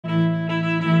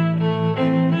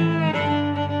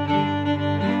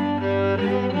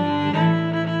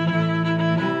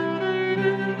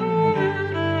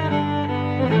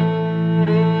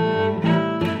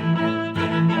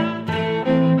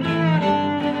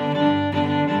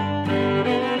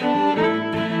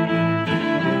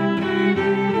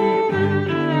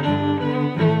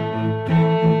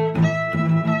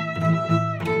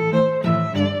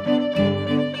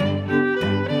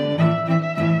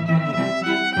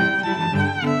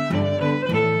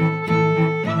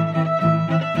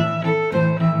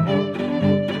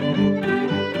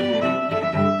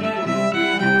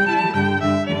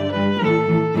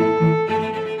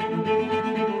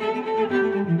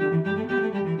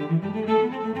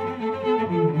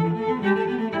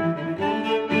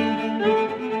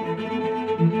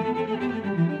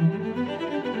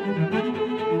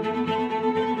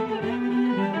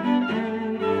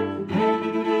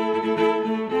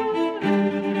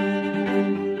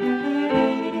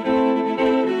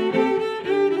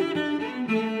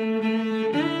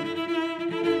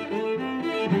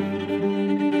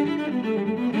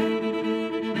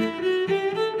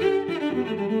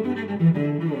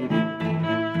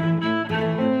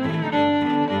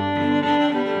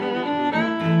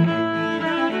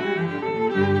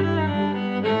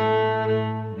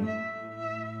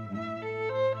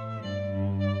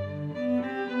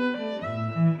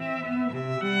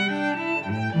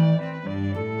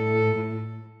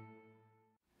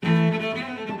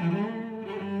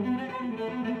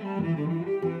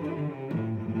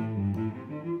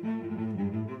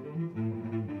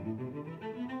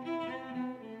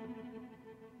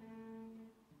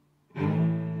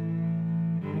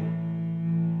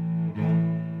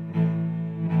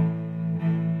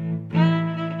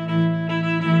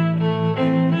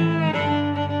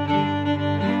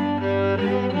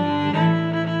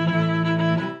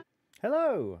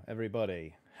Hello,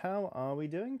 everybody. How are we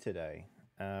doing today?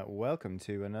 Welcome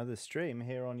to another stream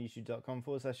here on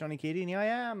youtube.com/Johnny Chiodini. I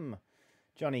am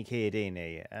Johnny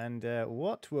Chiodini, and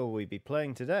what will we be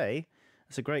playing today?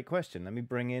 That's a great question. Let me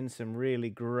bring in some really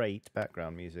great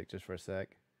background music just for a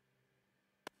sec.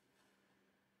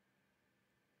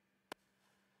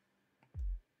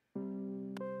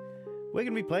 We're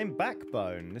going to be playing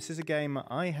Backbone. This is a game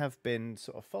I have been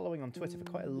sort of following on Twitter for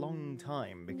quite a long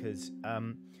time because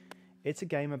it's a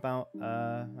game about...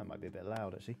 that might be a bit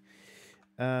loud, actually.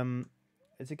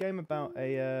 It's a game about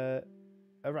a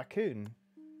raccoon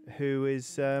who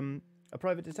is a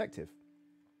private detective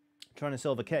trying to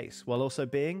solve a case while also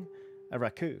being a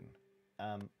raccoon.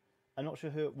 I'm not sure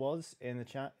who it was in the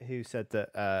chat who said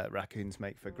that raccoons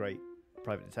make for great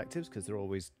private detectives because they're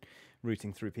always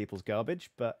rooting through people's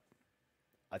garbage, but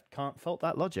I can't fault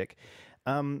that logic.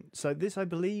 So this, I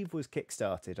believe, was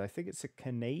kickstarted. I think it's a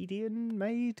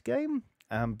Canadian-made game,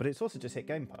 but it's also just hit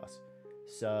Game Pass.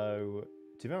 So,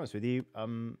 to be honest with you,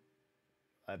 I'm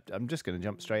just going to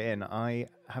jump straight in. I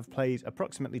have played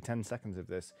approximately 10 seconds of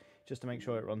this just to make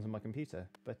sure it runs on my computer.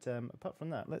 But apart from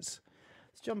that, let's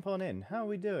jump on in. How are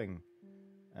we doing,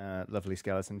 lovely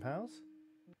skeleton pals?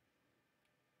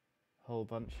 Whole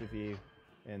bunch of you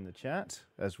in the chat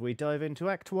as we dive into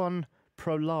Act 1.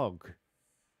 Prologue.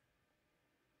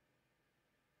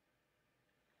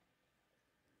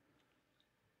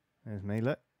 There's me,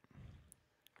 look.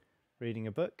 Reading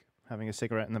a book, having a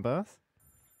cigarette in the bath.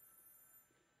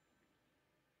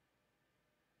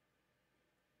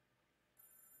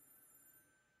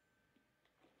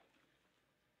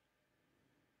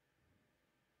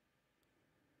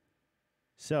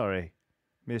 Sorry,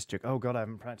 Mr. Oh God, I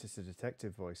haven't practiced a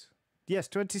detective voice. Yes,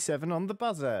 27 on the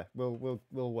buzzer. We'll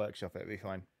workshop it. It'll be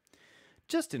fine.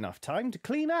 Just enough time to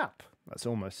clean up. That's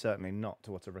almost certainly not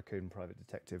what a raccoon private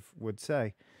detective would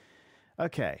say.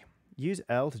 Okay. Use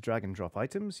L to drag and drop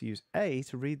items. Use A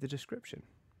to read the description.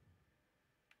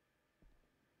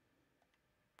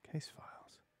 Case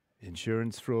files.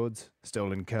 Insurance frauds,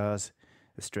 stolen cars,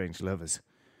 estranged lovers.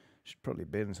 Should probably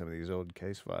bin some of these old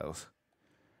case files.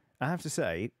 I have to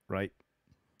say, right,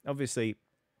 obviously,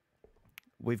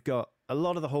 we've got a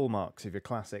lot of the hallmarks of your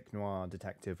classic noir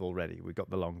detective already. We've got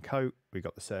the long coat, we've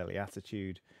got the surly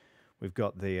attitude, we've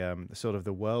got the sort of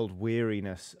the world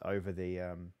weariness over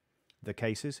the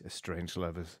cases, estranged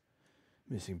lovers,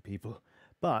 missing people.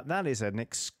 But that is an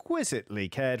exquisitely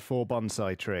cared for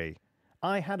bonsai tree.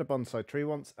 I had a bonsai tree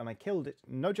once and I killed it,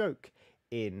 no joke,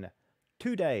 in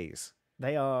 2 days.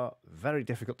 They are very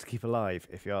difficult to keep alive,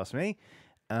 if you ask me.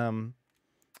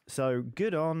 So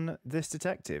good on this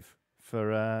detective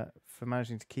for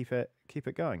managing to keep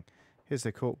it going. Here's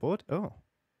the corkboard. Oh,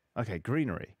 okay,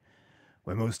 greenery,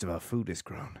 where most of our food is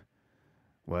grown.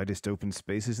 Widest open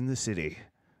spaces in the city.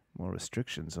 More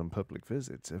restrictions on public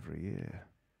visits every year.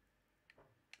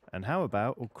 And how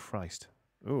about... Oh, Christ.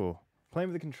 Oh, playing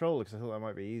with the controller because I thought that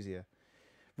might be easier.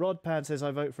 Rodpad says,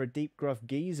 I vote for a deep, gruff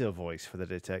geezer voice for the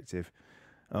detective.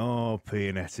 Oh,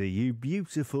 Pianetta, you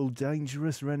beautiful,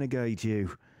 dangerous renegade,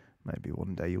 you. Maybe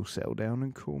one day you'll settle down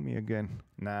and call me again.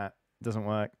 Nah, doesn't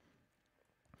work.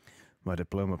 My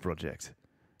diploma project.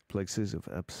 Places of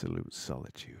absolute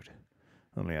solitude.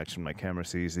 Only action my camera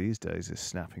sees these days is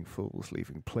snapping fools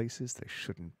leaving places they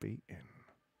shouldn't be in.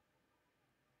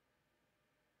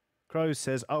 Crows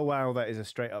says, oh wow, that is a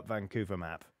straight up Vancouver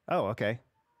map. Oh, okay.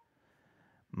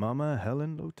 Mama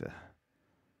Helen Luther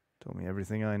told me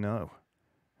everything I know,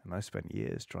 and I spent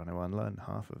years trying to unlearn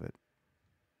half of it.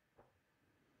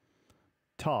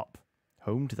 Top,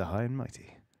 home to the high and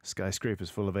mighty. Skyscrapers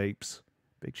full of apes,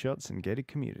 big shots and gated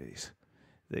communities.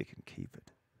 They can keep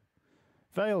it.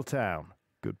 Vale Town,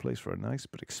 good place for a nice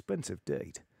but expensive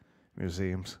date.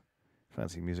 Museums,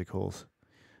 fancy music halls.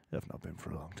 I've not been for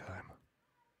a long time.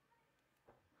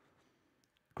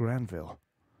 Granville,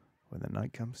 where the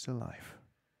night comes to life.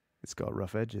 It's got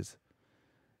rough edges,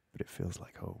 but it feels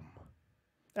like home.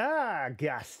 Ah,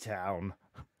 Gastown.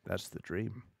 That's the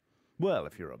dream. Well,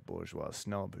 if you're a bourgeois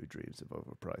snob who dreams of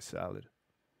overpriced salad.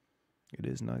 It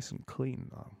is nice and clean,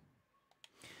 though.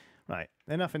 Right,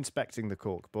 enough inspecting the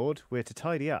corkboard. We're to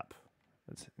tidy up.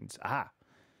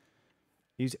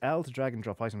 Use L to drag and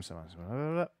drop items.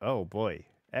 Oh, boy.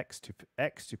 X to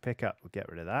pick up. We'll get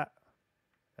rid of that.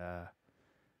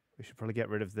 We should probably get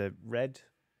rid of the red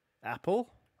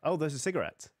apple. Oh, there's a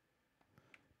cigarette.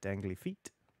 Dangly feet.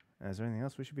 Is there anything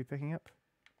else we should be picking up?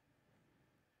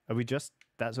 Are we just...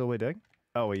 That's all we're doing?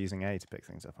 Oh, we're using A to pick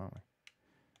things up, aren't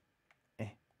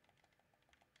we?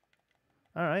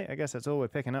 Alright, I guess that's all we're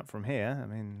picking up from here. I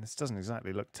mean, this doesn't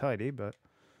exactly look tidy, but...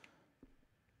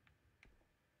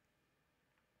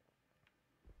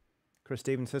 Chris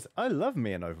Stevens says, I love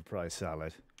me an overpriced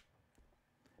salad.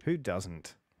 Who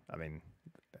doesn't? I mean,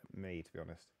 me, to be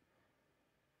honest.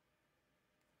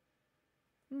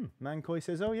 Mancoy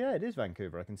says, oh yeah, it is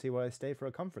Vancouver. I can see why I stayed for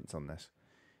a conference on this.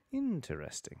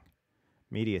 Interesting.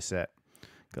 Media set.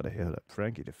 Gotta hit up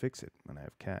Frankie to fix it when I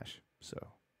have cash. So,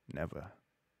 never.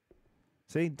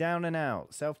 See, down and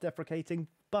out. Self-deprecating,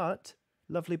 but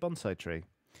lovely bonsai tree.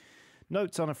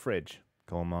 Notes on a fridge.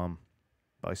 Call mom.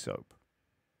 Buy soap.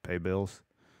 Pay bills.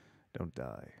 Don't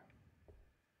die.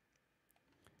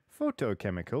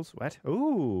 Photochemicals. What?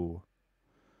 Ooh.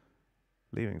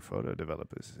 Leaving photo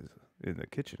developers in the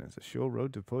kitchen is a sure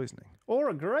road to poisoning. Or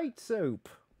a great soup.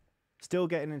 Still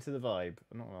getting into the vibe.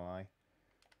 I'm not gonna lie.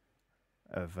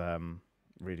 Of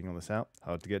reading all this out.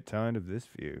 Hard to get tired of this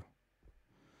view.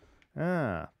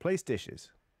 Place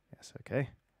dishes. Yes, okay.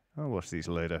 I'll wash these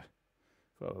later.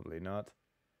 Probably not.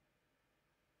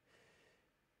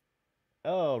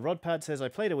 Oh, Rodpad says, I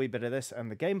played a wee bit of this, and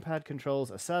the gamepad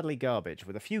controls are sadly garbage,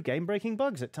 with a few game-breaking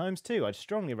bugs at times too. I'd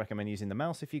strongly recommend using the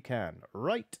mouse if you can.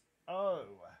 Right. Oh.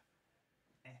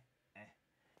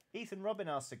 Ethan Robin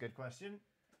asked a good question.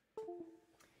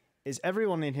 Is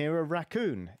everyone in here a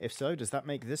raccoon? If so, does that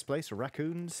make this place a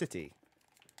Raccoon City?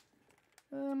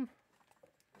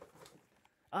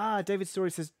 David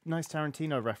Story says, nice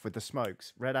Tarantino ref with the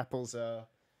smokes. Red Apples are...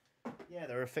 Yeah,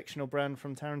 they're a fictional brand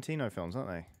from Tarantino films, aren't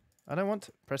they? I don't want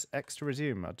to press X to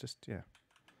resume. I'll just, yeah.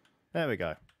 There we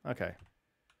go. Okay.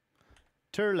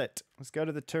 Turlet. Let's go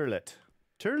to the Turlet.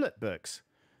 Turlet books.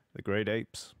 The Great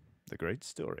Apes. The Great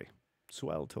Story.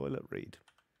 Swell toilet read.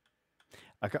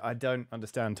 I don't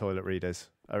understand toilet readers.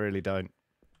 I really don't.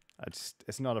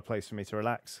 It's not a place for me to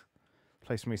relax. A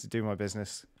place for me to do my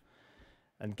business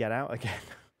and get out again.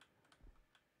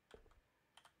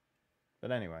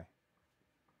 But anyway.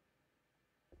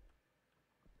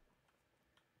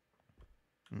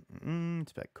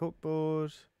 Spec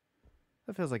corkboard.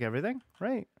 That feels like everything,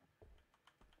 right?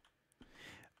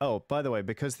 Oh, by the way,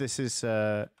 because this is,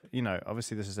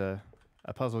 obviously this is a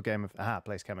puzzle game of...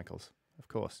 place chemicals, of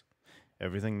course.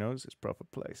 Everything knows its proper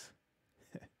place.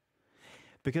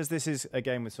 Because this is a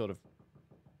game with sort of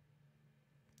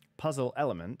puzzle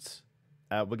elements,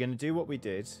 we're going to do what we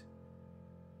did.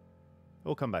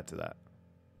 We'll come back to that.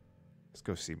 Let's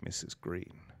go see Mrs.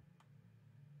 Green.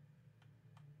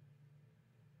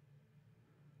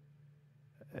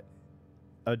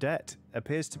 Odette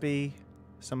appears to be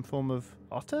some form of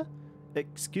otter?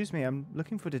 Excuse me, I'm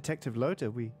looking for Detective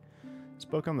Loader. We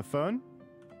spoke on the phone?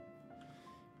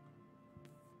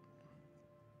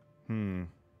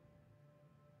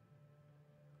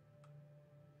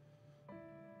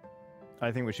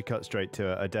 I think we should cut straight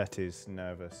to it. Odette is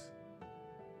nervous.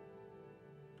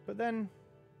 But then,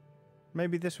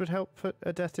 maybe this would help put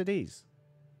Odette at ease.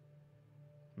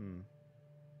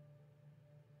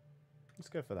 Let's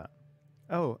go for that.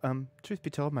 Oh, truth be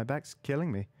told, my back's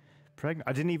killing me. Pregnant.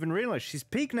 I didn't even realize she's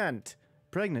pregnant.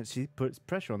 Pregnancy puts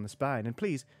pressure on the spine. And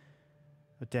please,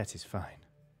 Odette is fine.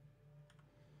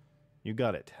 You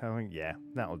got it. Oh, yeah,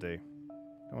 that'll do.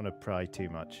 Don't want to pry too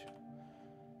much.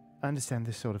 I understand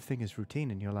this sort of thing is routine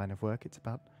in your line of work. It's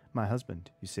about my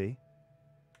husband, you see.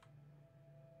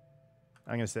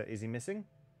 I'm going to say, is he missing?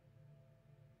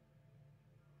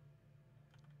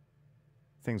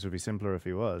 Things would be simpler if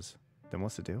he was. Then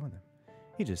what's the deal with him?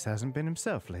 He just hasn't been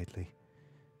himself lately.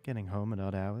 Getting home at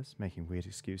odd hours, making weird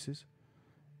excuses.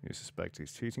 You suspect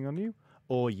he's cheating on you?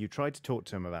 Or you tried to talk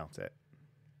to him about it?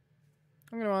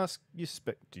 I'm going to ask, do you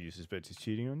suspect he's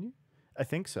cheating on you? I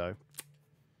think so.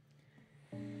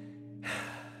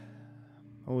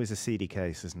 Always a seedy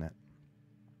case, isn't it?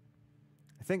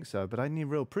 I think so, but I need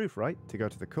real proof, right? To go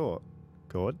to the court.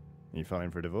 Court? Are you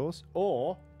filing for a divorce?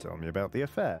 Or, tell me about the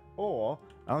affair. Or,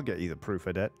 I'll get you the proof,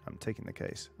 Odette. I'm taking the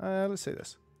case. Let's say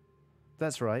this.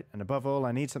 That's right, and above all,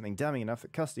 I need something damning enough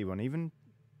that custody won't even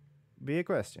be a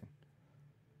question.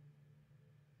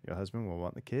 Your husband will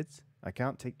want the kids? I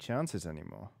can't take chances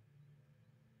anymore.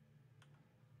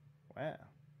 Wow.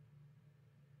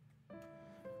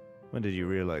 When did you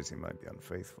realize he might be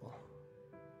unfaithful?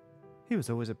 He was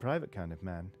always a private kind of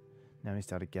man. Now he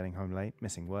started getting home late,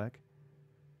 missing work,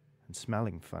 and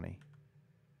smelling funny.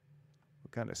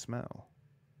 What kind of smell?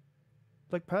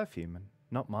 Like perfume, and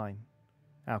not mine.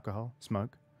 Alcohol,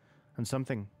 smoke, and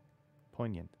something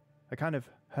poignant. A kind of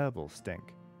herbal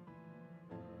stink.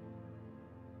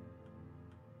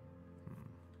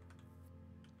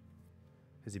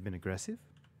 Has he been aggressive?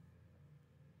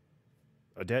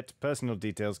 Odette, personal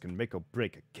details can make or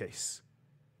break a case.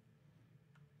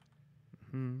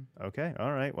 Okay,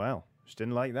 alright, well. She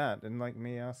didn't like that. Didn't like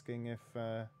me asking if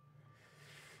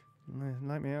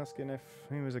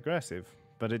he was aggressive.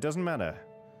 but it doesn't matter.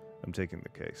 I'm taking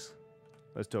the case.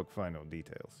 Let's talk final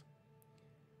details.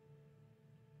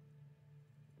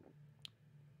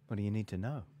 What do you need to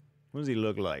know? What does he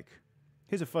look like?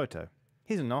 Here's a photo.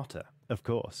 He's an otter, of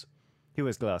course. He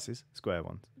wears glasses, square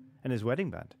ones, and his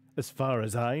wedding band, as far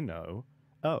as I know.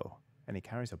 Oh, and he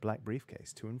carries a black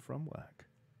briefcase to and from work.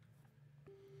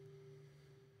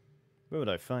 Where would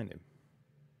I find him?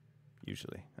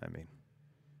 Usually, I mean.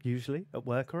 Usually, at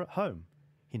work or at home.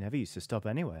 He never used to stop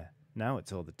anywhere. Now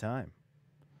it's all the time.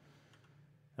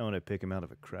 I want to pick him out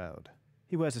of a crowd.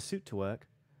 He wears a suit to work.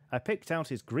 I picked out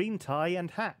his green tie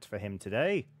and hat for him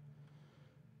today.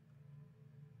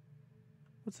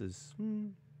 What's his...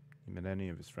 You met any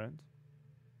of his friends?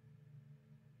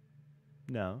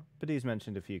 No, but he's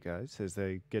mentioned a few guys. Says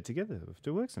they get together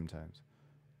to work sometimes.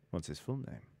 What's his full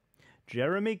name?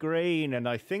 Jeremy Green, and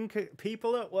I think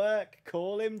people at work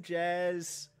call him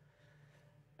Jez.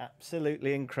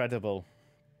 Absolutely incredible.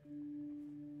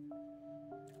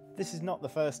 This is not the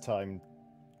first time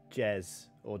Jez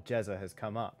or Jezza has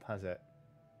come up, has it?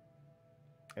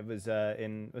 It was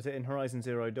was it in Horizon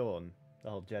Zero Dawn?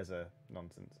 The whole Jezza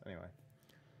nonsense. Anyway.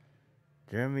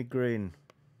 Jeremy Green.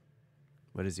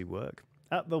 Where does he work?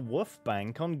 At the Wolf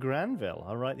Bank on Granville.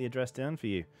 I'll write the address down for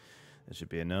you. That should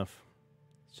be enough.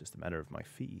 It's just a matter of my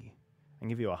fee. I can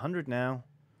give you 100 now.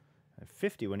 And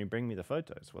 50 when you bring me the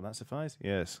photos. Will that suffice?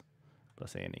 Yes.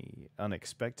 Plus any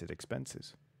unexpected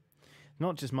expenses.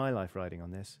 Not just my life riding on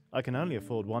this. I can only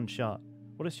afford one shot.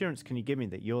 What assurance can you give me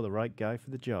that you're the right guy for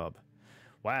the job?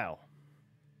 Wow.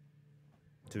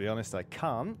 To be honest, I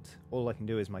can't. All I can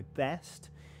do is my best.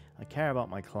 I care about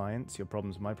my clients, your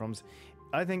problems, my problems.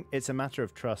 I think it's a matter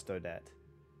of trust, Odette.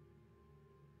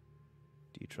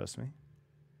 Do you trust me?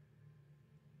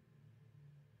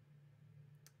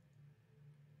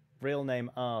 Real name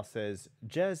R says,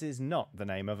 Jez is not the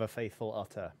name of a faithful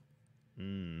otter.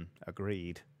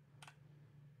 Agreed.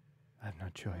 I have no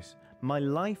choice. My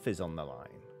life is on the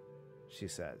line, she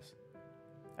says.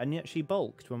 And yet she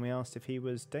balked when we asked if he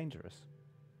was dangerous.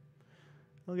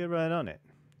 I'll get right on it.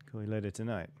 Call you later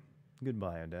tonight.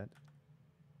 Goodbye, Odette.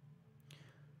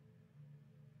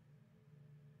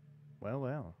 Well,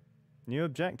 well. New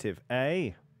objective,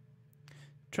 A.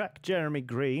 Track Jeremy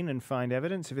Green and find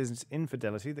evidence of his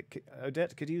infidelity that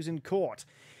Odette could use in court.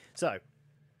 So,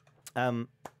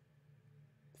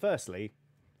 firstly,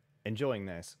 enjoying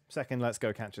this. Second, let's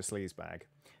go catch a sleazebag.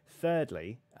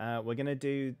 Thirdly, we're going to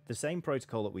do the same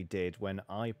protocol that we did when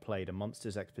I played a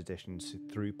Monsters Expedition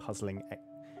through puzzling...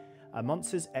 A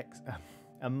Monsters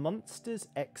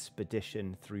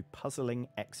Expedition through puzzling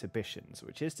exhibitions,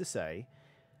 which is to say...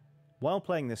 While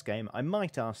playing this game, I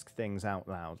might ask things out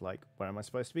loud, like, where am I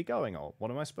supposed to be going, or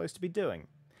what am I supposed to be doing?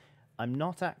 I'm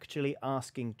not actually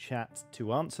asking chat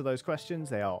to answer those questions.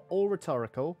 They are all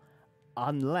rhetorical,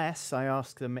 unless I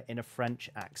ask them in a French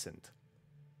accent.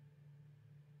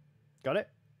 Got it?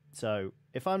 So,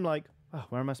 if I'm like, oh,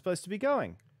 where am I supposed to be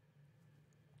going?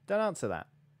 Don't answer that.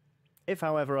 If,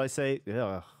 however, I say,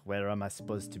 oh, where am I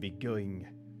supposed to be going?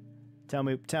 Tell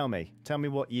me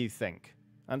what you think.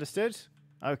 Understood?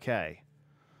 Okay,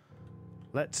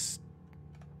 let's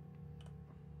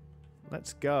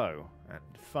go and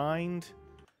find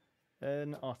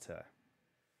an otter.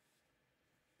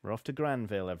 We're off to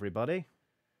Granville, everybody.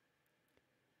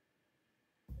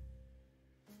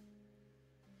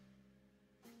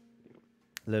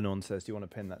 Lennon says, do you want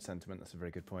to pin that sentiment? That's a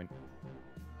very good point.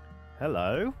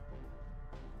 Hello?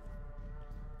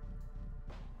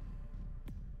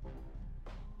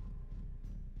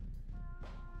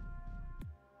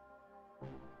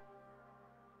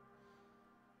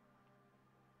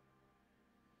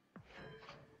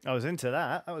 I was into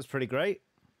that. That was pretty great.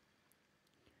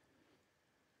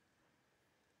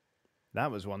 That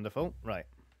was wonderful. Right.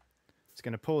 Just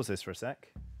going to pause this for a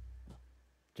sec.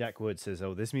 Jack Wood says,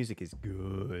 oh, this music is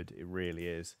good. It really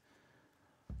is.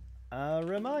 A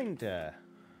reminder.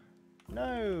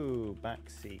 No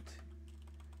backseat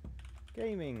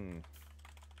gaming.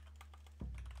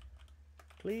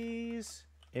 Please,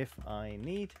 if I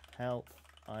need help,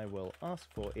 I will ask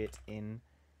for it in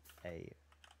a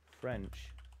French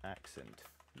accent.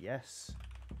 Yes,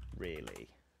 really.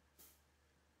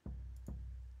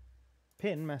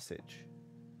 Pin message.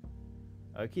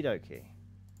 Okie dokie.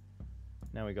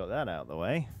 Now we got that out of the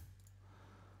way.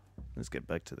 Let's get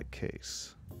back to the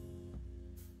case.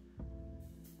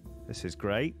 This is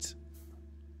great.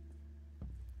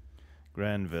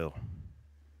 Granville.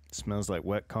 Smells like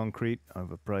wet concrete,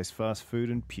 overpriced fast food,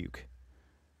 and puke.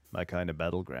 My kind of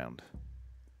battleground.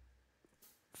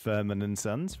 Furman and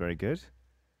Sons, very good.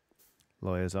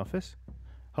 Lawyer's office.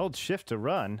 Hold shift to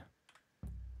run.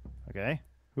 Okay.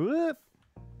 Whoop.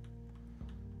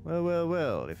 Well, well,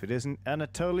 well, if it isn't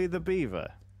Anatoly the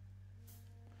Beaver.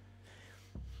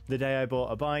 The day I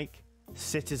bought a bike.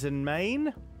 Citizen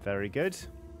Maine. Very good.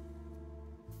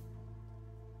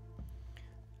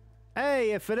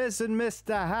 Hey, if it isn't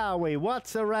Mr. Howie,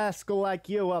 what's a rascal like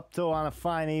you up to on a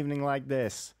fine evening like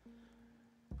this?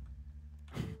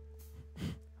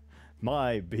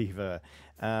 My beaver.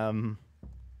 Hey,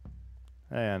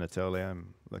 Anatoly,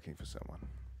 I'm looking for someone.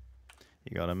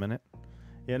 You got a minute?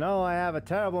 You know, I have a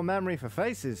terrible memory for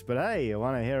faces, but hey, you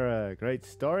want to hear a great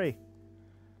story?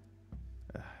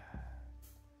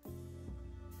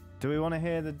 Do we want to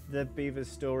hear the beaver's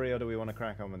story, or do we want to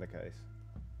crack on with the case?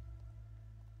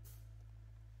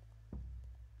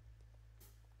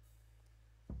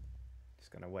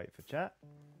 Just going to wait for chat.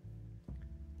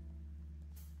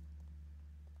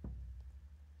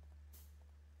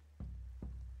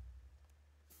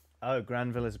 Oh,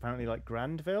 Granville is apparently like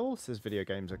Grandville. Says video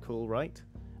games are cool, right?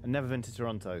 I've never been to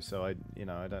Toronto, so I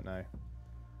don't know.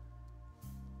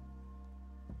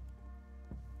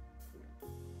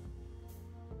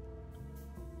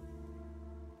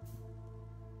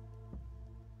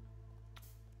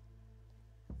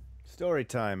 Story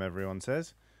time, everyone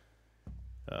says.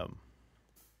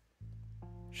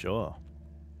 Sure.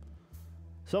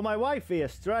 So my wifey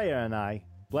Estrella and I,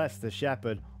 bless the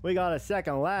shepherd, we got a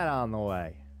second lad on the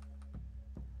way.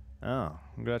 Oh,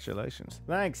 congratulations.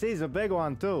 Thanks, he's a big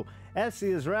one too.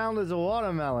 Essie is round as a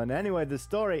watermelon. Anyway, the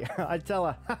story, I tell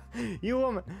her,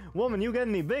 you woman, you get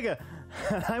any bigger,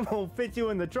 I won't fit you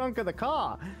in the trunk of the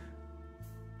car.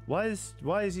 Why is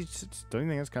he just, don't you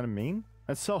think that's kind of mean?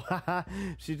 And so,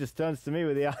 she just turns to me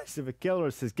with the eyes of a killer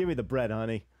and says, give me the bread,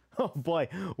 honey. Oh boy,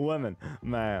 women,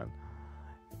 man.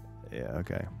 Yeah,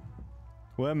 okay.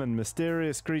 Women,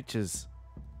 mysterious creatures.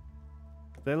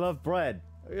 They love bread.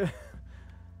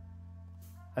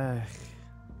 I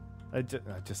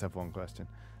just have one question.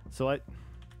 So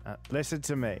listen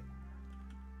to me.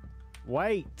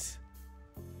 Wait.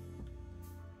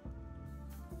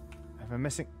 Am I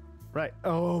missing? Right.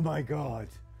 Oh my God.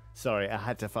 Sorry, I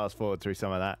had to fast forward through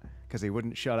some of that because he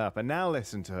wouldn't shut up. And now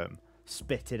listen to him.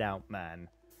 Spit it out, man.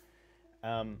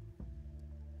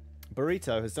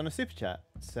 Burrito has done a super chat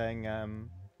saying,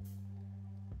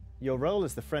 your role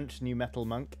as the French new metal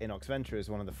monk in Oxventure is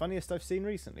one of the funniest I've seen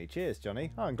recently. Cheers,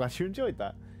 Johnny. Oh, I'm glad you enjoyed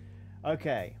that.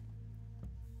 Okay.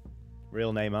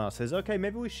 Real name R says, okay,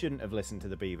 maybe we shouldn't have listened to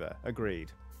the beaver.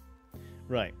 Agreed.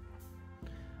 Right.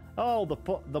 Oh,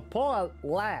 the poor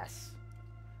lass.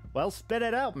 Well, spit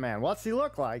it out, man. What's he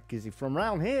look like? Is he from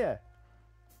round here?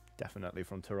 Definitely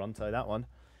from Toronto, that one.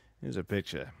 Here's a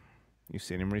picture. You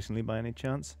seen him recently by any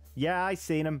chance? Yeah, I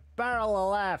seen him. Barrel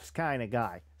of laughs kind of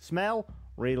guy. Smell?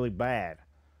 Really bad.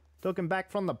 Took him back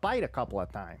from the bite a couple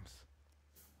of times.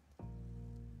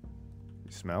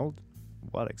 You smelled?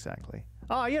 What exactly?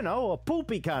 Oh, you know, a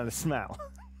poopy kind of smell.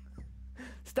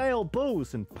 Stale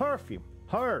booze and perfume.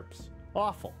 Herbs.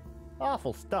 Awful.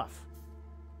 Awful stuff.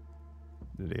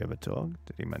 Did he ever talk?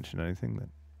 Did he mention anything that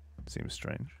seems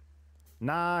strange?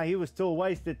 Nah, he was too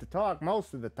wasted to talk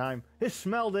most of the time. His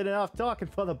smell did enough talking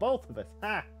for the both of us.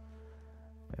 Ha!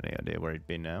 Any idea where he'd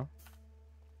be now?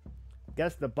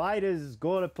 Guess the bite is as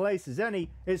good a place as any.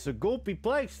 It's a goopy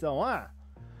place, though, huh?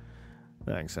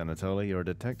 Thanks, Anatoly. You're a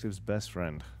detective's best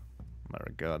friend. My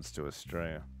regards to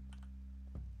Estrella.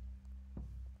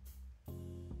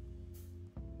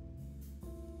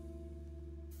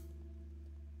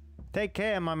 Take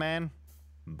care, my man.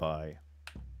 Bye.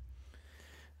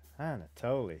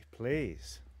 Anatoly,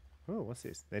 please. Oh, what's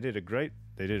this? They did a great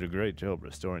job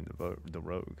restoring the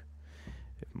rogue.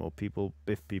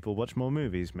 If people watch more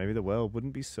movies, maybe the world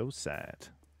wouldn't be so sad.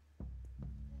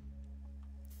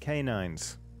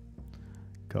 Canines.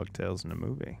 Cocktails in a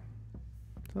movie.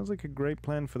 Sounds like a great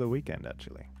plan for the weekend,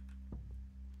 actually.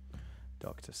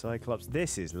 Dr. Cyclops.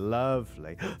 This is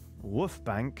lovely.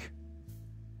 Wolfbank.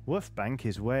 Wolfbank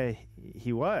is where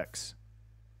he works.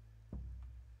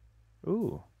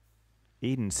 Ooh.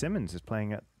 Eden Simmons is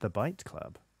playing at the Bite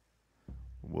Club.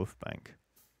 Wolfbank.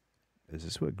 Is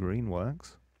this where Green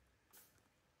works?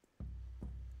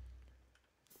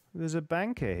 There's a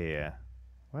banker here.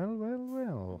 Well, well,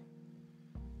 well.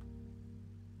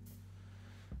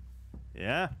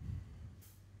 Yeah?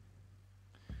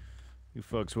 You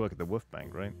folks work at the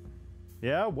Wolfbank, right?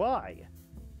 Yeah, why?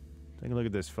 Take a look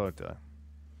at this photo.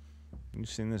 You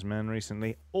seen this man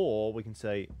recently? Or we can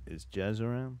say, is Jez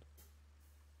around?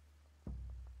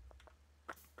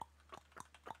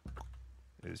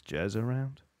 Is Jez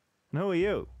around? And who are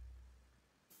you?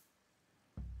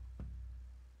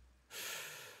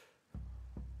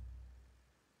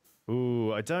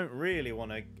 Ooh, I don't really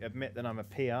want to admit that I'm a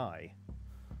PI.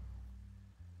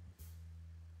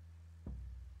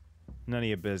 None of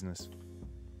your business.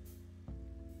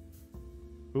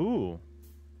 Ooh.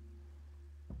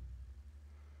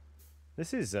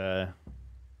 This is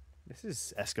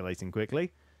escalating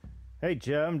quickly. Hey,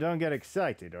 Germ, don't get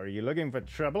excited. Are you looking for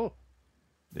trouble?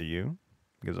 Are you?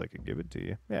 Because I could give it to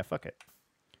you. Yeah, fuck it.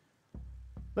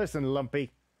 Listen,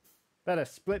 Lumpy. Better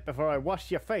split before I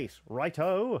wash your face,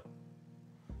 righto?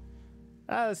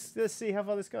 Let's see how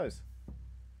far this goes.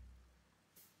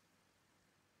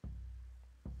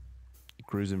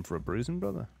 Cruising for a bruising,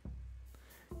 brother.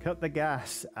 Cut the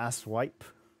gas, asswipe.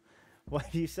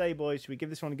 What do you say, boys? Should we give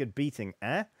this one a good beating,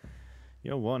 eh?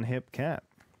 You're one hip cat.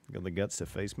 Got the guts to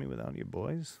face me without you,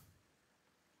 boys?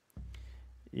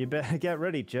 You better get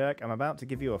ready, jerk. I'm about to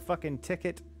give you a fucking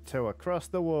ticket to across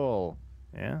the wall.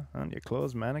 Yeah? Aren't your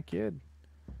claws manicured?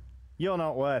 You're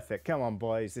not worth it. Come on,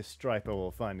 boys. This striper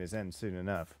will find his end soon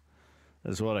enough.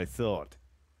 That's what I thought.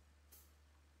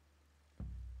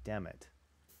 Damn it.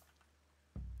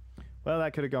 Well,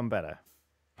 that could have gone better.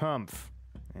 Humph.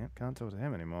 Yeah, can't talk to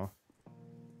him anymore.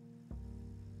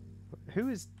 Who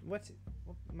is... What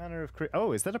manner of...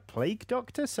 Oh, is that a plague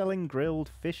doctor selling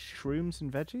grilled fish, shrooms,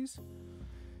 and veggies?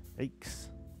 Aches.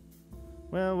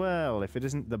 Well, well, if it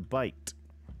isn't the bite.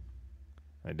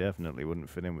 I definitely wouldn't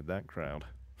fit in with that crowd.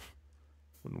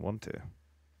 Wouldn't want to.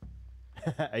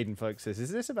 Aiden Folks says,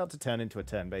 is this about to turn into a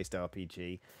turn-based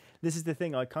RPG? This is the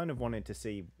thing, I kind of wanted to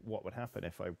see what would happen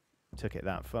if I took it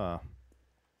that far.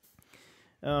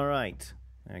 Alright.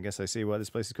 I guess I see why this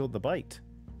place is called The Bite.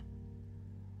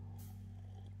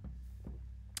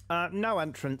 No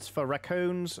entrance for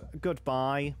raccoons.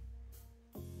 Goodbye.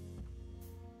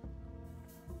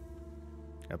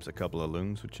 Perhaps a couple of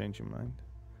loons would change your mind.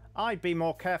 I'd be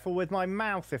more careful with my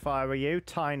mouth if I were you,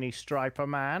 tiny striper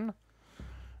man.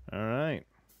 Alright.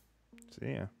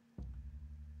 See ya.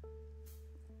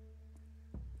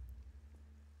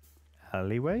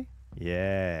 Alleyway?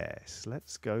 Yes,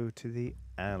 let's go to the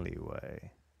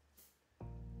alleyway.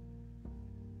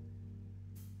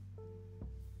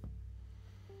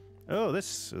 Oh,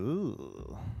 this...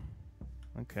 Ooh.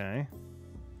 Okay.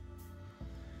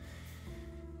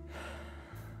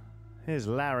 Here's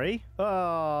Larry.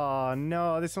 Oh,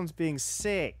 no, this one's being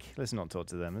sick. Let's not talk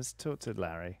to them. Let's talk to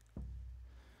Larry.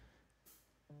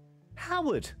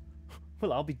 Howard!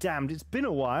 Well, I'll be damned. It's been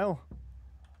a while.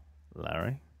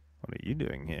 Larry, what are you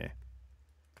doing here?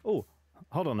 Oh,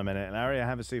 hold on a minute, Larry. I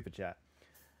have a super chat.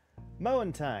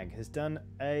 Moentag has done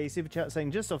a super chat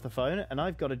saying, just off the phone, and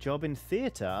I've got a job in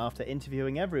theatre after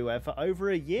interviewing everywhere for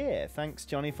over a year. Thanks,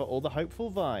 Johnny, for all the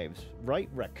hopeful vibes. Right,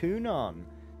 Raccoon on.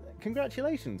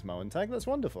 Congratulations, Moentag. That's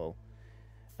wonderful.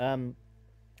 I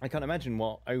can't imagine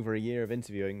what over a year of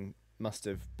interviewing must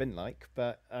have been like,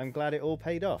 but I'm glad it all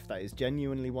paid off. That is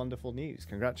genuinely wonderful news.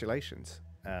 Congratulations.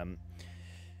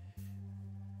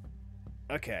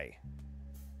 Okay.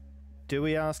 Do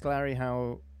we ask Larry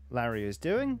how Larry is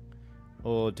doing?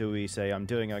 Or do we say, I'm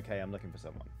doing okay, I'm looking for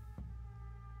someone?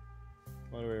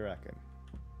 What do we reckon?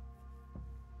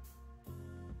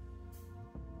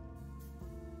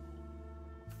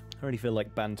 I already feel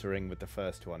like bantering with the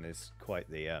first one is quite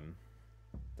the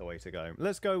way to go.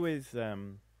 Let's go with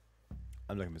I'm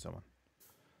looking for someone.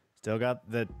 Still got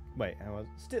the wait, how was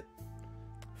still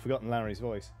forgotten Larry's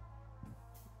voice.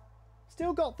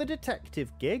 Still got the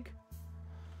detective gig.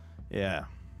 Yeah.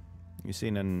 You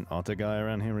seen an otter guy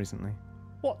around here recently?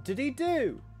 What did he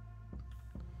do?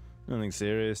 Nothing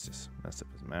serious, just messed up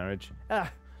his marriage.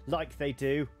 Ah, like they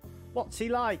do. What's he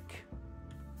like?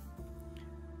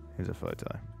 Here's a photo.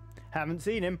 Haven't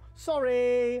seen him.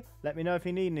 Sorry. Let me know if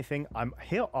you need anything. I'm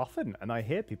here often, and I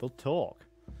hear people talk.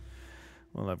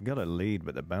 Well, I've got a lead,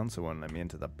 but the bouncer won't let me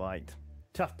into the bite.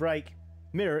 Tough break.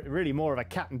 Really more of a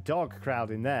cat and dog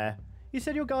crowd in there. You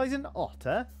said your guy's an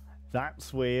otter?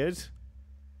 That's weird.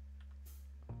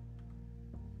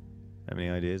 Have any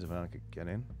ideas of how I could get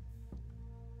in?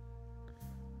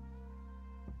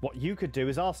 What you could do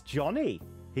is ask Johnny.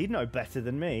 He'd know better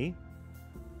than me.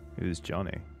 Who's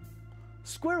Johnny?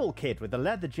 Squirrel Kid with the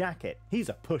leather jacket. He's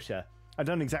a pusher. I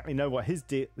don't exactly know what his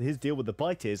deal with the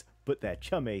bite is, but they're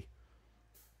chummy.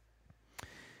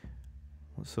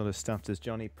 What sort of stuff does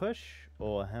Johnny push?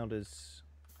 Or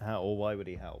or why would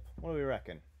he help? What do we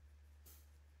reckon?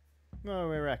 What do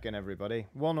we reckon, everybody?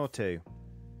 One or two?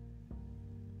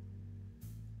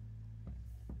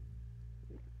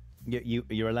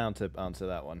 You're allowed to answer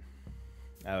that one.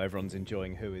 Oh, everyone's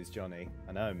enjoying Who is Johnny.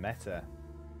 I know, meta.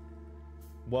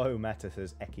 Whoa, meta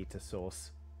says Eki to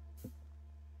source.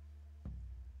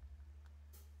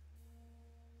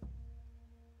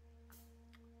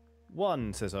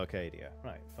 One, says Arcadia.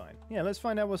 Right, fine. Yeah, let's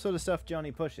find out what sort of stuff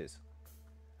Johnny pushes.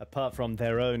 Apart from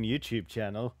their own YouTube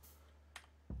channel.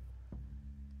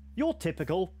 You're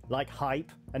typical, like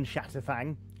Hype and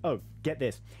Shatterfang. Oh, get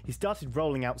this. He started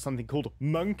rolling out something called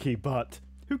Monkey Butt.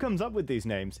 Who comes up with these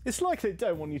names? It's like they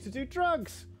don't want you to do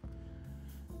drugs.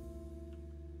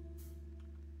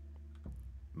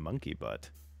 Monkey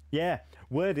butt. Yeah,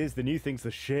 word is the new thing's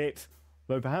the shit.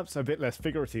 Though perhaps a bit less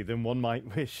figurative than one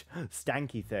might wish.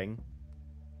 Stanky thing.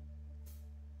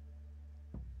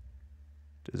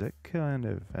 Does it kind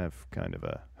of have kind of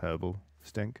a herbal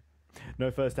stink? No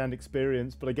first-hand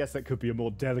experience, but I guess that could be a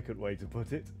more delicate way to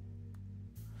put it.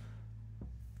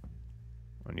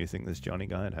 And you think this Johnny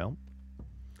guy would help?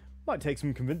 Might take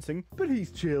some convincing, but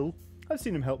he's chill. I've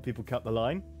seen him help people cut the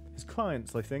line. His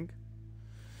clients, I think.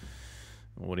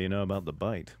 What do you know about the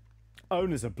bite?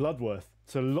 Owners are Bloodworth,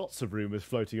 so lots of rumours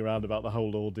floating around about the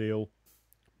whole ordeal.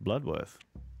 Bloodworth?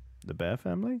 The bear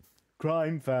family?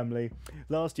 Crime family.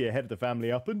 Last year, head of the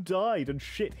family up and died, and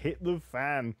shit hit the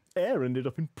fan. Heir ended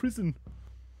up in prison.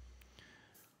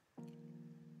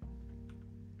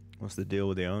 What's the deal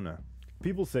with the owner?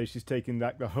 People say she's taking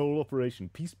back the whole operation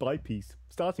piece by piece,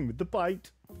 starting with the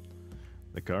bite.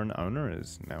 The current owner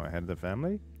is now head of the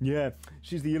family? Yeah,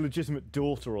 she's the illegitimate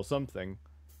daughter or something.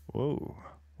 Whoa.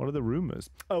 What are the rumours?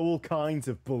 Oh, all kinds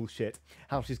of bullshit.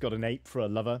 How she's got an ape for a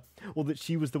lover, or that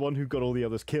she was the one who got all the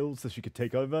others killed so she could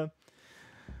take over.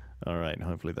 Alright,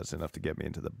 hopefully that's enough to get me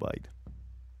into the bite.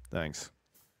 Thanks.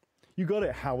 You got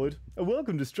it, Howard. A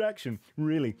welcome distraction,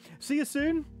 really. See you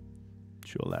soon?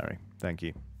 Sure, Larry. Thank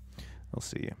you. I'll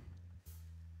see you.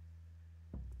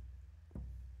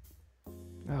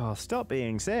 Oh, stop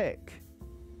being sick.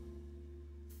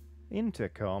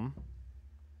 Intercom.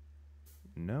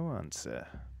 No answer.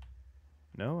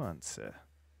 No answer.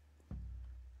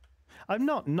 I'm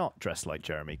not dressed like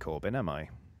Jeremy Corbyn, am I?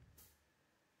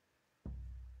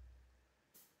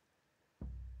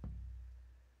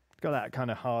 Got that kind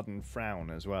of hardened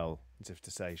frown as well, as if to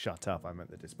say, shut up, I'm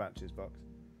at the dispatches box.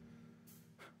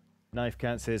 Knife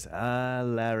Cat says, ah,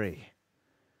 Larry.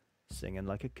 Singing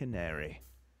like a canary.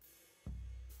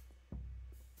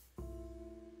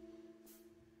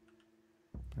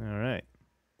 Alright.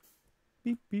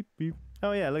 Beep, beep, beep.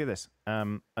 Oh yeah, look at this.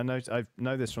 I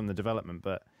know this from the development,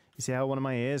 but you see how one of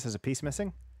my ears has a piece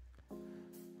missing?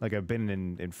 Like I've been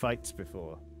in fights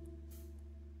before.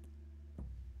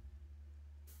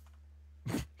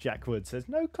 Jack Wood says,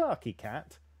 no Clarky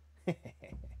Cat.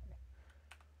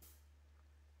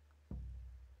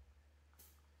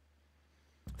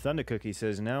 Thunder Cookie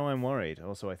says, now I'm worried.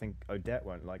 Also, I think Odette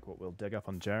won't like what we'll dig up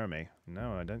on Jeremy.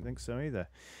 No, I don't think so either.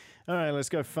 All right, let's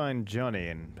go find Johnny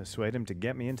and persuade him to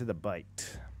get me into the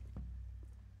bite.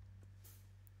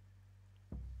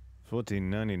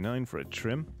 $14.99 for a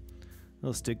trim.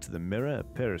 I'll stick to the mirror, a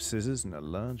pair of scissors, and a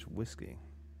large whiskey.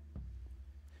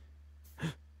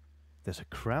 There's a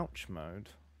crouch mode.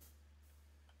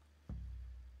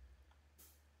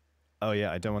 Oh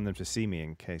yeah, I don't want them to see me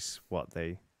in case, what,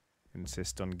 they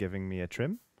insist on giving me a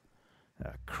trim?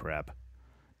 Ah, crap.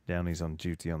 Downey's on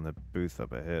duty on the booth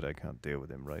up ahead. I can't deal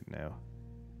with him right now.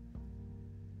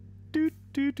 Do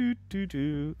do do do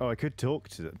do. Oh, I could talk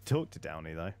to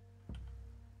Downey though.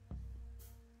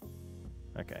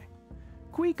 Okay.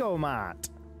 Quico Mat.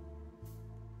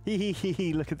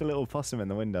 Hee. Look at the little possum in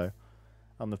the window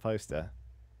on the poster.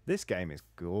 This game is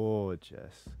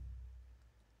gorgeous.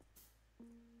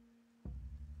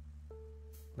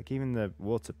 Like even the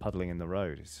water puddling in the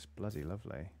road is just bloody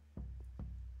lovely.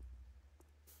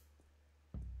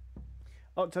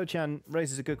 Octo-chan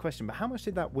raises a good question, but how much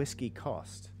did that whiskey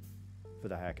cost? For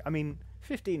the heck? I mean,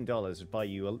 $15 would buy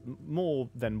you more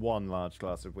than one large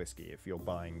glass of whiskey if you're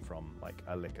buying from, like,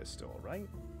 a liquor store, right?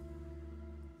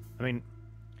 I mean,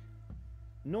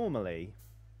 normally,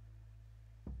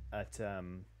 at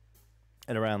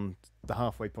around the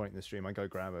halfway point in the stream, I go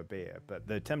grab a beer, but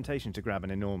the temptation to grab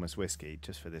an enormous whiskey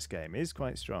just for this game is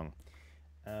quite strong.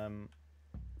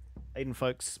 Aiden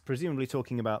Folks, presumably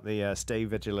talking about the Stay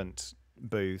Vigilant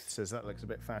booth, says that looks a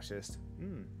bit fascist.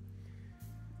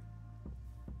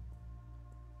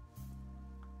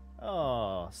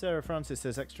 Oh, Sarah Francis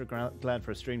says, extra glad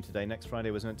for a stream today. Next Friday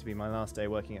was meant to be my last day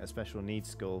working at a special needs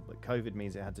school, but COVID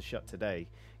means it had to shut today.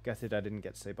 Gutted I didn't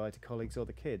get to say bye to colleagues or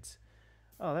the kids.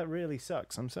 Oh, that really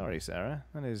sucks. I'm sorry, Sarah.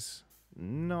 That is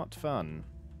not fun.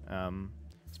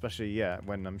 Especially, yeah,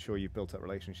 when I'm sure you've built up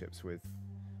relationships with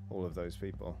all of those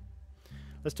people.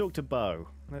 Let's talk to Bo.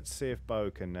 Let's see if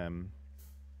Bo can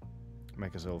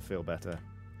make us all feel better.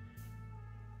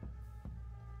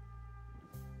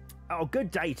 Oh,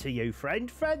 good day to you, friend.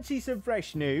 Fancy some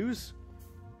fresh news?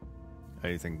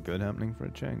 Anything good happening for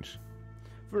a change?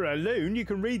 For a loon, you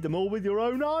can read them all with your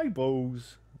own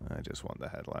eyeballs. I just want the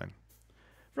headline.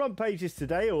 Front pages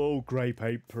today are all Grey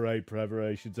Paint Parade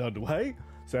preparations underway.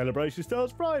 Celebration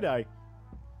starts Friday.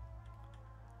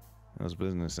 How's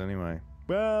business anyway?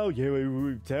 Well,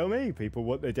 you tell me. People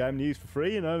want their damn news for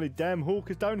free and only damn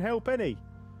hawkers don't help any.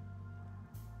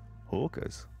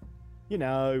 Hawkers? You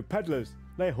know, peddlers.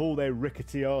 They haul their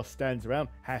rickety arse stands around,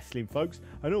 hassling folks,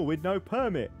 and all with no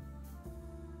permit.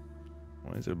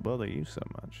 Why does it bother you so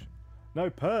much? No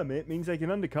permit means they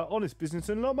can undercut honest business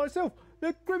and like myself.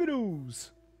 They're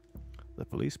criminals. The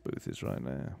police booth is right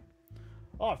there.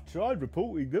 I've tried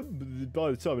reporting them, but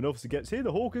by the time an officer gets here,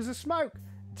 the hawkers are smoke.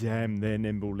 Damn their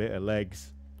nimble little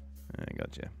legs. I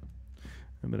gotcha.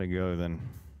 I better go then.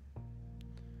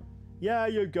 Yeah,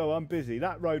 you go, I'm busy.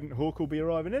 That rodent hawk will be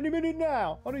arriving any minute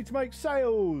now. I need to make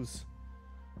sales.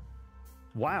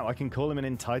 Wow, I can call him an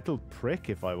entitled prick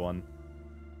if I want.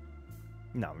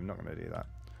 No, I'm not going to do that.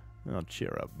 Oh,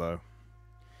 cheer up, Bo.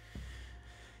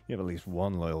 You have at least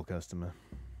one loyal customer.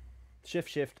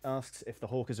 Shift asks if the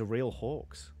hawkers are real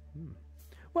hawks.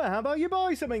 Well, how about you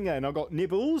buy something then? I've got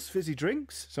nibbles, fizzy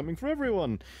drinks, something for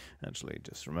everyone. Actually,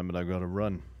 just remembered I've got to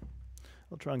run.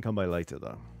 I'll try and come by later,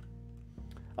 though.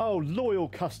 Oh, loyal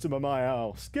customer, my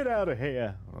house. Get out of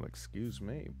here. Well, excuse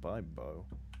me. Bye, Bo.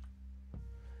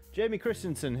 Jamie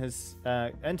Christensen has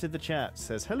entered the chat.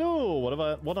 Says, hello,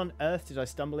 what on earth did I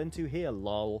stumble into here,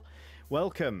 lol?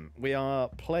 Welcome. We are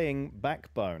playing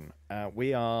Backbone.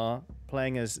 We are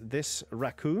playing as this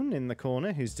raccoon in the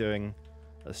corner who's doing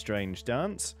a strange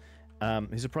dance.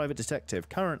 He's a private detective.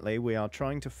 Currently, we are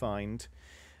trying to find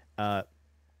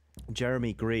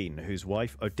Jeremy Green, whose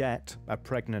wife, Odette, a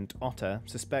pregnant otter,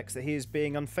 suspects that he is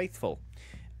being unfaithful.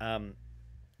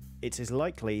 It is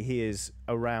likely he is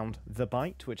around The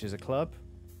Bite, which is a club.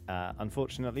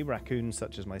 Unfortunately, raccoons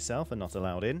such as myself are not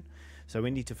allowed in, so we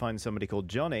need to find somebody called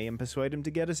Johnny and persuade him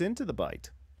to get us into The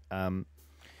Bite. I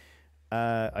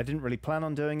didn't really plan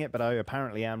on doing it, but I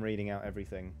apparently am reading out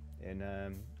everything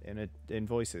in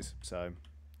voices, so,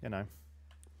 you know.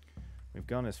 We've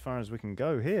gone as far as we can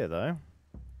go here, though.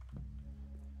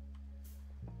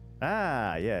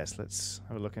 Ah, yes, let's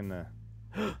have a look in there.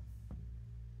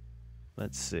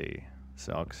 Let's see.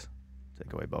 Socks.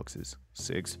 Takeaway boxes.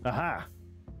 Cigs. Aha!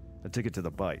 A ticket to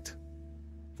The Bite.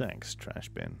 Thanks, trash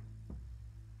bin.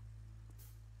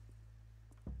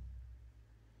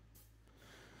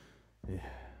 Yeah.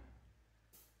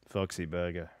 Foxy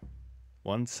burger.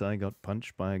 Once I got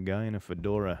punched by a guy in a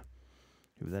fedora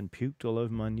who then puked all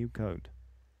over my new coat.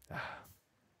 Ah,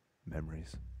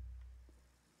 memories.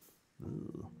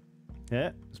 Ooh.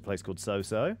 Yeah, there's a place called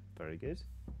So-So. Very good.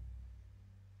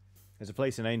 There's a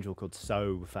place in Angel called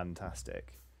So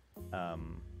Fantastic.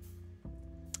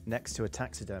 Next to a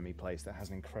taxidermy place that has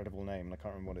an incredible name, and I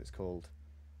can't remember what it's called.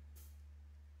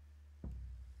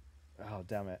 Oh,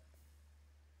 damn it.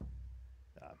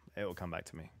 It will come back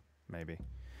to me. Maybe.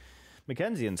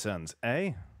 Mackenzie and Sons,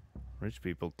 eh? Rich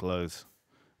people clothes.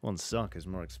 One sock is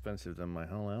more expensive than my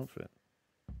whole outfit.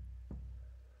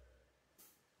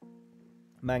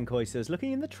 Mancoy says,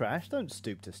 looking in the trash, don't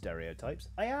stoop to stereotypes.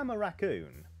 I am a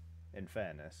raccoon, in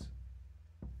fairness.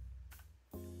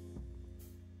 Can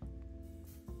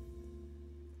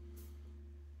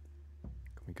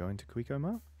we go into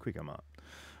Quicomart? Quicomart.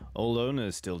 Old owner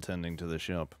is still tending to the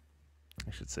shop.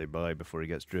 I should say bye before he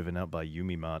gets driven out by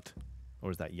Yumi Mart.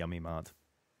 Or is that Yummy Mart?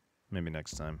 Maybe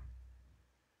next time.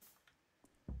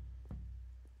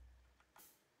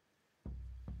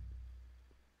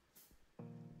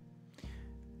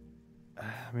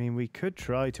 I mean, we could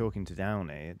try talking to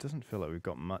Downey. It doesn't feel like we've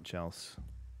got much else.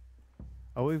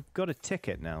 Oh, we've got a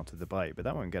ticket now to the bite, but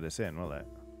that won't get us in, will it?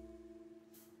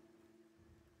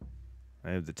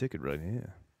 I have the ticket right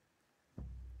here.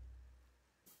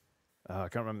 Oh, I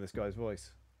can't remember this guy's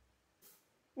voice.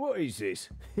 What is this?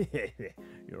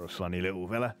 You're a funny little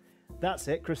fella. That's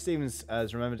it. Chris Stevens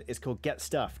has remembered. It's called Get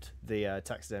Stuffed, the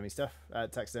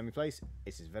taxidermy place.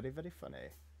 This is very, very funny.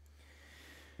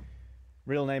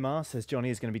 Real Name R says Johnny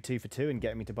is going to be 2 for 2 and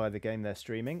getting me to buy the game they're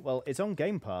streaming. Well, it's on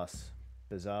Game Pass,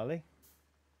 bizarrely.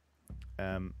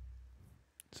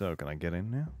 So can I get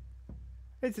in now?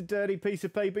 It's a dirty piece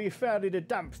of paper you found in a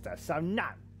dumpster, so no.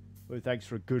 Well, thanks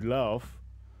for a good laugh.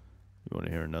 You want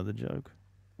to hear another joke?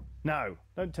 No,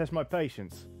 don't test my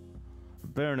patience. A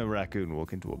bear and a raccoon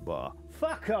walk into a bar.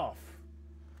 Fuck off!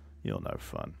 You're no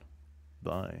fun.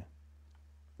 Bye.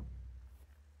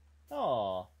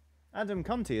 Aww. Adam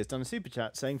Conti has done a super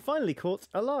chat saying, finally caught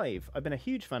alive. I've been a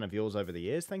huge fan of yours over the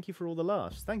years. Thank you for all the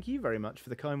laughs. Thank you very much for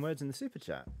the kind words in the super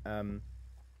chat.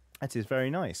 That is very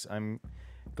nice. I'm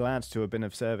glad to have been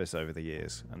of service over the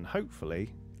years, and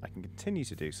hopefully I can continue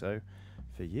to do so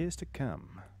for years to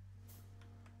come.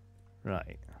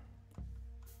 Right.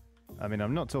 I mean,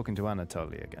 I'm not talking to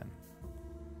Anatoly again.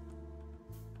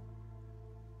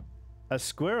 A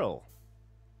squirrel.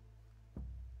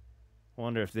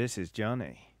 Wonder if this is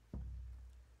Johnny.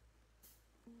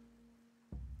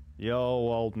 Yo,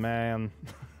 old man.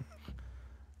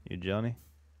 You Johnny?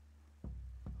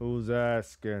 Who's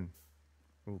asking?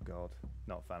 Oh, God.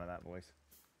 Not a fan of that voice.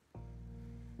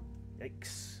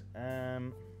 Yikes.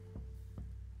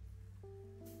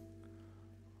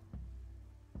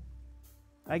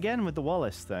 Again with the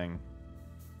Wallace thing.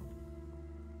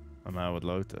 I'm Howard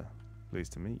Lothar.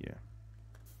 Pleased to meet you.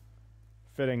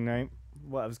 Fitting name.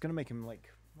 Well, I was going to make him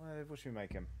like... What should we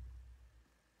make him?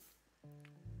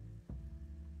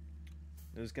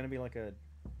 There's going to be like a...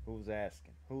 Who's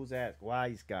asking? Who's asking?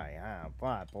 Wise guy.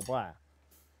 Blah, blah, blah.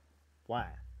 Blah.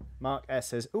 Mark S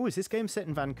says, "Oh, is this game set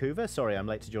in Vancouver? Sorry, I'm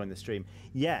late to join the stream."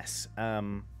 Yes,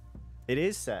 it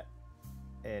is set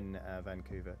in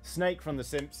Vancouver. Snake from The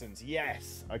Simpsons.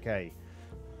 Yes. Okay.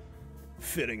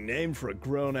 Fitting name for a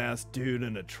grown-ass dude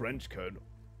in a trench coat.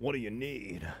 What do you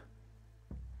need?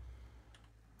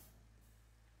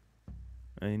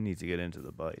 I need to get into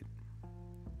the bite.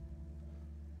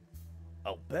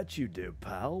 I'll bet you do,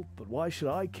 pal, but why should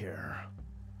I care?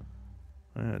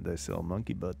 I heard they sell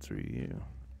monkey butt through you.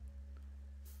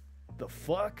 The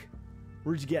fuck?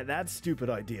 Where'd you get that stupid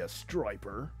idea,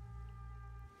 Striper?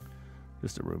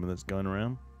 Just a rumor that's going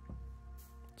around.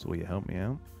 So will you help me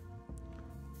out?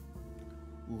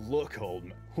 Look,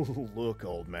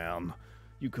 old man.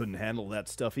 You couldn't handle that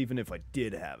stuff even if I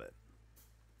did have it.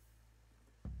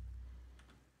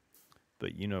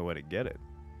 But you know where to get it.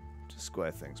 Just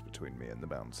square things between me and the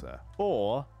bouncer.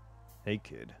 Or, hey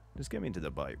kid, just get me into the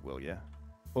bite, will ya?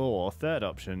 Or, third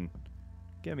option,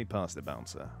 get me past the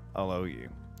bouncer. I'll owe you.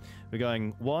 We're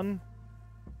going 1,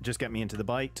 just get me into the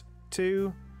bite.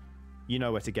 2, you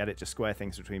know where to get it, just square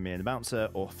things between me and the bouncer.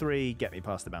 Or 3, get me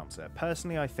past the bouncer.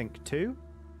 Personally, I think 2,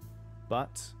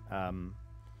 but, oh,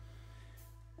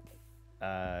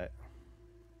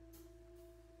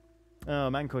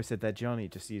 Mancoy said they're Johnny,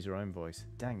 just use your own voice.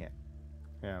 Dang it.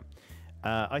 Yeah.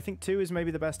 I think 2 is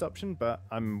maybe the best option, but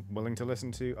I'm willing to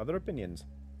listen to other opinions.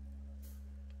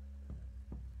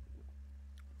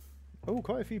 Oh,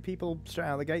 quite a few people straight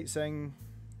out of the gate saying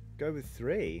go with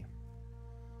 3.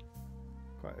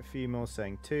 Quite a few more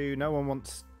saying 2. No one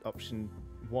wants option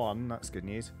 1. That's good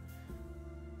news.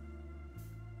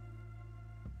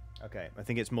 Okay, I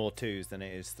think it's more 2s than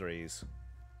it is 3s.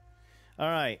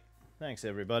 Alright, thanks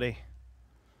everybody.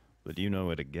 But you know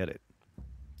where to get it.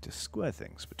 Just square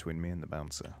things between me and the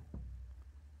bouncer.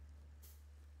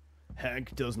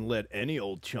 Hank doesn't let any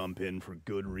old chump in for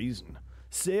good reason.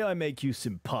 Say I make you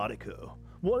simpatico.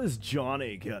 What does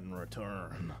Johnny get in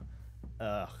return?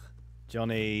 Ugh.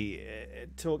 Johnny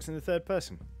talks in the third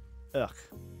person. Ugh.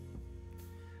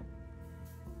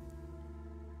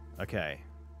 Okay.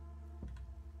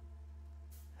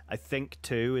 I think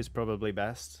 2 is probably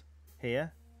best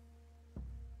here.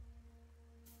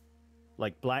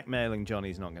 Like, blackmailing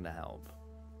Johnny's not going to help.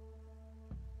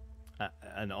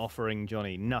 And offering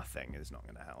Johnny nothing is not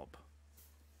going to help.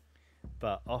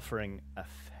 But offering a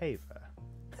favor.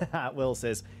 Will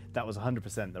says that was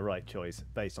 100% the right choice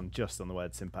based on just on the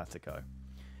word simpatico.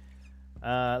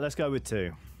 Let's go with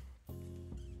 2.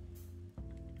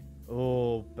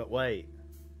 Oh, but wait.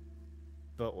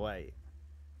 But wait.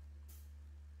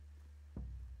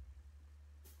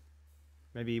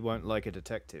 Maybe he won't like a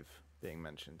detective being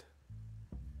mentioned.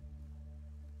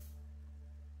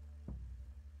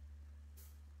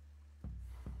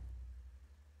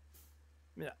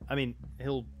 Yeah, I mean,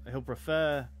 he'll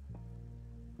prefer.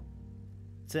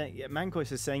 Mancoy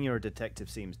says saying you're a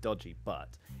detective seems dodgy,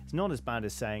 but it's not as bad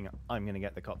as saying I'm going to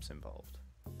get the cops involved.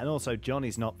 And also,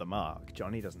 Johnny's not the mark.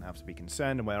 Johnny doesn't have to be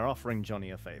concerned, and we're offering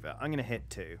Johnny a favor. I'm going to hit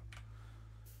 2.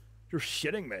 You're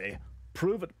shitting me.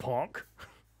 Prove it, punk.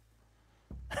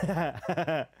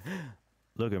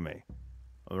 Look at me.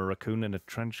 I'm a raccoon in a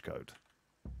trench coat.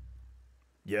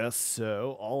 Yes,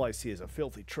 so all I see is a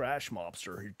filthy trash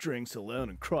mobster who drinks alone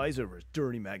and cries over his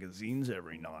dirty magazines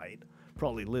every night.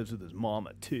 Probably lives with his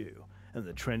mama, too. And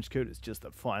the trench coat is just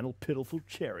the final pitiful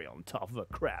cherry on top of a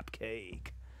crap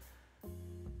cake.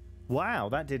 Wow,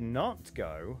 that did not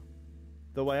go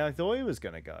the way I thought it was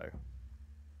going to go.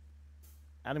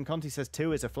 Adam Conti says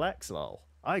 2 is a flex, lol.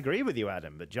 I agree with you,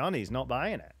 Adam, but Johnny's not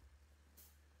buying it.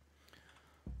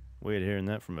 Weird hearing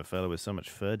that from a fellow with so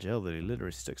much fur gel that he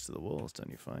literally sticks to the walls,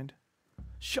 don't you find?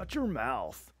 Shut your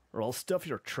mouth, or I'll stuff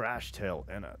your trash tail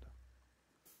in it.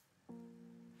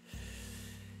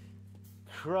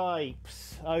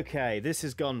 Cripes. Okay, this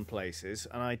has gone places,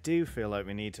 and I do feel like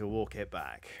we need to walk it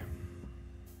back.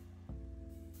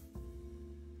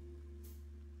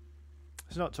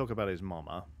 Let's not talk about his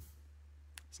mama.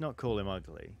 Let's not call him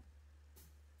ugly.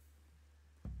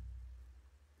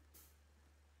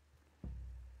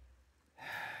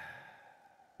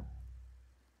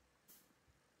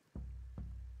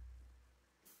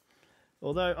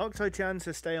 Although Octo-chan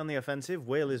says stay on the offensive,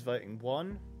 Will is voting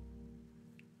 1.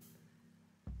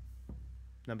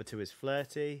 Number 2 is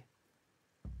flirty.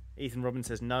 Ethan Robbins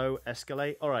says no,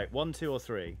 escalate. Alright, 1, 2, or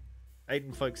 3.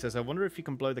 Aiden Folk says, I wonder if you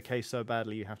can blow the case so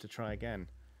badly you have to try again.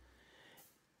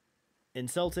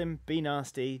 Insult him, be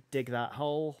nasty, dig that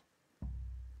hole.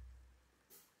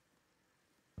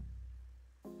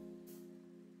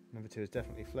 Number 2 is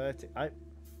definitely flirty.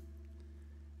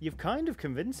 You've kind of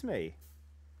convinced me.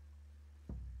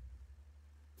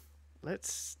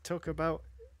 Let's talk about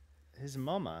his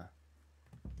mama.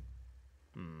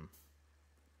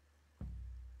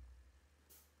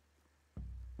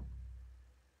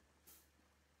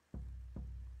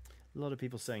 A lot of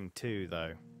people saying 2,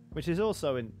 though, which is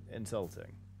also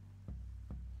insulting.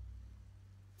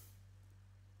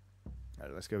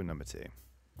 Alright, let's go with number 2.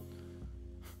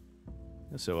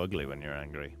 You're so ugly when you're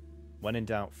angry. When in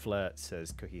doubt, flirt,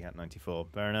 says Cookie Hat 94.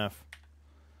 Fair enough.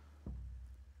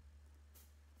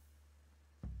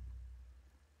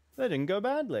 That didn't go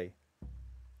badly.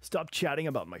 Stop chatting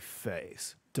about my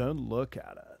face. Don't look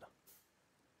at it.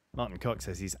 Martin Cox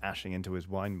says he's ashing into his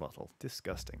wine bottle.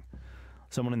 Disgusting.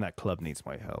 Someone in that club needs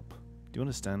my help. Do you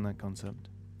understand that concept?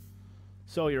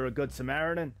 So you're a good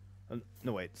Samaritan?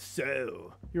 No, wait.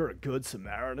 So you're a good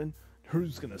Samaritan?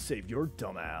 Who's gonna save your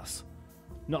dumb ass?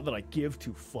 Not that I give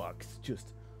 2 fucks.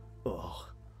 Just, ugh.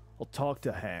 I'll talk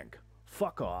to Hank.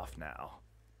 Fuck off now.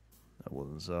 That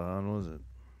wasn't so hard, was it?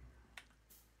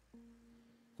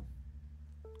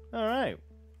 Alright.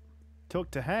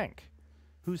 Talk to Hank.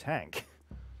 Who's Hank?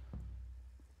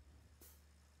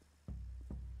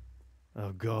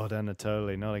 Oh god,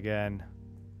 Anatoly, not again.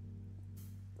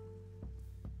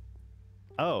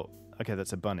 Oh, okay,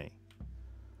 that's a bunny.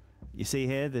 You see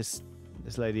here, this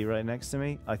lady right next to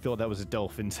me? I thought that was a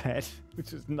dolphin's head,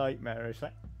 which is nightmarish.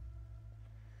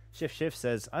 Shift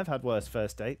says, I've had worse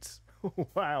first dates.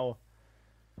 Wow.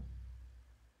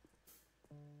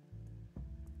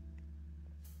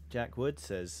 Jack Wood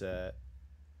says,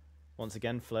 once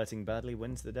again, flirting badly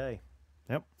wins the day.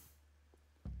 Yep.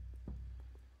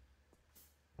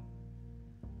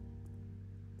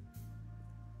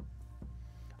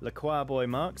 LaQuar Boy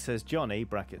Mark says, Johnny,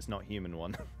 brackets not human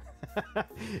one,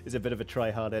 is a bit of a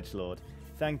try-hard edgelord.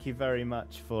 Thank you very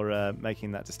much for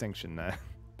making that distinction there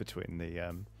between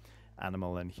the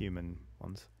animal and human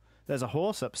ones. There's a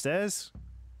horse upstairs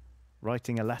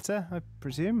writing a letter, I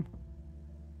presume.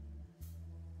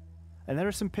 And there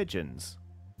are some pigeons.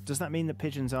 Does that mean that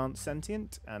pigeons aren't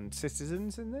sentient and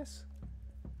citizens in this?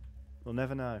 We'll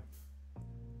never know.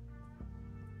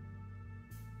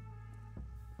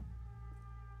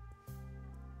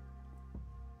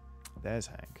 There's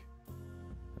Hank.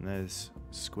 And there's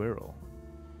Squirrel.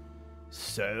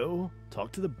 So,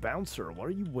 talk to the bouncer. What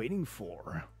are you waiting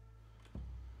for?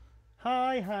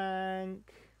 Hi,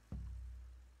 Hank.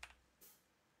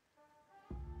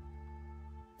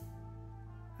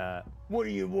 What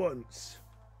do you want?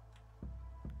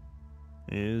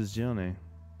 Here's Johnny.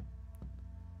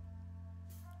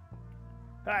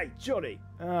 Hey, Johnny.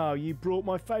 Oh, you brought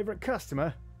my favourite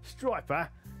customer? Striper?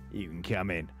 You can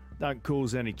come in. Don't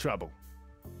cause any trouble.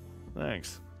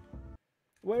 Thanks.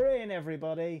 We're in,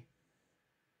 everybody.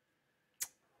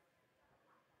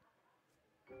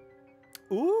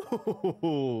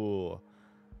 Ooh.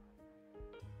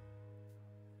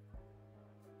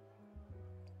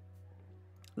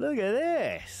 Look at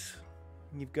this.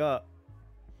 You've got,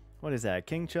 what is that?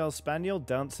 King Charles Spaniel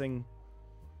dancing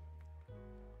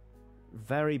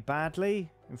very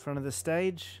badly in front of the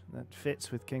stage. That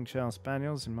fits with King Charles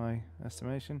Spaniels in my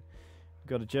estimation. We've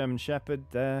got a German Shepherd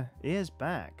there. Ears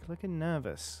back, looking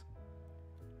nervous.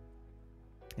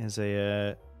 There's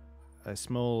a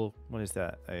small, what is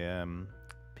that? A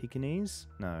Pekingese?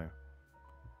 No.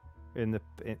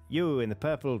 You in the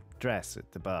purple dress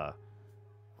at the bar.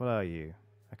 What are you?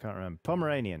 I can't remember.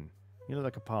 Pomeranian. You look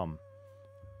like a pom.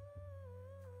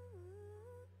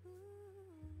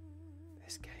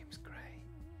 This game's great.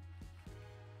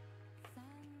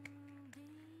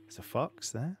 There's a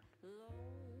fox there.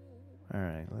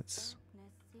 Alright, let's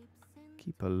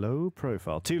keep a low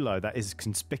profile. Too low, that is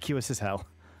conspicuous as hell.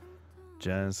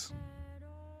 Jazz.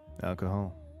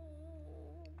 Alcohol.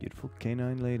 Beautiful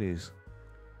canine ladies.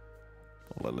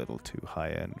 All a little too high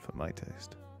end for my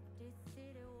taste.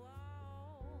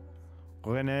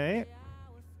 Renee?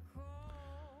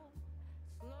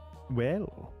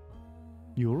 Well,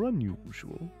 you're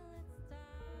unusual.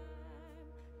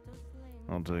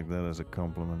 I'll take that as a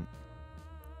compliment.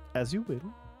 As you will.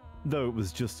 Though it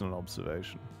was just an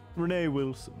observation. Renee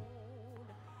Wilson.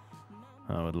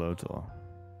 Howard Lotor.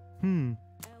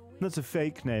 That's a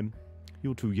fake name.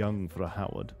 You're too young for a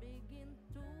Howard.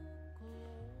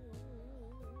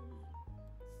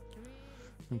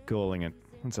 I'm calling it.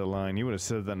 That's a line. You would have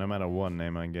said that no matter what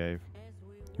name I gave.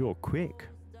 You're quick.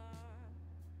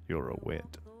 You're a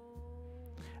wit.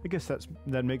 I guess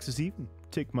that makes us even.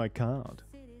 Take my card.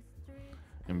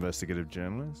 Investigative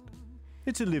journalist.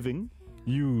 It's a living.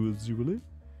 Usually.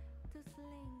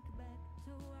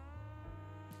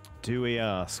 Do we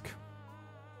ask?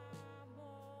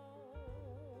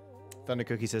 Thunder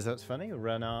Cookie says that's funny.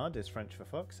 Renard is French for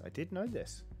fox. I did know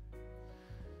this.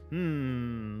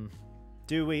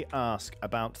 Do we ask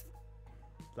about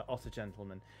the otter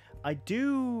gentleman? I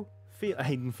do feel...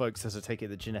 Hayden Folks says, I take it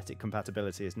that genetic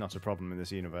compatibility is not a problem in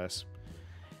this universe.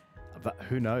 But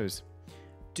who knows?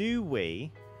 Do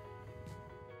we...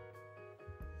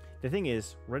 The thing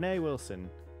is, Renee Wilson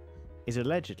is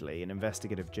allegedly an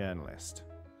investigative journalist.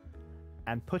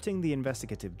 And putting the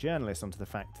investigative journalist onto the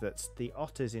fact that the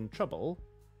otter's in trouble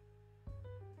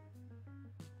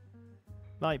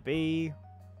might be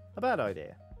a bad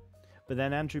idea. But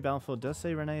then Andrew Balfour does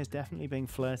say Renee is definitely being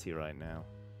flirty right now.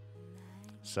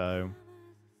 So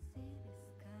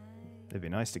it'd be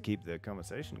nice to keep the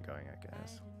conversation going, I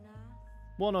guess.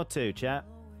 1 or 2, chat.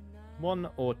 1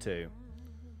 or 2.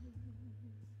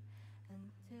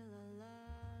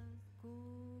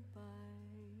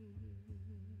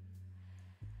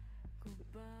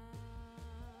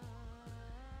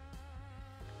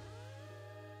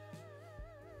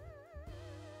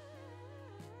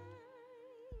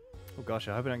 Oh gosh,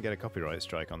 I hope I don't get a copyright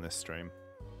strike on this stream.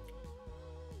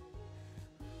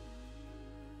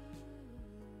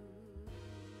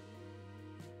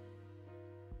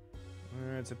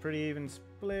 It's a pretty even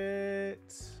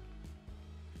split.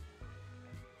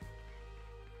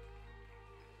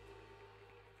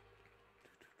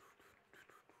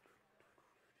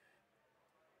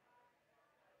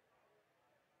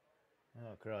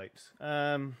 Oh, great.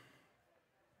 I'm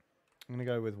going to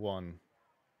go with 1.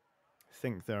 I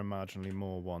think there are marginally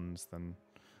more 1s than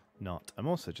not. I'm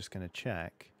also just going to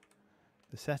check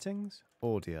the settings,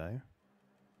 audio.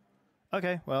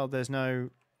 Okay, well, there's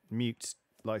no mute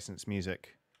licensed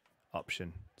music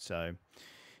option, so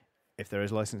if there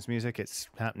is licensed music, it's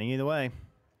happening either way.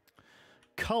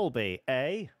 Colby,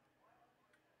 eh?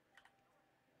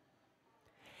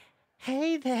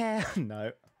 Hey there.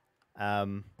 No.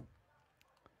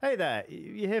 Hey there.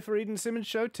 You here for Eden Simmons'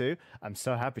 show too? I'm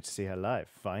so happy to see her live,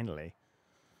 finally.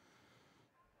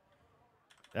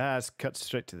 Let's cut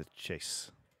straight to the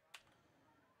chase.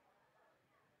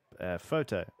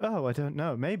 Photo. Oh, I don't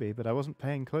know. Maybe, but I wasn't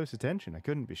paying close attention. I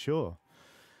couldn't be sure.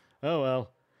 Oh,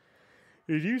 well.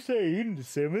 Did you say Eden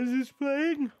Simmons is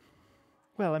playing?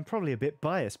 Well, I'm probably a bit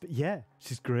biased, but yeah,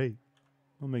 she's great.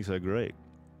 What makes her great?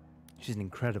 She's an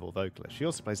incredible vocalist. She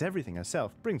also plays everything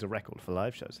herself, brings a record for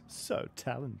live shows. So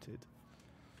talented.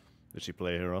 Does she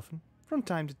play here often? From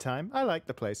time to time. I like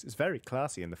the place. It's very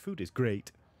classy and the food is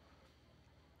great.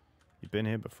 You've been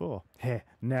here before? Heh,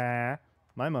 nah.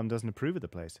 My mum doesn't approve of the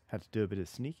place. Had to do a bit of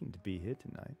sneaking to be here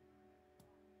tonight.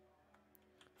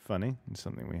 Funny, and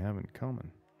something we have in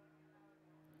common.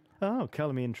 Oh,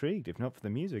 colour me intrigued. If not for the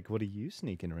music, what are you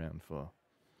sneaking around for?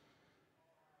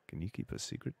 Can you keep a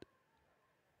secret?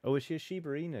 Oh, is she a Shiba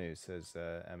Inu, says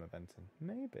Emma Benton.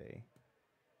 Maybe.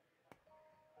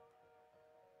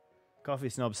 Coffee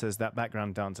Snob says that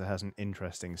background dancer has an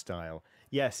interesting style.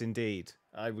 Yes, indeed.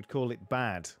 I would call it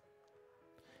bad.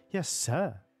 Yes,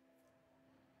 sir.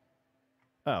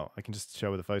 Oh, I can just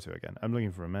show her the photo again. I'm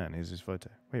looking for a man. Here's his photo.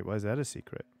 Wait, why is that a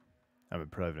secret? I'm a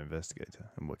private investigator.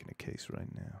 I'm working a case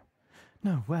right now.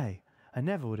 No way. I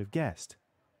never would have guessed.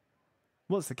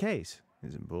 What's the case?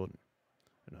 It's important.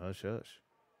 And hush, hush.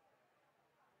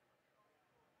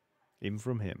 Even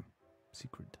from him.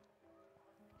 Secret.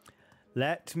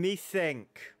 Let me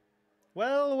think.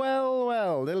 Well, well,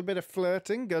 well. A little bit of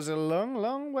flirting goes a long,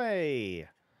 long way.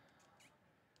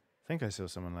 I think I saw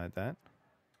someone like that.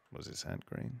 Was his hat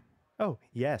green? Oh,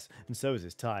 yes. And so was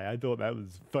his tie. I thought that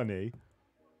was funny.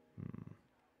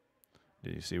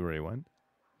 Did you see where he went?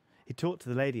 He talked to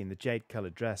the lady in the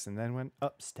jade-coloured dress and then went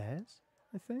upstairs,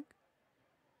 I think.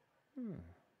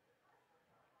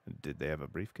 Did they have a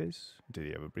briefcase? Did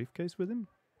he have a briefcase with him?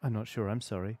 I'm not sure. I'm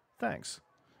sorry. Thanks.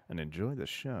 And enjoy the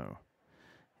show.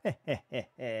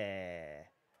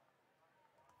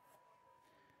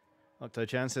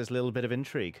 Octo-chan says a little bit of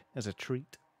intrigue as a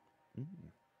treat.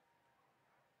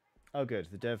 Oh, good.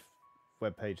 The dev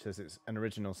webpage says it's an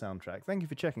original soundtrack. Thank you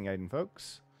for checking, Aiden,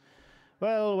 folks.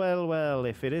 Well, well, well,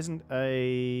 if it isn't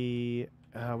a...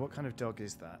 what kind of dog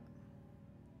is that?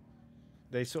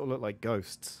 They sort of look like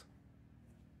ghosts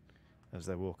as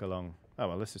they walk along. Oh,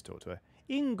 well, let's just talk to her.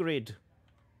 Ingrid!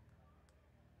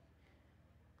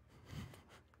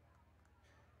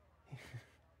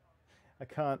 I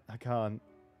can't.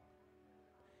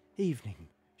 Evening,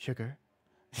 sugar.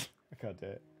 I can't do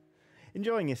it.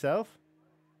 Enjoying yourself?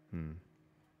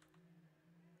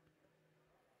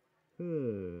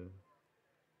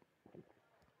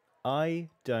 I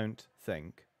don't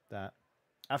think that...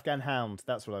 Afghan Hound,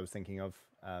 that's what I was thinking of,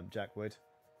 Jack Wood.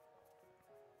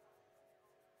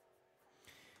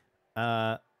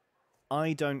 I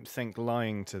don't think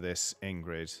lying to this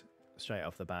Ingrid straight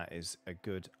off the bat is a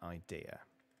good idea.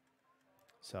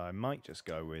 So I might just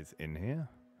go with in here.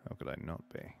 How could I not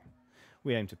be?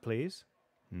 We aim to please.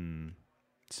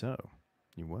 So,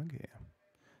 you work here.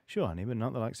 Sure, honey, but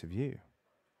not the likes of you.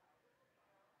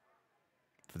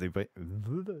 For the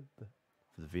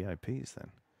VIPs,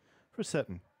 then. For a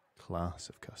certain class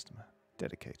of customer.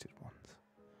 Dedicated ones.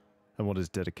 And what does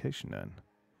dedication earn?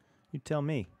 You tell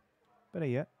me. Better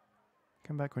yet,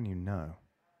 come back when you know.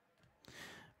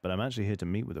 But I'm actually here to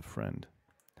meet with a friend.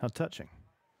 How touching.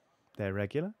 They're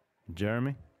regular?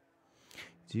 Jeremy?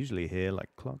 He's usually here like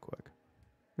clockwork.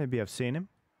 Maybe I've seen him.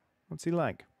 What's he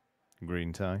like?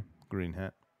 Green tie, green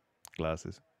hat,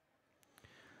 glasses.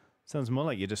 Sounds more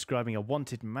like you're describing a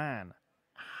wanted man.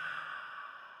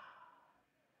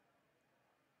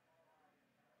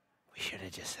 We should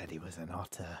have just said he was an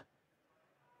otter.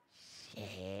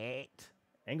 Shit.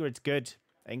 Ingrid's good.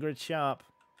 Ingrid's sharp.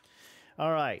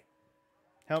 All right.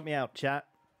 Help me out, chat.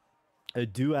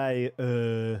 Do I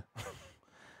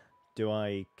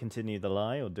continue the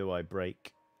lie or do I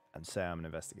break and say I'm an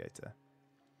investigator?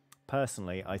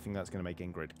 Personally, I think that's going to make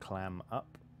Ingrid clam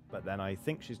up, but then I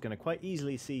think she's going to quite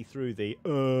easily see through the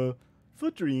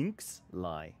for drinks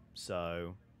lie.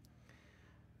 So,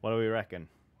 what do we reckon?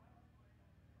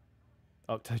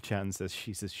 Octo-chan says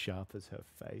she's as sharp as her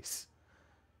face.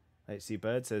 HC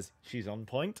Bird says she's on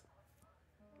point.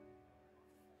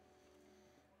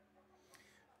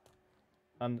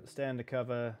 Stay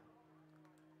undercover.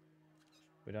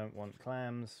 We don't want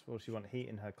clams. What does she want? Heat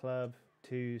in her club.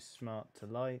 Too smart to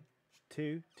lie.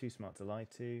 Too smart to lie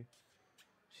to.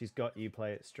 She's got you.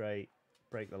 Play it straight.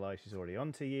 Break the lie. She's already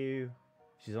onto you.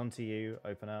 She's onto you.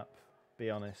 Open up. Be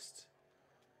honest.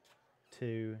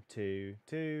 2, 2,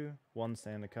 2. 1,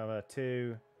 stay undercover.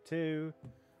 2, 2.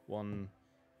 1,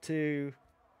 2.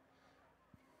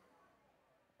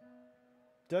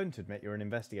 Don't admit you're an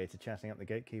investigator chatting up the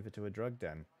gatekeeper to a drug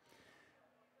den.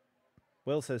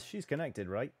 Will says she's connected,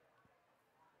 right?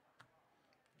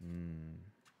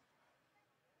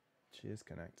 She is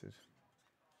connected.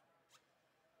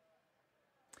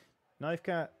 Knife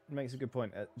Cat makes a good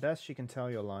point. At best, she can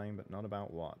tell you're lying, but not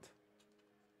about what.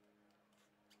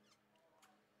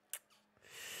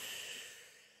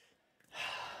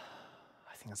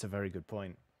 I think that's a very good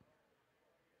point.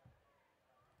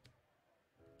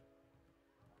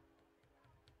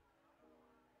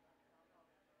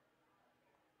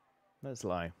 Let's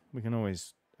lie. We can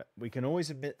always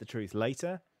admit the truth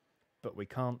later, but we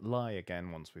can't lie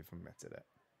again once we've admitted it.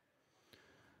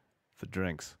 For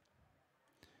drinks.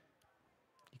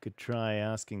 You could try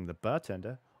asking the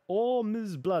bartender or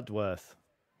Ms. Bloodworth.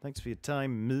 Thanks for your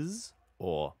time, Ms.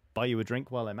 Or buy you a drink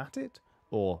while I'm at it.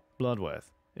 Or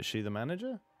Bloodworth. Is she the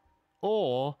manager?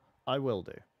 Or I will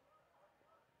do.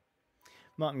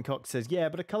 Martin Cox says, yeah,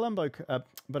 but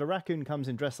a raccoon comes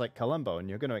in dressed like Columbo, and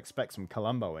you're going to expect some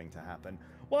Columboing to happen.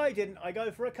 Why didn't I go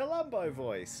for a Columbo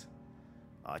voice?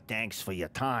 Oh, thanks for your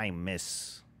time,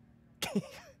 miss.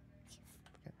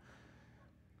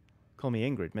 Call me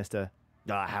Ingrid, Mr.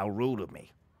 How rude of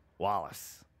me.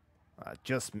 Wallace.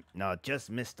 Just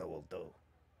Mr. will do.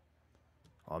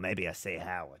 Or maybe I say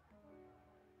Howard.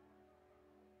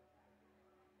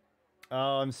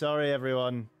 Oh, I'm sorry,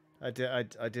 everyone. I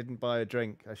didn't buy a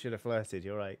drink. I should have flirted.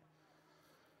 You're right.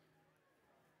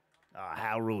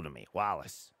 How rude of me.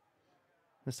 Wallace.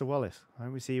 Mr. Wallace, I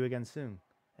hope we see you again soon.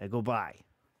 Goodbye.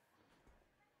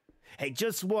 Hey,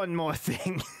 just one more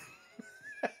thing.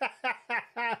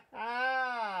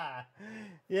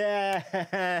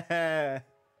 Yeah.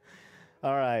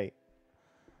 All right.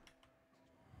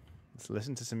 Let's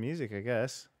listen to some music, I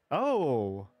guess.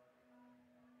 Oh.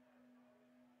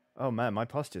 Oh, man, my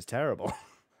posture's terrible.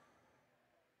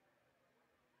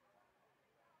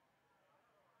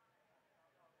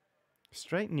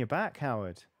 Straighten your back,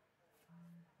 Howard.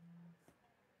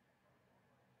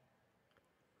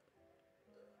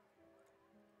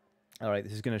 All right,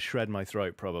 this is going to shred my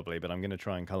throat probably, but I'm going to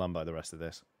try and Columbo the rest of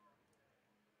this.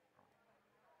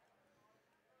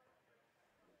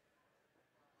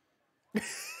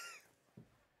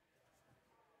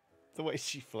 The way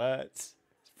she flirts.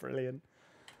 It's brilliant.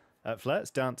 Flirts,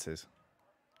 dances.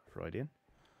 Freudian.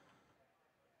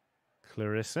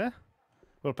 Clarissa?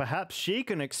 Well, perhaps she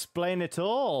can explain it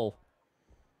all.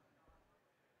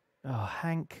 Oh,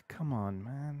 Hank, come on,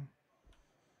 man.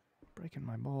 Breaking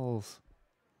my balls.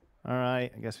 All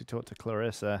right, I guess we talk to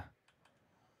Clarissa.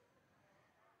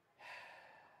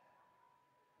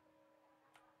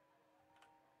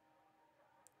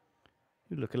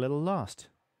 You look a little lost.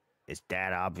 Is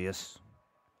that obvious?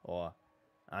 Or,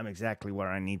 I'm exactly where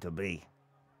I need to be.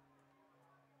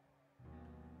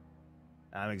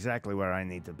 I'm exactly where I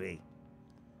need to be.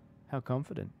 how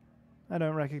confident. I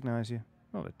don't recognize you.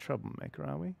 Not a troublemaker,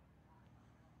 are we?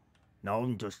 No,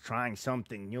 I'm just trying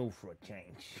something new for a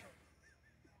change.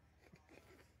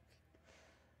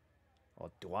 Or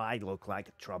do I look like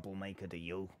a troublemaker to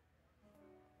you?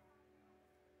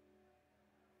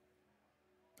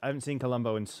 I haven't seen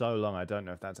Columbo in so long, I don't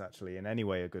know if that's actually in any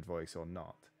way a good voice or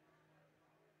not.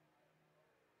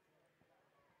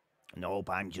 Nope,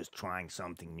 I'm just trying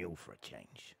something new for a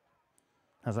change.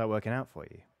 How's that working out for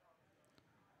you?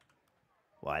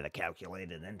 Why, the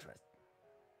calculated interest?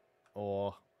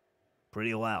 Or,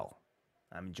 Pretty well.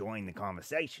 I'm enjoying the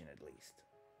conversation, at least.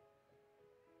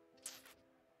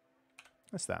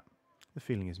 what's that? The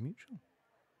feeling is mutual.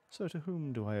 So to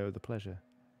whom do I owe the pleasure?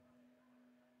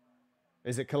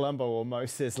 Is it Columbo or Mo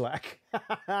Sislak?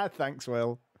 Thanks,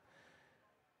 Will.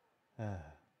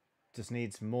 Just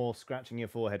needs more scratching your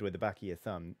forehead with the back of your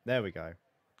thumb. There we go.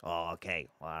 Oh, okay.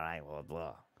 All right, well,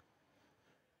 blah.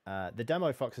 The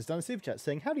Demo Fox has done a super chat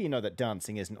saying, how do you know that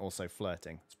dancing isn't also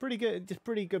flirting? It's pretty good. It's a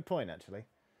pretty good point, actually.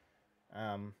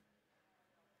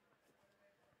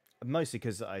 Mostly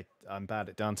because I'm bad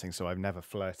at dancing, so I've never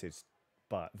flirted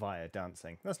but via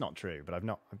dancing. That's not true, but I've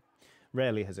not...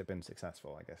 Rarely has it been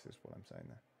successful, I guess is what I'm saying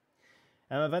there.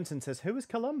 Emma Benson says, who is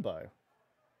Columbo?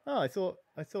 Oh, I thought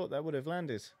that would have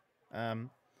landed.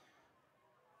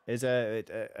 Is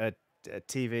a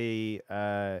TV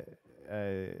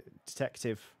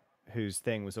detective whose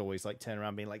thing was always like turn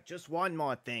around being like, Just one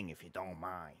more thing, if you don't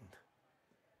mind.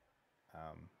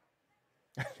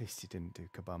 at least he didn't do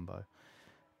Kabumbo.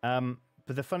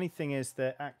 But the funny thing is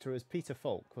the actor is Peter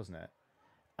Falk, wasn't it?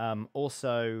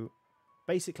 Also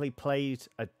basically played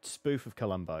a spoof of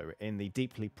Columbo in the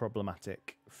deeply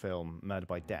problematic film Murder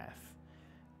by Death,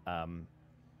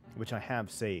 which I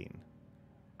have seen,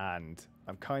 and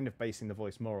I'm kind of basing the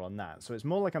voice more on that. So it's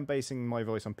more like I'm basing my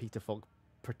voice on Peter Falk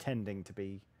pretending to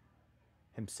be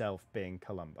himself being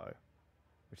Columbo,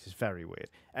 which is very weird.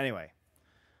 Anyway.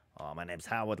 Oh, my name's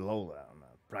Howard Lola. I'm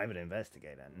a private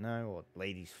investigator. No, or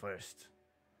Ladies first.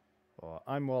 Or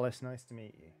I'm Wallace, nice to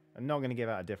meet you. I'm not going to give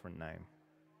out a different name.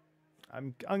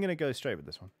 I'm going to go straight with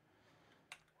this one.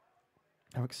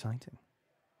 How exciting.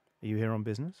 Are you here on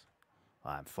business?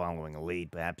 I'm following a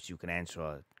lead. Perhaps you can answer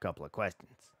a couple of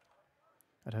questions.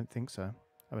 I don't think so.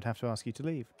 I would have to ask you to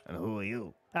leave. And who are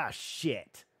you? Ah,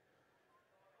 shit.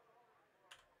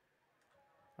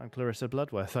 I'm Clarissa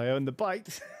Bloodworth. I own the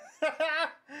bite.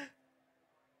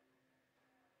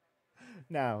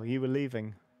 Now, you were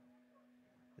leaving.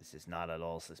 This is not at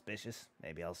all suspicious.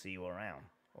 Maybe I'll see you around.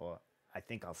 Or I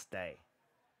think I'll stay.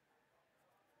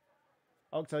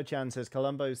 Octo-chan says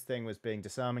Columbo's thing was being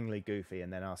disarmingly goofy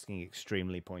and then asking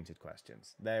extremely pointed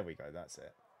questions. There we go, that's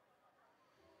it.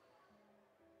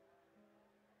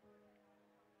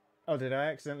 Oh, did I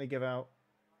accidentally give out...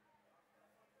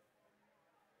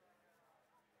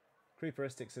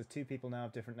 Creeperistic says 2 people now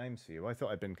have different names for you. I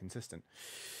thought I'd been consistent.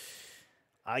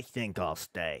 I think I'll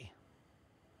stay.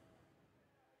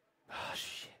 Oh,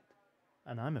 shit.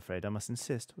 And I'm afraid I must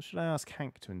insist. Or should I ask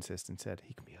Hank to insist instead?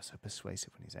 He can be so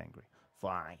persuasive when he's angry.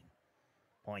 Fine.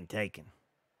 Point taken.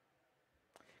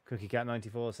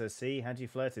 CookieCat94 says, see, had you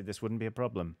flirted, this wouldn't be a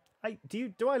problem.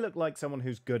 Do I look like someone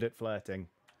who's good at flirting?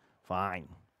 Fine.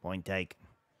 Point taken.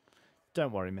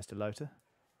 Don't worry, Mr. Loader.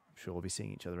 I'm sure we'll be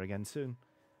seeing each other again soon.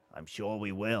 I'm sure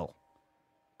we will.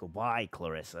 Goodbye,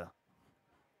 Clarissa.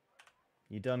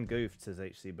 You done goofed, says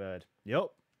HC Bird.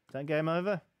 Yup. Is that game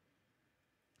over?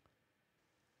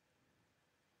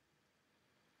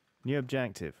 New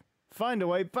objective. Find a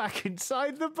way back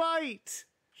inside the bite!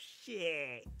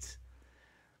 Shit.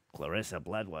 Clarissa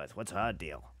Bloodworth, what's her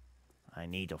deal? I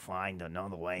need to find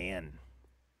another way in.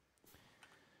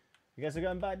 I guess we're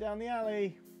going back down the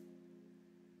alley.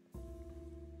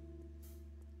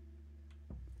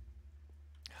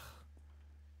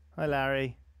 Hi,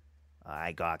 Larry.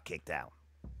 I got kicked out.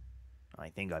 I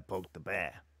think I poked the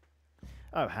bear.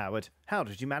 Oh, Howard, how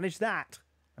did you manage that?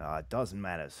 It doesn't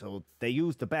matter. So they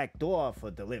use the back door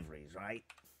for deliveries, right?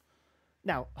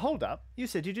 Now, hold up. You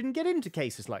said you didn't get into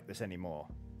cases like this anymore.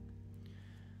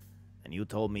 And you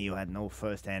told me you had no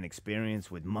first-hand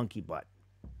experience with monkey butt.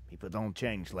 People don't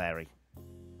change, Larry.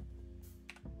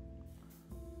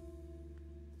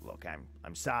 Look,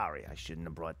 I'm sorry. I shouldn't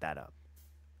have brought that up.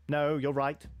 No, you're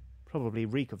right. Probably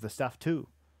reek of the stuff, too.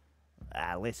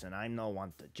 Listen, I'm no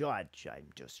one to judge. I'm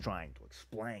just trying to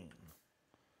explain.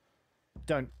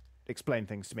 Don't explain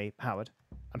things to me, Howard.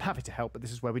 I'm happy to help, but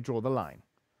this is where we draw the line.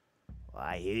 Well,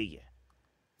 I hear you.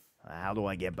 How do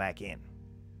I get back in?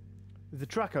 The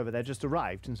truck over there just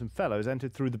arrived, and some fellows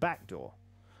entered through the back door.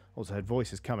 Also heard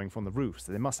voices coming from the roof,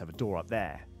 so they must have a door up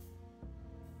there.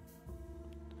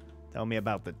 Tell me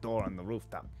about the door on the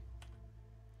rooftop.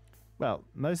 Well,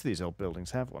 most of these old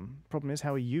buildings have one. Problem is,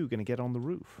 how are you going to get on the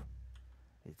roof?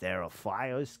 Is there a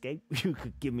fire escape? You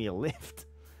could give me a lift.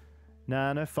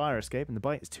 Nah, no fire escape, and the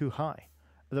bite is too high.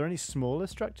 Are there any smaller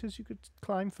structures you could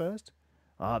climb first?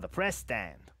 Oh, the press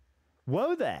stand.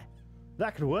 Whoa there!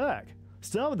 That could work.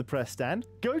 Start with the press stand,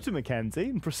 go to Mackenzie,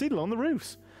 and proceed along the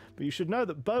roofs. But you should know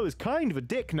that Bo is kind of a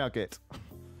dick nugget.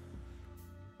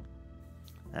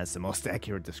 That's the most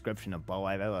accurate description of Bo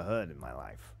I've ever heard in my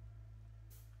life.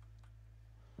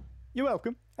 You're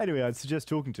welcome. Anyway, I'd suggest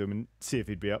talking to him and see if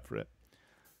he'd be up for it.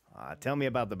 Tell me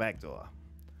about the back door.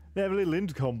 They have a little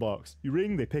intercom box. You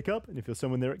ring, they pick up, and if you're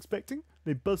someone they're expecting,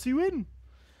 they buzz you in.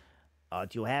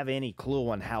 Do you have any clue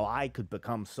on how I could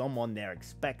become someone they're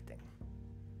expecting?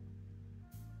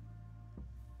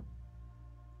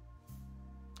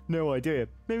 No idea.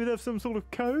 Maybe they have some sort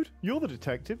of code? You're the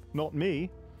detective, not me.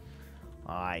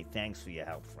 Alright, thanks for your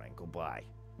help, Frank. Goodbye.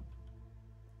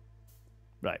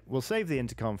 Right, we'll save the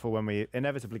intercom for when we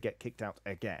inevitably get kicked out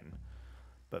again.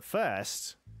 But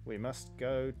first, we must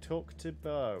go talk to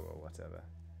Bo or whatever.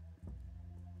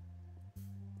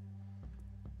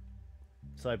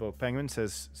 Cyborg Penguin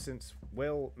says, since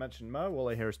Will mentioned Mo, all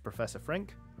I hear is Professor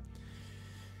Frink.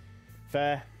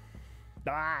 Fair.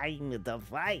 I'm the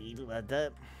fight.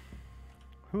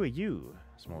 Who are you,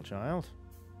 small child?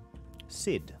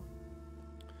 Sid.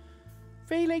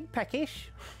 Feeling peckish?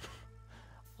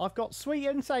 I've got sweet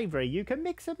and savoury. You can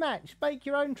mix and match. Make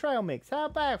your own trail mix. How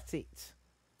about it?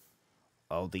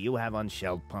 Oh, do you have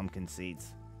unshelled pumpkin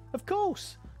seeds? Of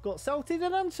course. Got salted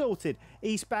and unsalted.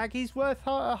 Each bag is worth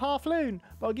a half loon,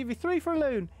 but I'll give you 3 for a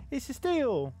loon. It's a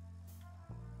steal.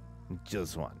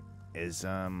 Just one. Is,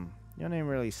 your name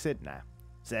really Sid now?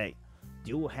 Say,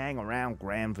 do you hang around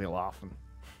Granville often?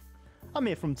 I'm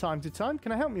here from time to time.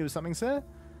 Can I help you with something, sir?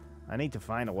 I need to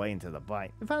find a way into the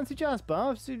bite. A fancy jazz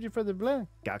bar. I've suited you for the blur.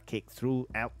 Got kicked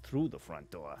out through the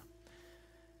front door.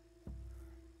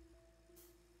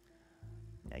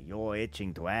 Now you're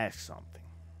itching to ask something.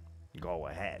 Go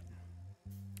ahead.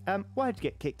 Why'd you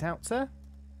get kicked out, sir?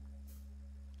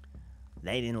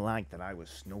 They didn't like that I was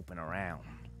snooping around.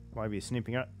 Why were you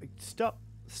snooping around? Stop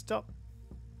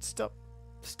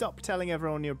telling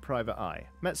everyone your private eye.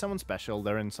 Met someone special,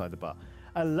 they're inside the bar.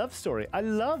 A love story. I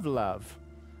love love.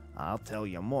 I'll tell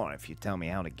you more if you tell me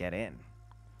how to get in.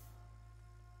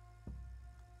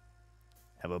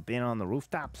 Ever been on the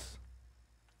rooftops?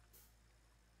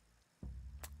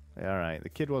 Alright, the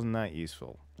kid wasn't that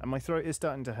useful. And my throat is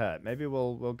starting to hurt. Maybe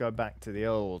we'll go back to the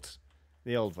old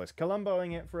voice.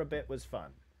 Columboing it for a bit was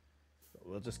fun. But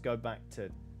we'll just go back to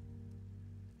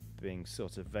being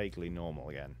sort of vaguely normal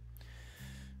again.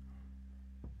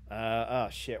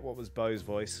 Shit, what was Bo's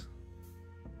voice?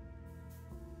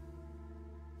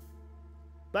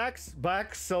 Back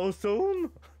so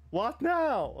soon? What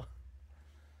now?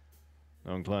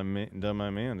 Don't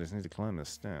mind me, I just need to climb this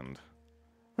stand.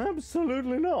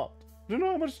 Absolutely not. Do you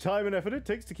know how much time and effort it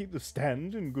takes to keep the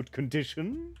stand in good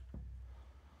condition?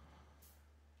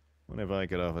 What if I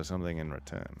could offer something in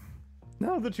return?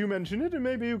 Now that you mention it,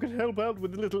 maybe you could help out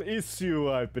with the little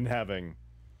issue I've been having.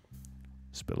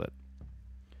 Spill it.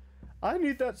 I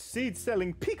need that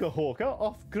seed-selling Pika Hawker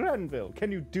off Granville.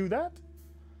 Can you do that?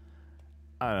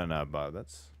 I don't know, Bob.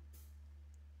 That's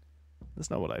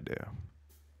not what I do.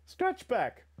 Stretch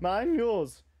back. Mine,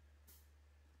 yours.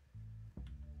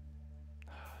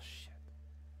 Oh, shit.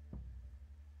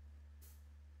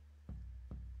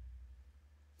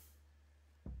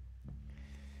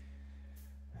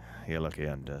 You're lucky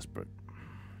I'm desperate.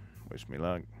 Wish me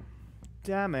luck.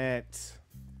 Damn it.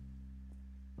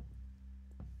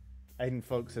 Aiden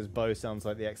Folk says Bo sounds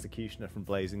like the executioner from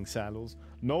Blazing Saddles.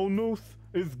 No Nooth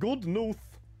is good Nooth.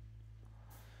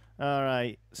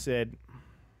 Alright, Sid.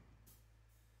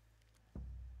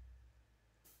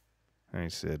 Hey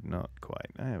Sid, not quite.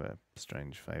 I have a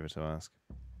strange favour to ask.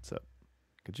 What's up?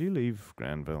 Could you leave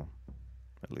Granville?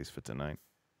 At least for tonight.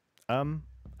 I'd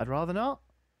rather not.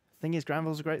 Thing is,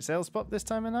 Granville's a great sales spot this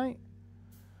time of night.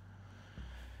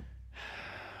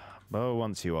 Bo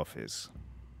wants you off his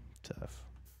turf.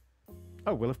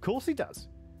 Oh, well, of course he does.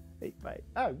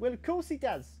 Oh, well, of course he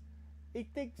does. He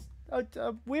thinks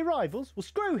we're rivals. Well,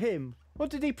 screw him. What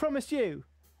did he promise you?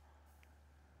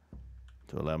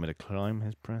 To allow me to climb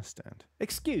his press stand.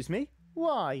 Excuse me?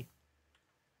 Why?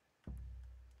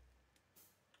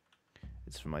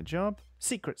 It's for my job.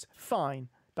 Secrets, fine.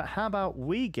 But how about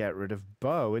we get rid of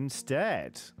Bo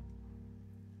instead?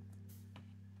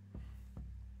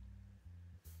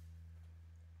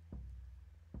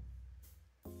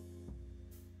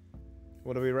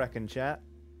 What do we reckon, chat?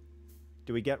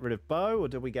 Do we get rid of Bo or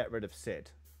do we get rid of Sid?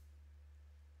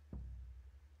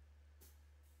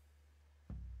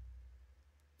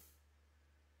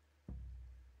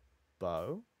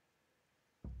 Bo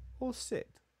or Sid?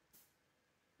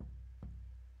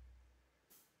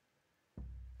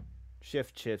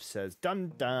 Shift says,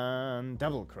 dun dun,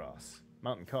 double cross.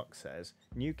 Mountain Cock says,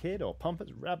 new kid or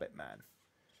pompous rabbit man?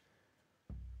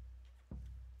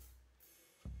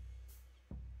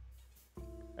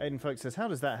 Aiden Folk says, how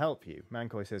does that help you?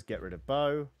 Mancoy says, get rid of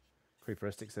Bo.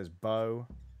 Creeperistic says, Bo.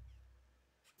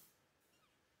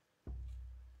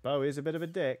 Bo is a bit of a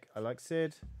dick. I like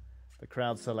Sid. The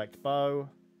crowd select Bo.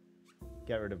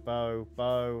 Get rid of Bo.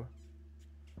 Bo.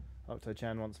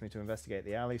 Octo-chan wants me to investigate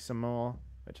the alley some more,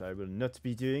 which I will not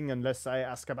be doing unless I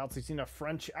ask about it in a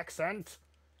French accent.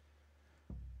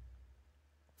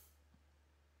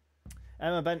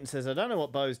 Emma Benton says, I don't know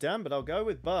what Bo's done, but I'll go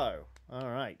with Bo. All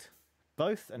right.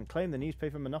 Both and claim the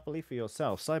newspaper monopoly for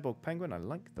yourself. Cyborg Penguin, I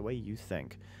like the way you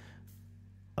think.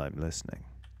 I'm listening.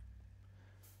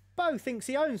 Bo thinks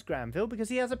he owns Granville because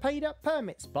he has a paid-up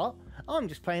permit spot. I'm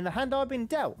just playing the hand I've been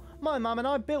dealt. My mum and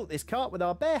I built this cart with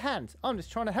our bare hands. I'm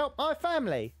just trying to help my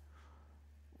family.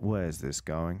 Where's this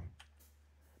going?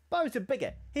 Bo's a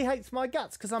bigot. He hates my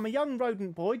guts because I'm a young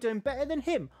rodent boy doing better than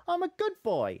him. I'm a good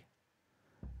boy.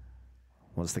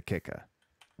 What's the kicker?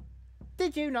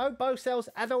 Did you know Bo sells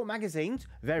adult magazines?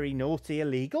 Very naughty,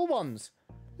 illegal ones.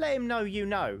 Let him know you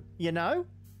know. You know?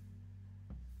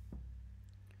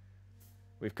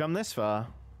 We've come this far.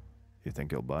 You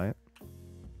think he'll buy it?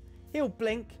 He'll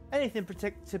blink. Anything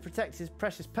to protect his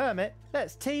precious permit.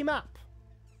 Let's team up.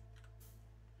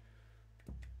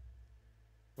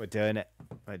 We're doing it.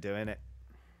 We're doing it.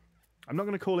 I'm not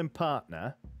going to call him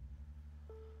partner.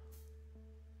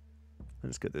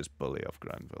 Let's get this bully off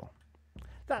Granville.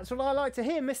 That's what I like to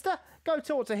hear, mister. Go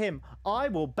talk to him. I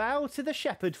will bow to the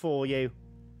shepherd for you.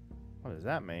 What does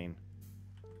that mean?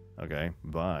 Okay,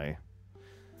 bye.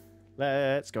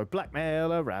 Let's go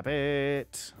blackmail a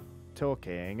rabbit.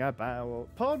 Talking about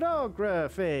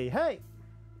pornography. Hey!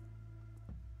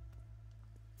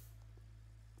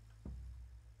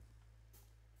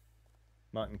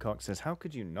 Martin Cox says, how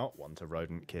could you not want a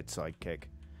rodent kid sidekick?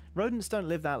 Rodents don't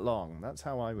live that long. That's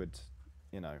how I would,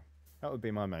 that would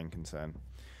be my main concern.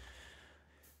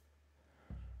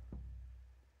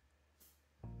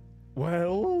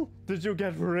 Well, did you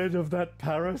get rid of that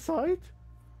parasite?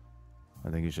 I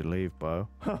think you should leave, Bo.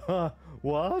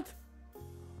 What?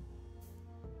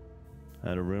 I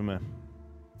had a rumor.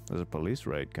 There's a police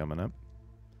raid coming up.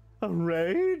 A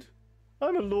raid?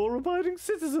 I'm a law-abiding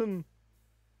citizen.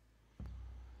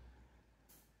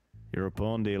 You're a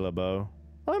pawn dealer, Bo.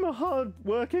 I'm a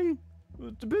hard-working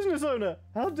business owner.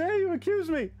 How dare you accuse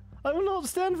me? I will not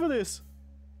stand for this.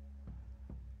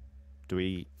 Do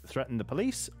we threaten the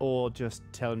police or just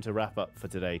tell him to wrap up for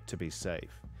today to be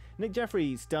safe? Nick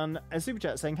Jeffries done a super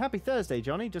chat saying, Happy Thursday,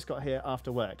 Johnny. Just got here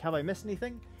after work. Have I missed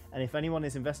anything? And if anyone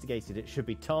is investigated, it should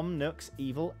be Tom Nook's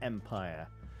Evil Empire.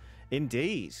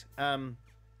 Indeed.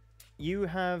 You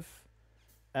have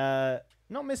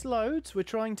not missed loads. We're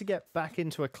trying to get back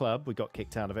into a club. We got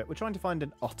kicked out of it. We're trying to find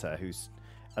an otter who's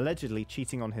allegedly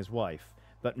cheating on his wife,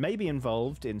 but may be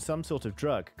involved in some sort of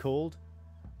drug called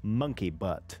monkey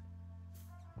butt.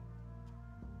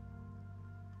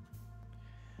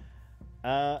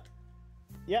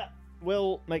 Yeah,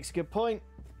 Will makes a good point.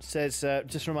 Says,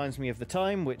 just reminds me of the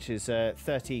time, which is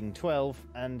 13:12,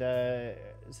 and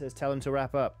says, tell him to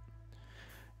wrap up.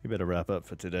 You better wrap up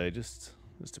for today, just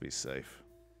to be safe.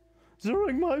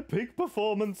 During my peak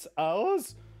performance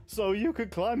hours? So you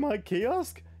could climb my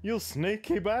kiosk? You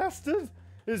sneaky bastard?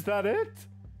 Is that it?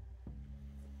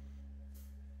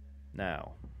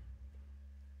 Now,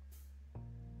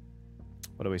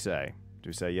 what do we say? Do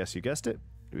we say, yes, you guessed it?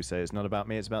 Do we say it's not about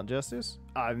me, it's about justice?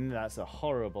 I mean, that's a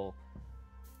horrible,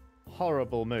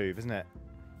 horrible move, isn't it?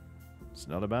 It's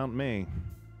not about me.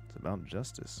 It's about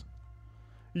justice.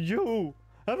 You!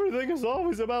 Everything is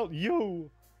always about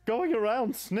you! Going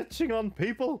around snitching on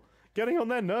people, getting on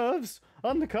their nerves,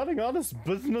 undercutting honest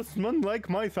businessmen like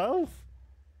myself.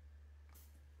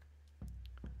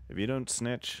 If you don't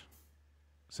snitch,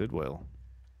 Sid will.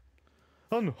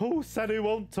 And who said he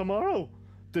won't tomorrow?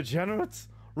 Degenerates!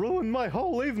 Ruined my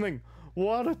whole evening!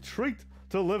 What a treat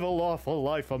to live a lawful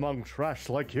life among trash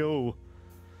like you!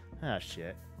 Ah,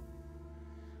 shit.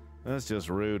 That's just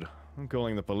rude. I'm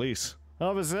calling the police.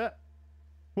 Officer!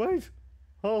 Wait!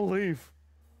 I'll leave.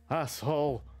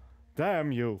 Asshole!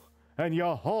 Damn you! And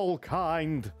your whole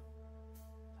kind!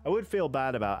 I would feel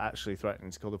bad about actually threatening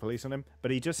to call the police on him,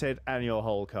 but he just said, and your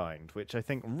whole kind, which I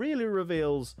think really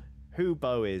reveals who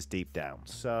Bo is deep down.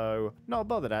 So, not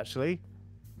bothered actually.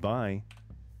 Bye.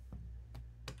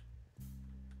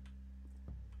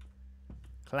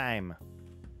 Climb.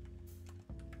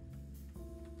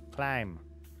 Climb.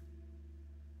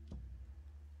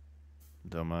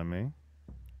 Don't mind me.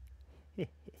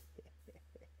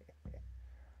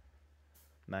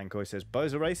 Mancoy says,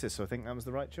 Bo's a racist, so I think that was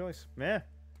the right choice. Yeah.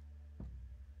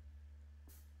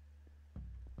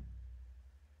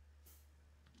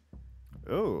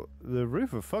 Oh, the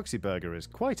roof of Foxy Burger is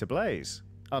quite ablaze.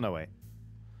 Oh, no, wait.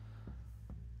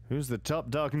 Who's the top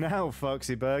dog now,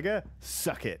 Foxy Burger?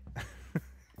 Suck it.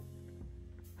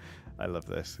 I love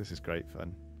this. This is great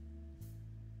fun.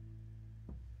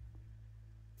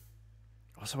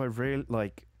 Also, I really,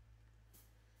 like...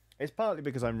 It's partly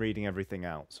because I'm reading everything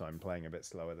out, so I'm playing a bit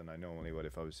slower than I normally would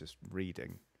if I was just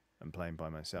reading and playing by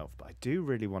myself. But I do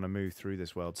really want to move through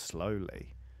this world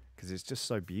slowly, because it's just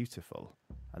so beautiful.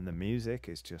 And the music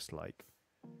is just like...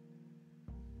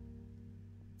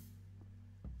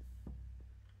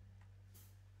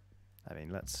 I mean,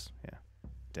 let's... Yeah.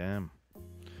 Damn.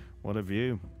 What a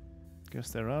view.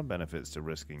 Guess there are benefits to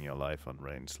risking your life on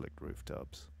rain-slicked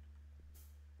rooftops.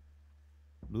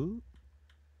 Ooh.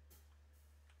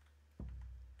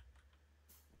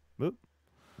 Oop.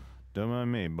 Don't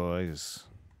mind me, boys.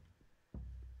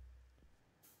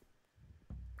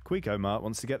 Quico Mart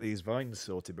wants to get these vines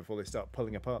sorted before they start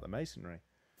pulling apart the masonry.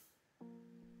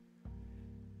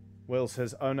 Will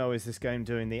says, oh no, is this game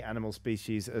doing the animal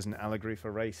species as an allegory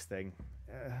for race thing?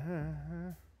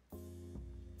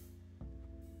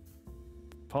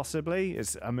 Possibly.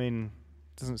 I mean,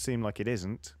 doesn't seem like it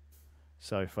isn't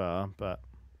so far, but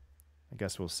I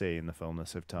guess we'll see in the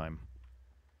fullness of time.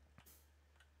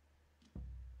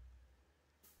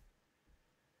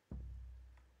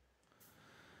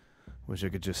 Wish I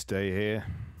could just stay here.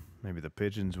 Maybe the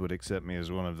pigeons would accept me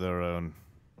as one of their own.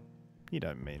 You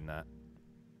don't mean that.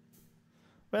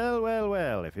 Well, well,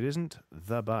 well, if it isn't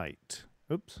the bite.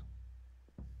 Oops.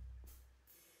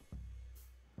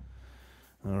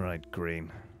 All right,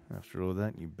 Green. After all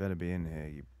that, you better be in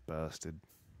here, you bastard.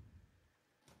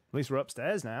 At least we're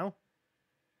upstairs now.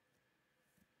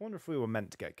 Wonder if we were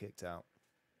meant to get kicked out.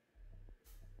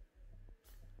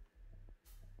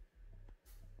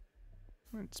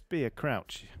 Let's be a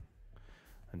crouch.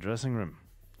 A dressing room.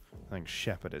 Thanks,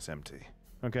 Shepherd, it's empty.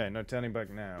 Okay, no turning back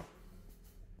now.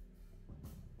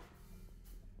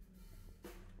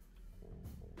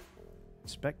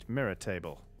 Inspect mirror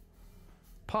table.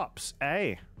 Pops,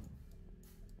 eh?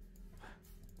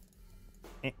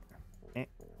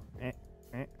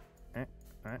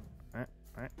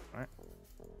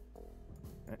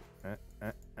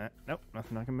 Nope,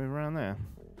 nothing I can move around there.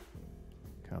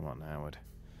 Come on, Howard.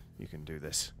 You can do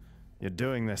this. You're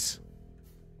doing this.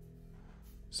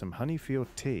 Some honey for your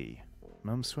tea.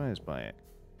 Mum swears by it.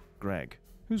 Greg.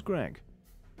 Who's Greg?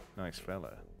 Nice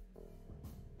fella.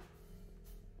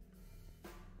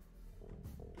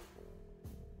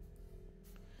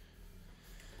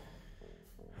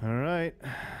 Alright.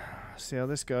 See how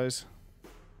this goes.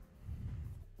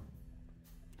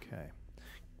 Okay.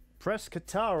 Press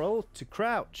Catarl to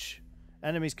crouch.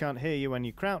 Enemies can't hear you when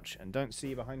you crouch and don't see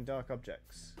you behind dark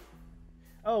objects.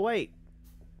 Oh, wait.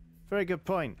 Very good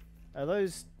point. Are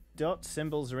those dot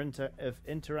symbols of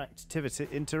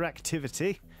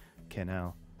interactivity?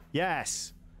 Canal.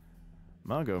 Yes!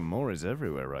 Margot Moore is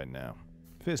everywhere right now.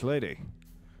 Fierce lady.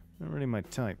 Not really my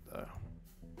type, though.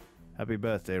 Happy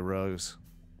birthday, Rose.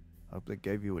 Hope they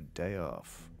gave you a day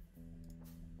off.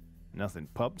 Nothing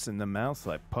pops in the mouth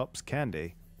like Pop's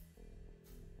candy.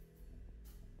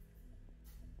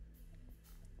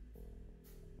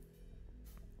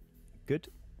 Good.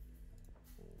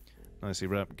 Nicely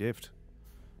wrapped gift.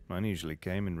 Mine usually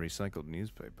came in recycled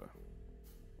newspaper.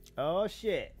 Oh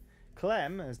shit.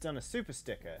 Clem has done a super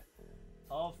sticker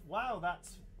of... Wow,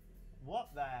 that's...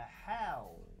 What the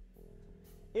hell?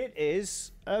 It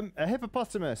is a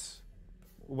hippopotamus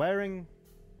wearing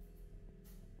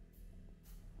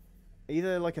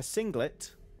either like a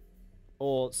singlet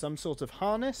or some sort of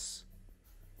harness.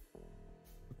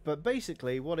 But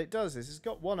basically what it does is it's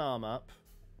got one arm up.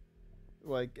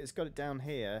 Like, it's got it down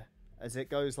here, as it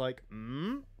goes like,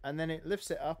 and then it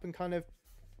lifts it up and kind of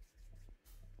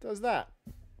does that.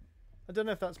 I don't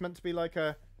know if that's meant to be like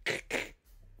a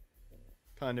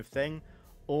kind of thing,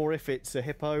 or if it's a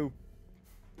hippo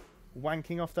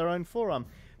wanking off their own forearm.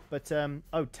 But,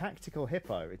 oh, tactical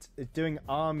hippo. It's doing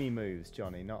army moves,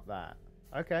 Johnny, not that.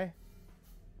 Okay.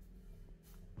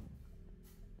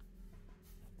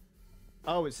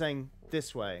 Oh, it's saying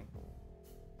this way.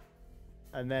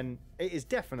 And then it is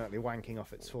definitely wanking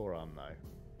off its forearm, though.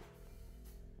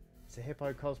 It's a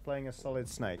hippo cosplaying a solid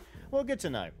snake. Well, good to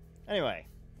know. Anyway.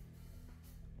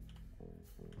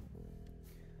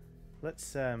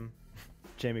 Let's,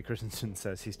 Jamie Christensen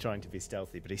says he's trying to be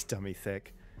stealthy, but he's dummy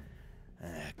thick.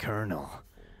 Colonel,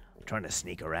 I'm trying to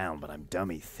sneak around, but I'm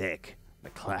dummy thick. The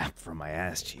clap from my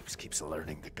ass cheeks keeps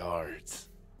alerting the guards.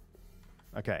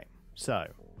 Okay, so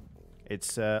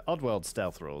it's Oddworld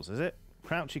stealth rules, is it?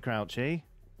 Crouchy, crouchy.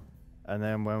 And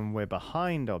then when we're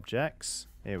behind objects,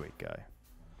 here we go.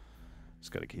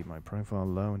 Just got to keep my profile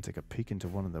low and take a peek into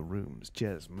one of the rooms.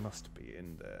 Jez must be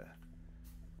in there.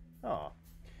 Oh.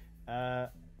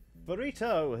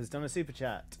 Burrito has done a super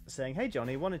chat saying, "Hey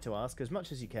Johnny, wanted to ask, as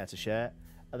much as you care to share,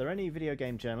 are there any video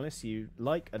game journalists you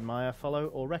like, admire, follow,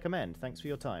 or recommend? Thanks for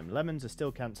your time. Lemons are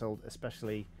still cancelled,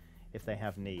 especially if they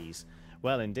have knees."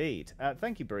 Well, indeed.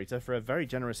 Thank you, Burrito, for a very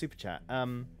generous super chat.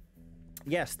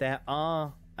 Yes, there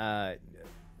are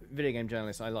video game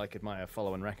journalists I like, admire,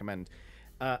 follow, and recommend.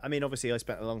 I mean, obviously, I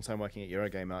spent a long time working at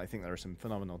Eurogamer. I think there are some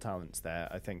phenomenal talents there.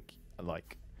 I think,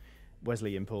 like,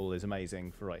 Wesley Impel is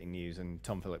amazing for writing news, and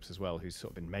Tom Phillips as well, who's sort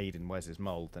of been made in Wes's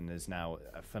mould and is now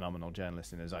a phenomenal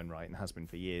journalist in his own right and has been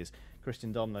for years.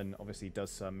 Christian Donlan obviously does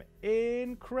some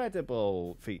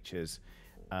incredible features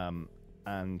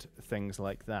and things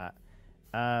like that.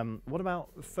 What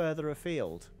about further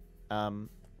afield?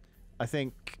 I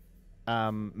think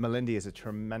Melindy is a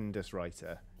tremendous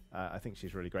writer. I think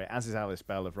she's really great, as is Alice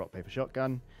Bell of Rock Paper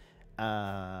Shotgun.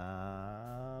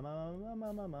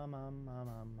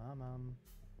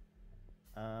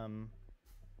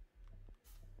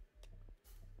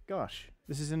 Gosh,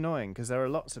 this is annoying because there are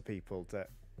lots of people that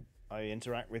I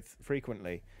interact with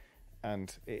frequently,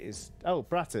 and it is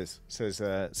Bratters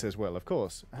says Will, of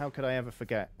course. How could I ever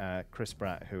forget Chris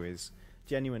Bratt, who is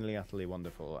genuinely utterly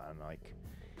wonderful, and like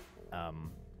I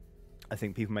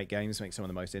think people make games make some of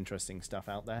the most interesting stuff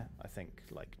out there. I think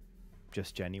like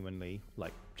just genuinely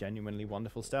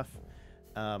wonderful stuff.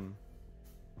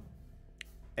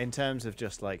 In terms of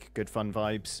just like good fun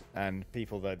vibes and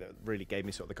people that really gave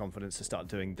me sort of the confidence to start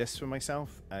doing this for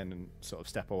myself and sort of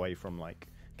step away from like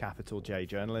capital J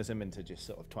journalism into just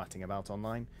sort of twatting about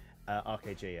online.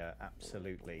 RKG are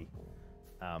absolutely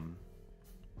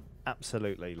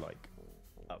like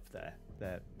up there.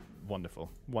 They're wonderful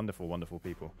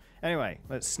people. Anyway,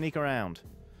 let's sneak around.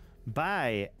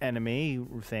 Bye, enemy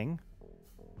thing.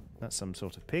 That's some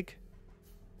sort of pig.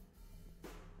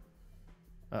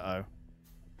 Uh-oh.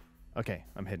 Okay,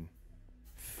 I'm hidden.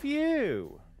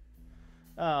 Phew!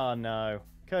 Oh, no.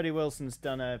 Cody Wilson's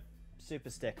done a super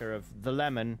sticker of the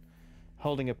lemon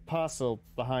holding a parcel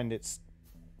behind its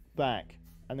back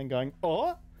and then going,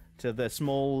 "Oh!" to the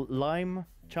small lime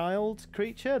child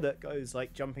creature that goes,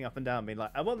 like, jumping up and down, being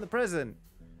like, "I want the present!"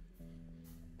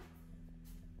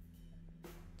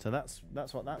 So that's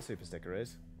what that super sticker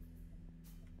is.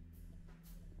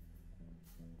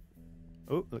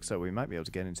 Oh, looks like we might be able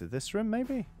to get into this room,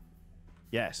 maybe?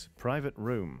 Yes, private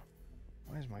room.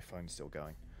 Why is my phone still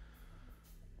going?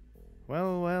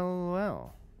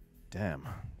 Well. Damn,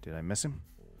 did I miss him?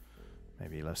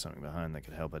 Maybe he left something behind that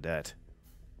could help Odette.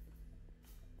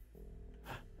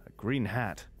 A green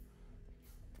hat.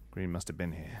 Green must have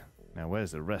been here. Now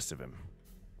where's the rest of him?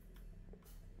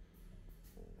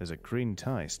 There's a green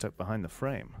tie stuck behind the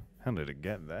frame. How did it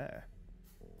get there?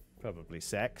 Probably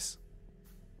sex.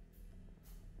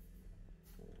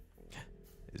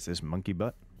 Is this monkey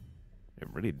butt? It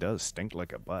really does stink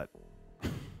like a butt.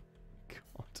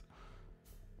 God.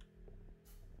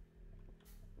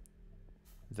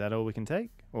 Is that all we can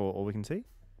take? Or all we can see?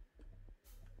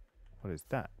 What is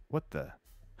that? What the?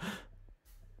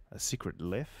 A secret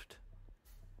lift?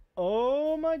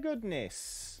 Oh my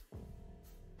goodness.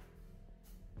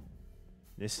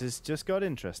 This has just got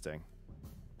interesting.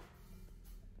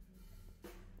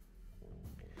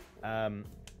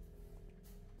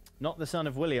 Not the Son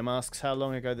of William asks how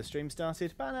long ago the stream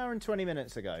started. About an hour and 20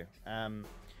 minutes ago.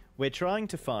 We're trying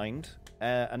to find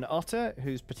an otter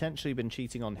who's potentially been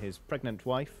cheating on his pregnant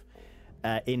wife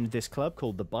in this club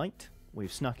called The Bite.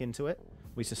 We've snuck into it.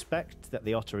 We suspect that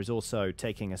the otter is also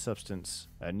taking a substance,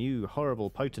 a new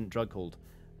horrible potent drug called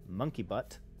monkey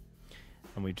butt.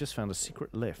 And we've just found a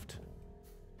secret lift.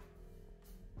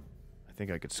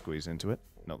 think I could squeeze into it.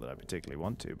 Not that I particularly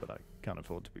want to, but I can't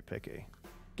afford to be picky.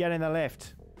 Get in the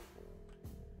lift!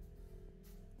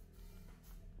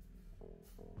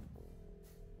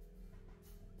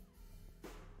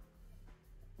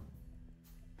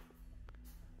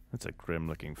 That's a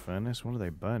grim-looking furnace. What are they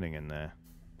burning in there?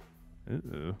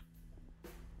 Ooh.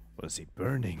 What is he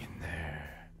burning in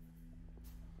there?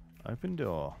 Open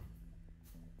door.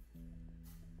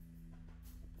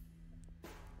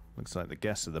 Looks like the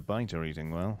guests of the bite are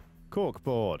eating well.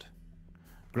 Corkboard.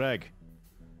 Greg,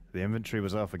 the inventory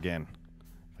was off again.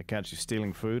 If I catch you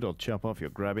stealing food, I'll chop off your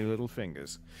grabby little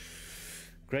fingers.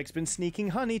 Greg's been sneaking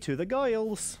honey to the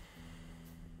goyles.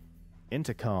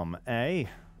 Intercom, eh?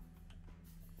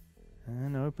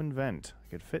 An open vent. I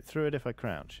could fit through it if I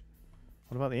crouch.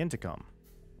 What about the intercom?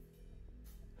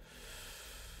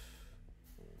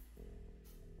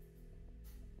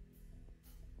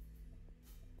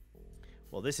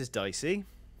 Well, this is dicey.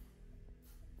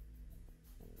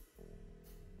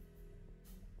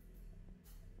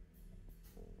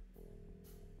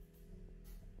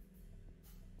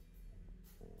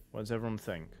 What does everyone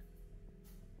think?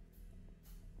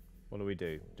 What do we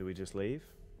do? Do we just leave?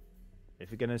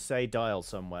 If you're going to say dial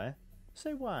somewhere,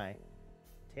 say why.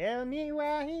 Tell me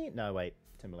why. No, wait.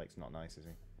 Timberlake's not nice, is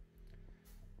he?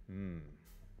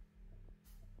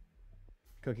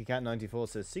 Cookie Cat 94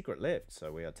 says secret lift,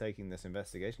 so we are taking this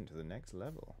investigation to the next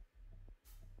level.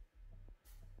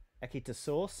 Ekita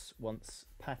Sauce wants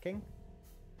packing.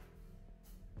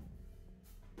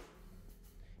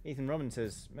 Ethan Robin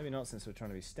says, maybe not since we're trying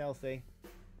to be stealthy.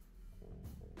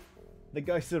 The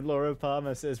ghost of Laura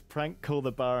Palmer says, prank call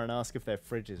the bar and ask if their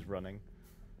fridge is running.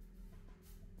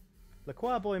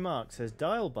 LaQuire Boy Mark says,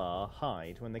 dial bar,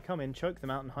 hide. When they come in, choke them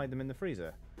out and hide them in the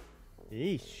freezer.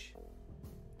 Yeesh.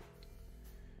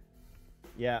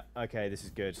 Yeah, okay, this is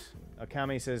good.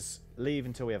 Okami says, leave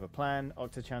until we have a plan.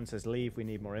 Octochan says, leave, we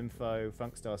need more info.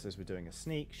 Funkstar says, we're doing a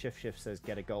sneak. Shift says,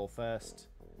 get a goal first.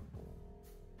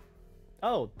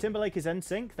 Oh, Timberlake is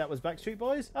NSYNC. That was Backstreet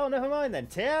Boys? Oh, never mind then.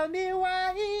 Tell me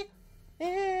why.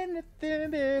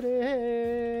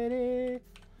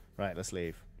 Right, let's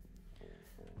leave.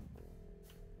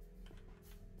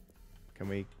 Can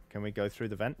we go through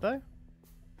the vent though?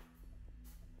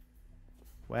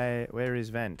 Where is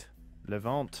vent? Le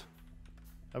vent.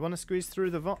 I want to squeeze through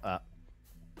the vent. Ah.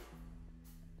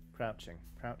 Crouching.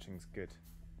 Crouching's good.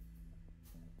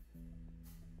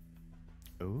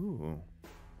 Ooh.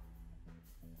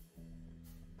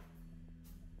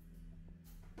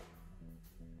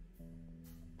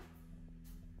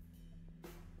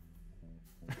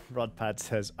 Rodpad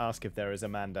says, ask if there is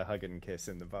Amanda hug and kiss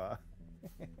in the bar.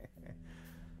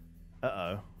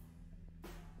 Uh-oh.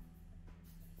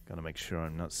 Gotta make sure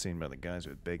I'm not seen by the guys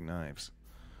with big knives.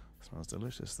 Smells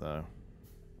delicious, though.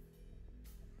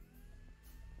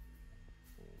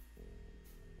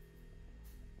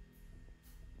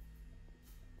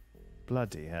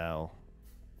 Bloody hell.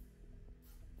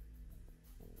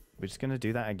 We're just gonna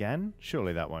do that again?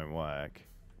 Surely that won't work.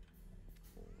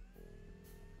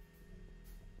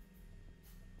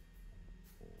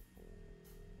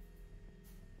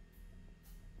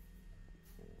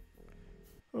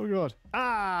 Oh god.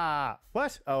 Ah!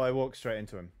 What? Oh, I walked straight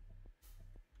into him.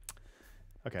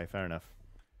 Okay, fair enough.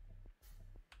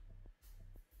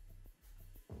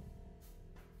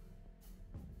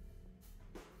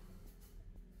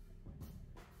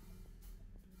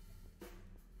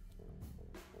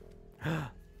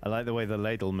 I like the way the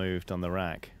ladle moved on the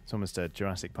rack. It's almost a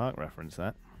Jurassic Park reference,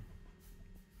 that.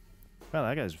 Well,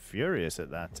 that guy's furious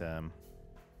at that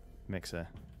mixer.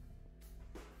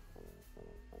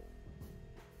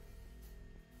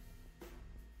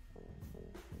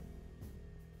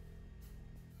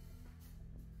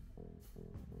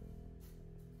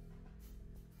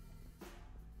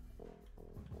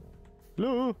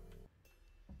 Hello.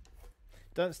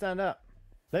 Don't stand up.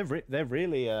 They're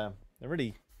really on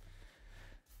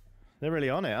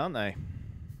it, aren't they?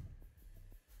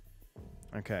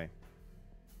 Okay.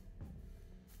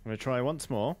 I'm going to try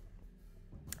once more,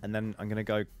 and then I'm going to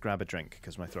go grab a drink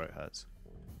because my throat hurts.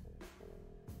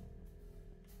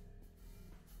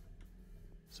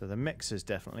 So the mix is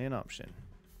definitely an option.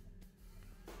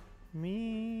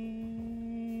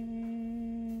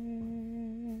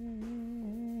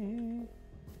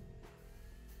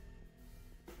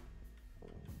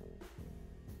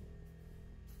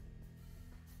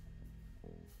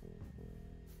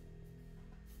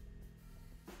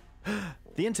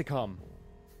 The intercom.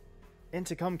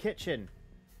 Intercom kitchen.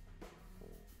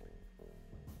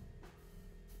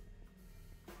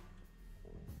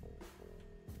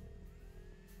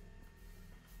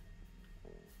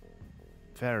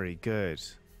 Very good.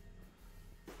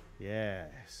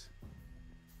 Yes.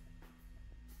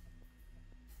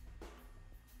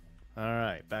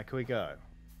 Alright, back we go.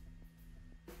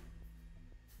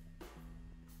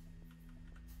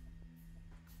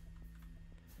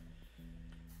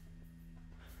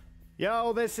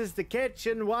 Yo, this is the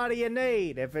kitchen. What do you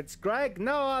need? If it's Greg,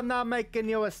 no, I'm not making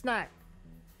you a snack.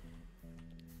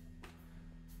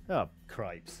 Oh,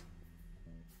 cripes.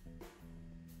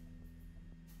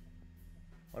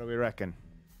 What do we reckon?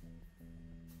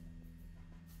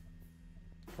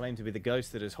 Claimed to be the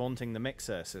ghost that is haunting the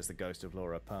mixer, says the ghost of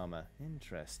Laura Palmer.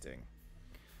 Interesting.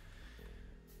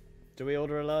 Do we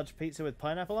order a large pizza with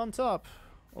pineapple on top?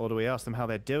 Or do we ask them how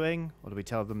they're doing? Or do we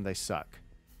tell them they suck?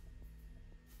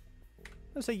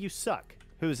 I'll say you suck.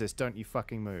 Who is this? Don't you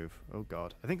fucking move. Oh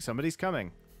god. I think somebody's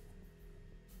coming.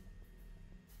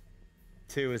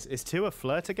 Is 2 a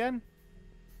flirt again?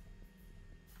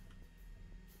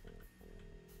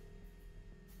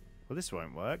 Well, this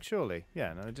won't work, surely.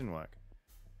 Yeah, no, it didn't work.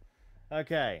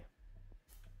 Okay.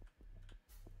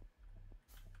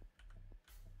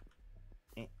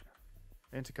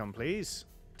 Intercom, please.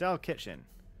 Dal Kitchen.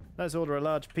 Let's order a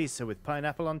large pizza with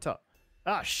pineapple on top.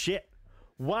 Ah, shit.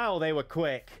 Wow, they were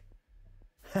quick.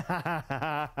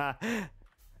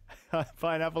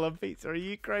 Pineapple on pizza, are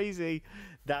you crazy?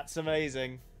 That's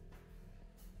amazing.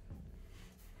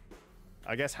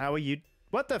 I guess, how are you...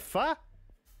 What the fuck?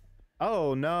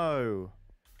 Oh, no.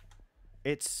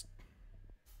 It's...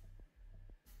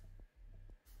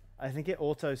 I think it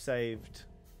auto-saved.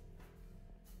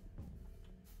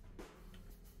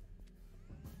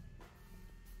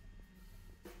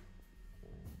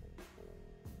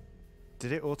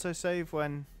 Did it auto-save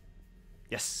when...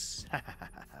 Yes!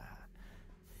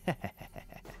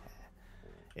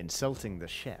 Insulting the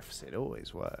chefs, it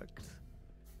always worked.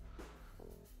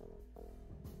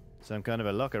 Some kind of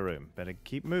a locker room. Better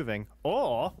keep moving.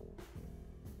 Or...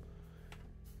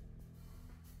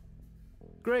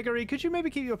 Gregory, could you maybe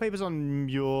keep your papers on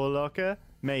your locker?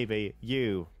 Maybe.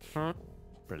 You.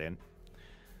 Brilliant.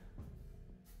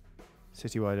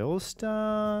 Citywide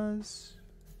All-Stars.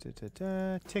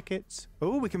 Tickets.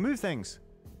 Oh, we can move things.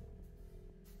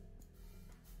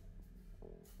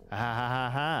 Ha ha ha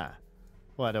ha.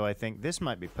 Why do I think this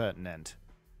might be pertinent?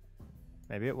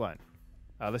 Maybe it won't.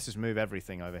 Oh, let's just move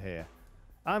everything over here.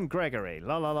 I'm Gregory.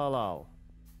 La la la la.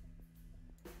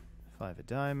 5 of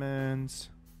diamonds.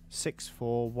 6,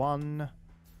 4, 1.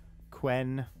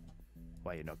 Quen.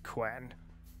 Why, you're not Quen.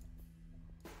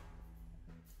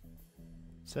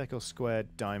 Circle, square,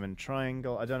 diamond,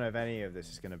 triangle. I don't know if any of this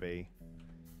is going to be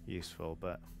useful,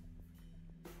 but...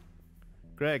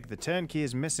 Greg, the turnkey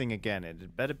is missing again. It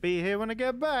had better be here when I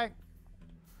get back.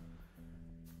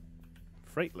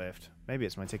 Freight lift. Maybe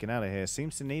it's my ticket out of here.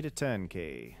 Seems to need a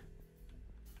turnkey.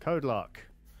 Code lock.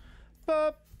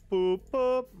 Boop, boop,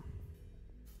 boop.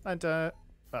 And, oh,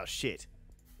 shit.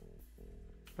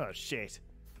 Oh, shit.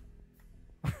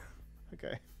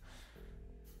 Okay.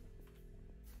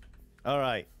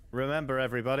 Alright. Remember,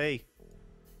 everybody.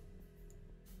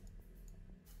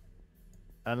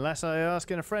 Unless I ask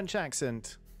in a French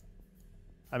accent.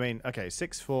 I mean, okay,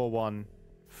 6, 4, 1,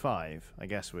 5, I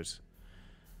guess would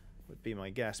be my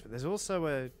guess. But there's also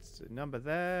a number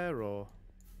there, or...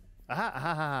 Aha,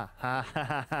 ha, ha, ha, ha,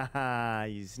 ha, ha, ha,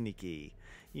 you sneaky.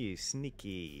 You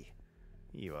sneaky.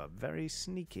 You are very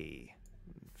sneaky.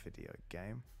 Video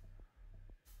game.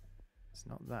 It's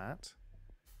not that.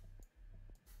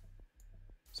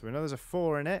 So we know there's a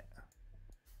 4 in it.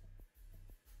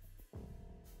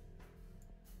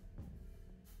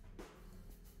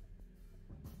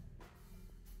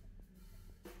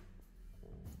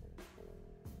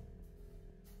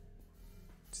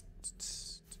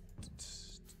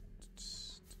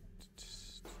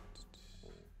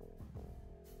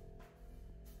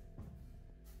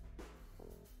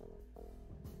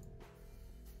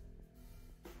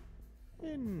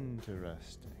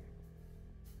 Interesting.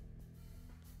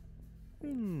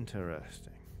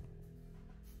 Interesting.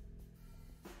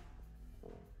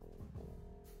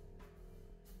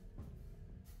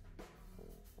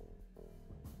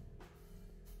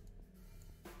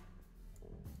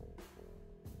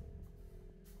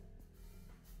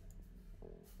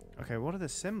 Okay, what are the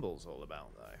symbols all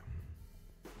about,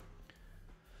 though?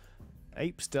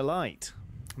 Ape's Delight.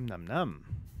 Num num.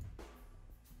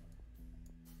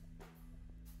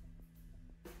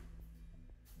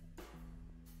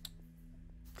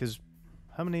 Because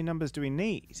how many numbers do we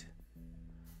need?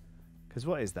 Because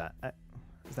what is that?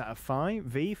 Is that a 5?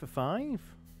 V for 5?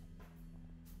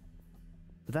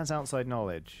 But that's outside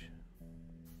knowledge.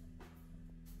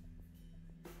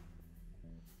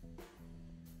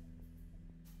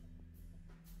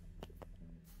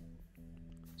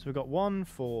 So we've got 1,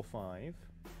 4, 5.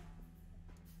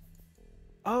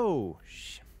 Oh, I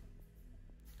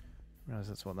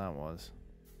realised that's what that was.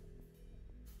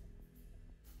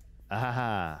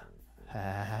 Ah,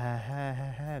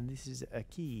 this is a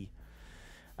key.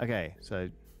 Okay, so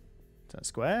is that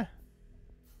square?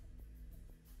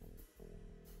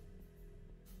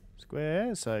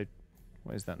 Square. So,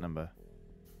 what is that number?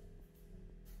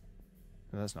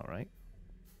 No, that's not right.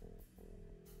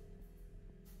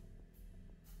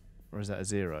 Or is that a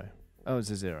 0? Oh, it's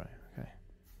a 0. Okay.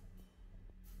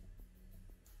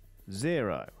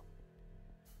 0,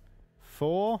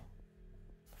 4,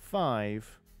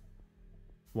 5,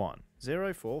 1.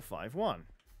 0, 4, 5, 1.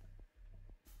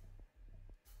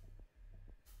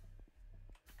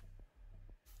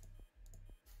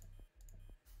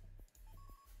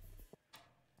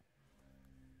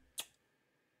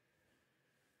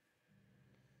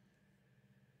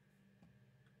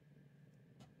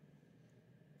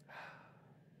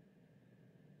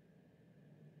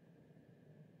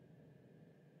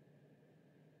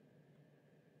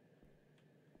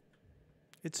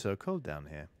 It's so cold down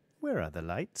here. Where are the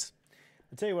lights?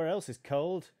 I'll tell you where else is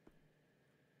cold.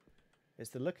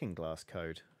 It's the looking glass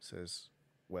code. Says,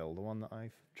 well, the one that I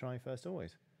try first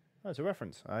always. Oh, it's a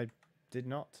reference. I did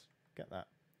not get that.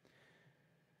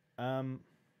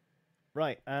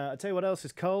 Right, I'll tell you what else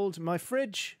is cold. My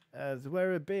fridge,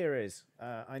 where a beer is.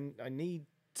 I need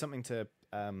something to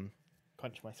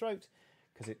quench my throat,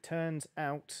 because it turns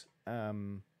out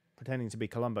pretending to be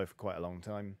Columbo for quite a long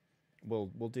time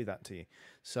will do that to you.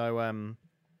 So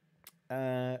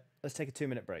let's take a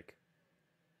 2-minute break.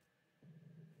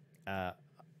 I'm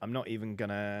not even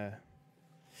gonna.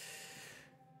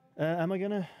 Am I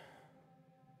gonna?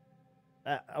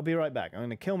 I'll be right back. I'm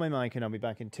gonna kill my mic and I'll be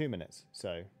back in 2 minutes.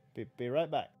 So be right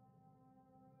back.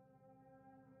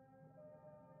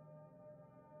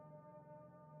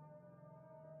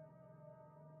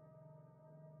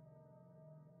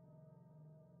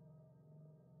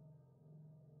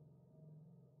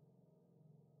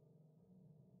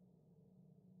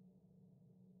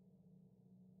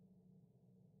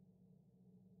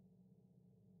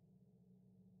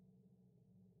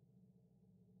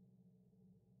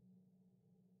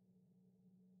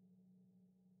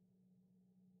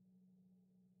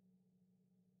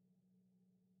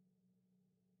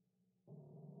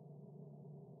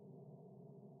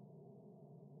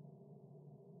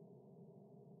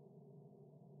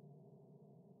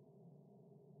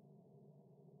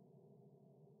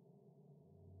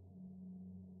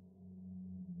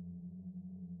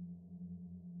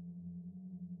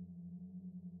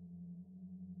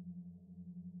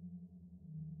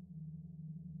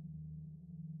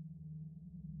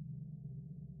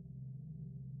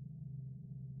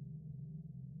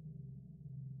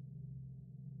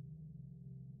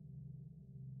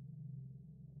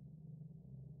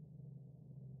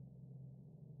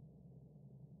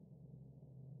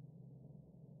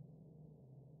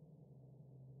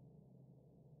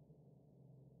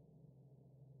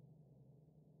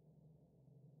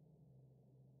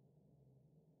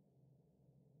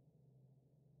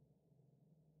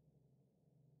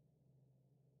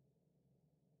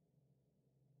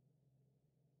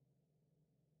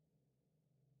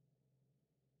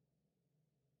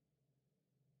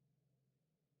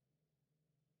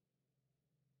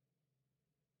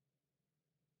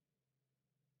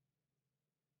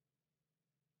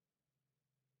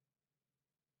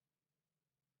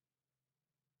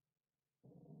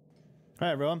 Hi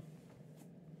everyone.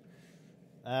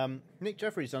 Nick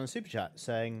Jeffries on a super chat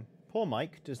saying, "Poor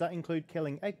Mike, does that include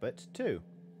killing Egbert too?"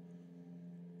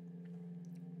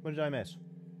 What did I miss?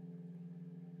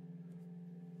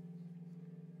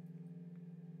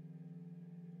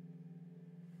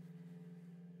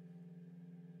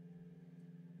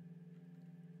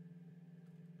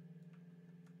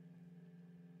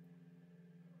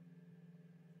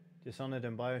 Dishonored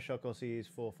and Bioshock also use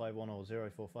 451 or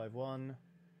 0451.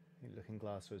 Looking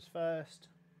Glass was first.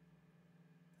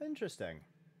 Interesting.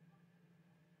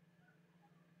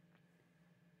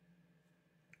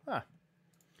 Ah.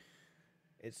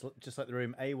 It's just like the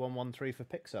room A113 for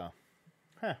Pixar.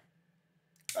 Huh.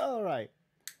 All right.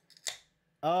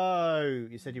 Oh,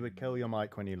 you said you would kill your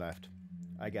mic when you left.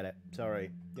 I get it.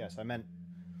 Sorry. Yes, I meant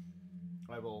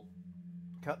I will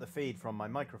cut the feed from my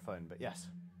microphone, but yes.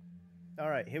 All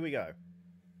right, here we go.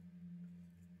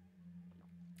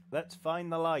 Let's find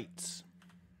the lights.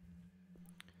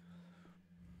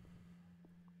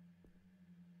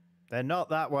 They're not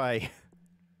that way.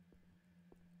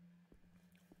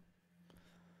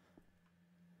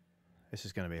 This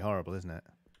is going to be horrible, isn't it?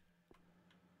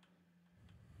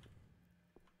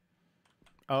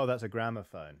 Oh, that's a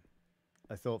gramophone.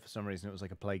 I thought for some reason it was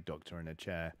like a plague doctor in a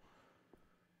chair.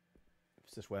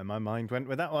 It's just where my mind went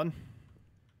with that one.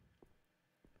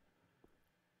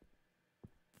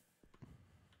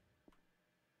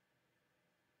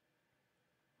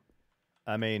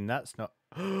 I mean, that's not...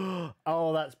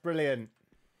 Oh, that's brilliant.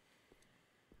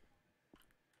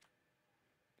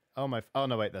 Oh, my... Oh,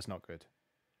 no, wait, that's not good.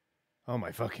 Oh,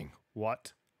 my fucking...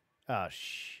 What? Oh,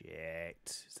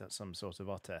 shit. Is that some sort of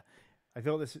otter? I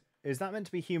thought this... Is that meant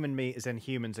to be human meat as in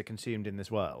humans are consumed in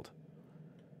this world?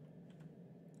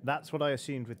 That's what I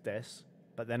assumed with this.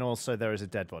 But then also there is a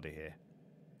dead body here.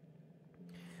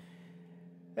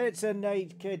 It's a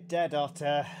naked dead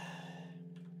otter.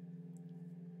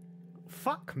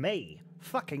 Fuck me.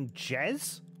 Fucking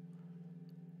Jez.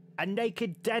 A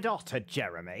naked dead otter,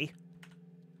 Jeremy.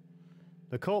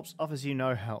 The corpse offers you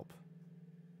no help.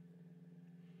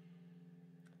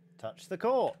 Touch the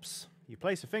corpse. You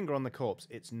place a finger on the corpse.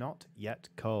 It's not yet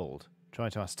cold. Try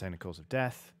to ascertain the cause of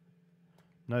death.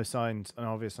 No signs,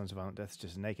 no obvious signs of violent death. It's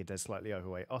just a naked, dead, slightly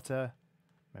overweight otter.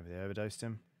 Maybe they overdosed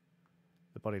him.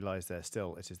 The body lies there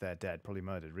still. It is there dead, probably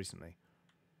murdered recently.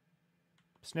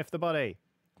 Sniff the body.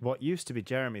 What used to be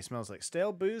Jeremy smells like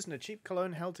stale booze and a cheap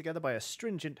cologne held together by a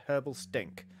stringent herbal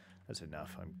stink. That's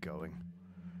enough. I'm going.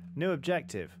 New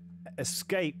objective.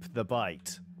 Escape the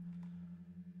bite.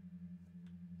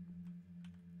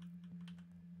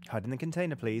 Hide in the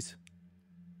container, please.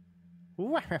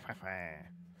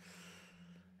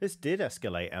 This did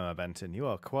escalate, Emma Benton. You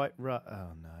are quite right. Oh,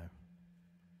 no.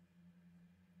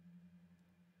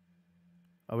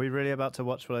 Are we really about to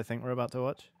watch what I think we're about to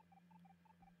watch?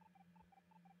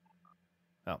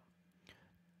 Oh.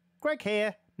 Greg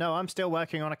here. No, I'm still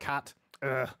working on a cut.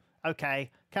 Ugh.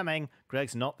 Okay, coming.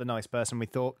 Greg's not the nice person we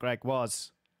thought Greg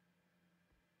was.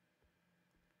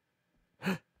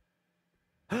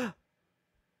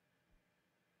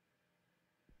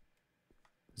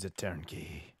 The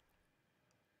turnkey.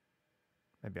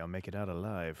 Maybe I'll make it out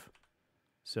alive.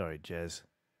 Sorry, Jez.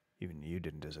 Even you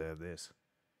didn't deserve this.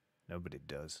 Nobody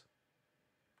does.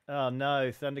 Oh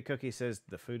no, Thunder Cookie says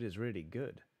the food is really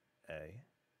good. Eh?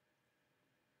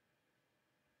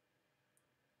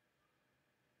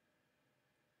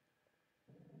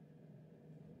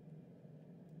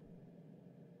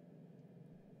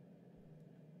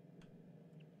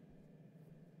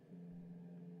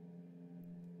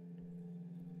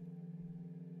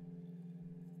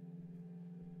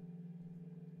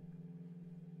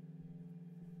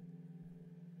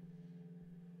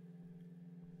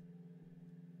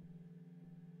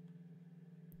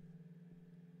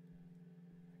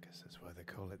 That's why they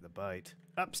call it the bite.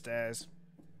 Upstairs.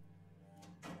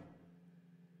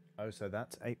 Oh, so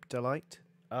that's Ape Delight?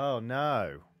 Oh,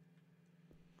 no.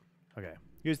 Okay.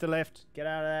 Use the lift. Get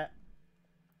out of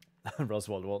there.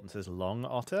 Roswald Walton says, long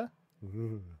otter?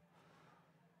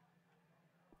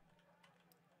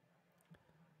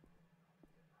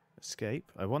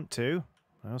 Escape. I want to.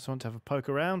 I also want to have a poke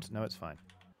around. No, it's fine.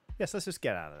 Yes, let's just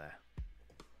get out of there.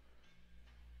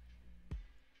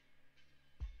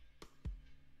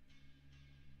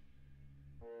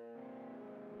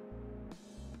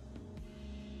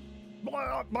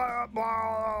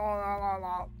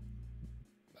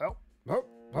 Help, help,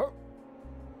 help.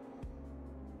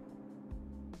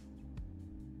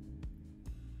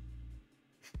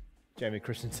 Jamie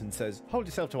Christensen says, hold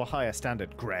yourself to a higher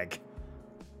standard, Greg.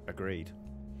 Agreed.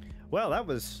 Well, that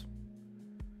was...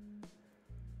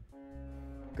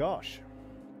 Gosh.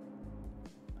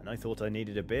 And I thought I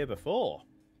needed a beer before.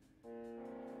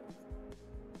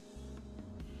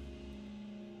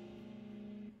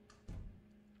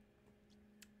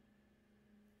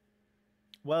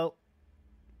 Well,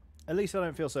 at least I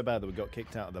don't feel so bad that we got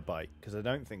kicked out of the bite, because I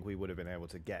don't think we would have been able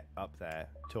to get up there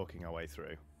talking our way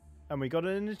through. And we got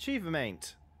an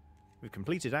achievement. We've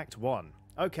completed Act 1.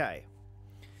 Okay.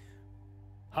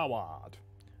 Howard.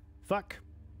 Fuck.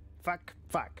 Fuck.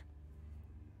 Fuck.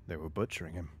 They were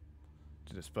butchering him.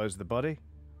 To dispose of the body?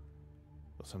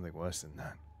 Or something worse than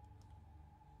that.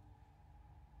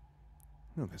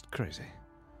 No, that's crazy.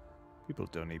 People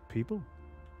don't eat people.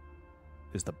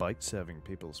 Is the bite serving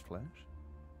people's flesh?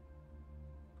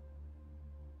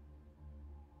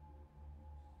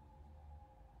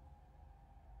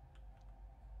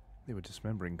 They were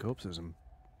dismembering corpses and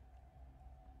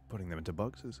putting them into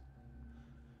boxes.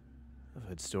 I've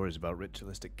heard stories about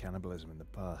ritualistic cannibalism in the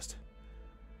past.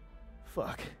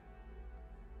 Fuck.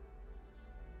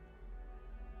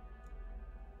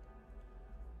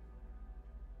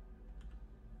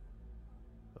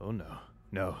 Oh no.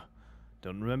 No.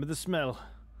 Don't remember the smell.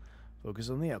 Focus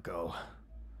on the alcohol.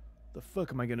 The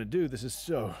fuck am I gonna do? This is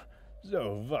so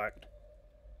fucked.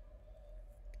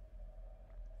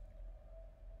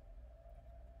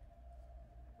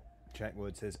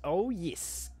 Checkwood says, "Oh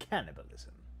yes,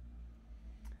 cannibalism."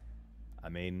 I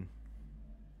mean,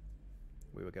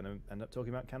 we were going to end up talking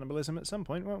about cannibalism at some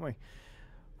point, weren't we?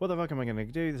 What the fuck am I going to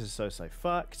do? This is so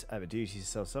fucked. I have a duty to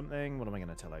sell something. What am I going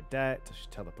to tell Odette? I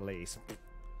should tell the police.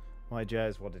 Why,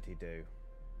 Jez, what did he do?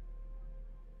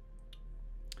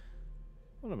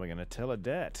 What am I going to tell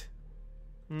Odette?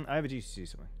 I have a duty to do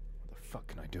something. What the fuck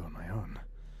can I do on my own?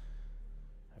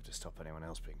 I have to stop anyone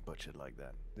else being butchered like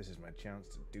that. This is my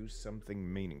chance to do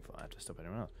something meaningful. I have to stop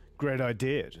anyone else. Great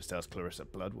idea. Just ask Clarissa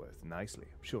Bloodworth nicely.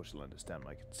 I'm sure she'll understand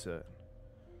my concern.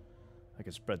 I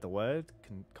could spread the word,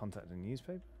 contact a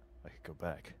newspaper. I could go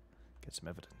back, get some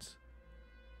evidence.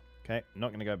 Okay, not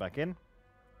going to go back in.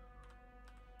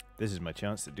 This is my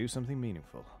chance to do something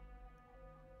meaningful.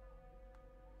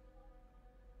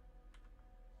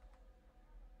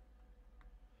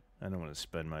 I don't want to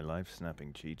spend my life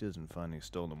snapping cheetahs and finding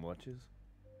stolen watches.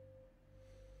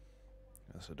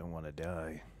 I also don't want to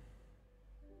die.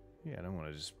 Yeah, I don't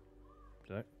want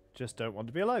to just don't want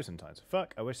to be alive sometimes.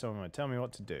 Fuck, I wish someone would tell me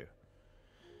what to do.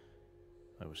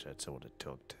 I wish I had someone to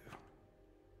talk to.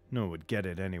 No one would get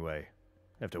it anyway.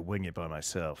 I have to wing it by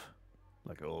myself,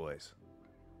 like always.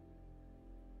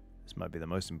 This might be the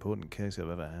most important case I've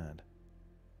ever had.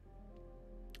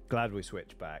 Glad we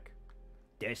switched back.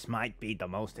 This might be the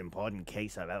most important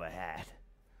case I've ever had.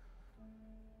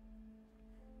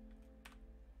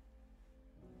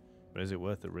 But is it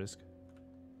worth the risk?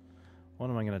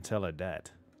 What am I going to tell her dad?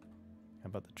 How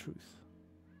about the truth?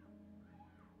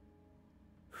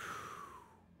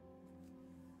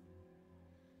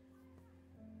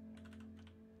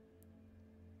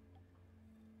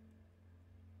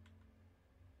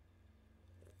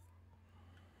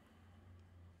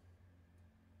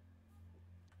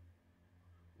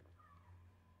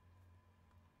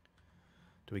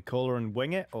 Do we call her and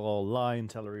wing it, or lie and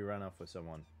tell her he ran off with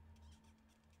someone?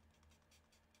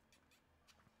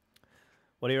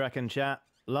 What do you reckon, chat?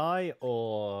 Lie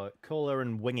or call her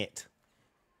and wing it?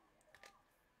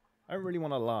 I don't really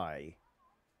want to lie.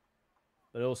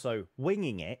 But also,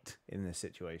 winging it in this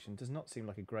situation does not seem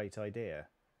like a great idea.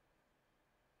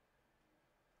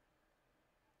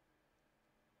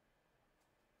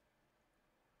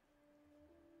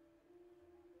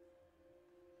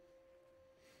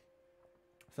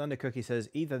 Thunder Cookie says,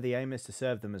 either the aim is to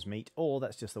serve them as meat, or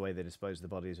that's just the way they dispose of the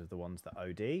bodies of the ones that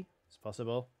OD. It's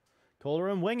possible. Call her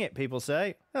and wing it, people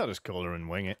say. I'll just call her and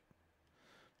wing it.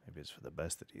 Maybe it's for the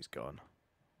best that he's gone.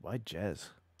 Why Jez?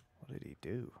 What did he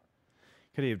do?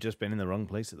 Could he have just been in the wrong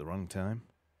place at the wrong time?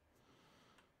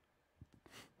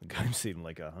 The guy seemed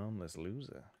like a harmless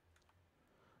loser.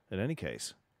 In any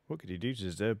case, what could he do to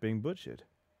deserve being butchered?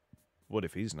 What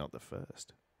if he's not the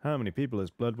first? How many people has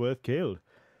Bloodworth killed?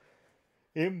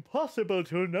 Impossible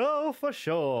to know for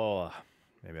sure.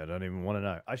 Maybe I don't even want to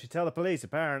know. I should tell the police,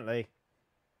 apparently.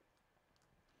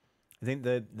 I think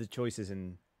the choices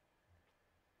in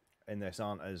this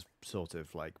aren't as sort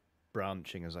of like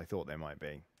branching as I thought they might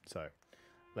be. So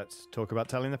let's talk about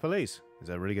telling the police. Is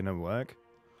that really going to work?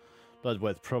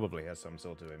 Bloodworth probably has some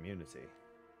sort of immunity.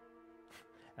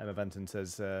 Emma Benton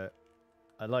says,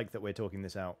 I like that we're talking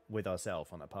this out with ourselves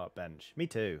on a park bench. Me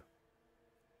too.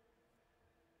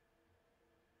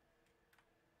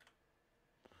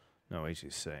 No way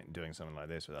she's doing something like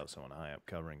this without someone high up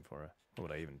covering for her. What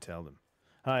would I even tell them?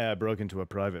 Hi, I broke into a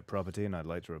private property and I'd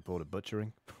like to report a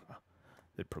butchering.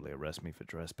 They'd probably arrest me for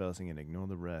trespassing and ignore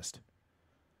the rest.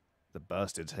 The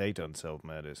bastards hate unsolved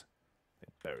murders. They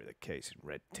bury the case in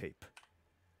red tape.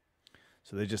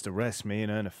 So they just arrest me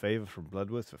and earn a favor from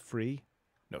Bloodworth for free?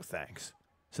 No thanks.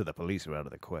 So the police are out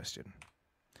of the question.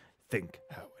 Think,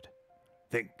 Howard.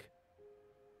 Think.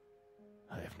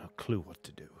 I have no clue what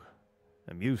to do.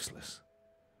 I'm useless.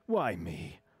 Why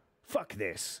me? Fuck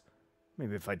this.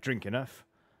 Maybe if I drink enough,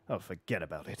 I'll forget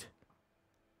about it.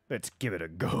 Let's give it a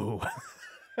go.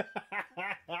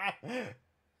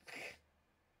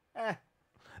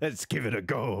 Let's give it a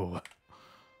go.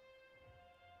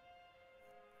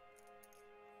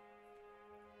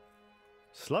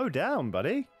 Slow down,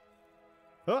 buddy.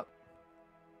 Oh.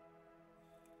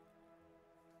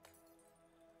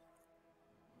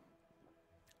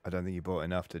 I don't think you bought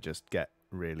enough to just get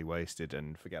really wasted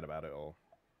and forget about it all.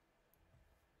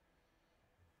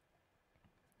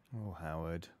 Oh,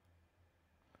 Howard.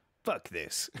 Fuck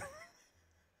this.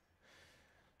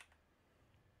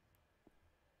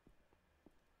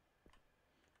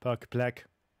 Park Plek.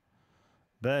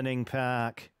 Burning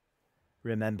Park.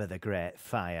 Remember the Great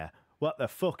Fire. What the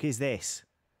fuck is this?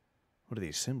 What do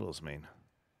these symbols mean?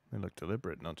 They look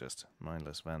deliberate, not just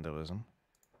mindless vandalism.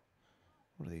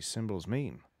 What do these symbols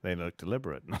mean? They look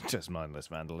deliberate, not just mindless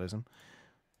vandalism.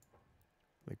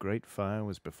 The Great Fire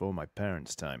was before my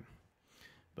parents' time.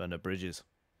 Burned up bridges.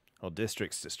 Whole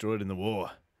districts destroyed in the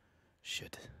war.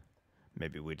 Shit.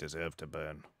 Maybe we deserve to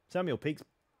burn. Samuel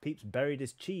Pepys buried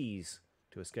his cheese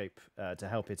to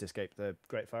help it escape the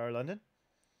Great Fire of London.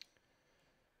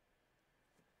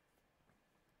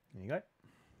 There you go.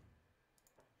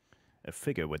 A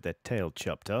figure with their tail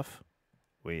chopped off.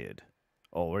 Weird.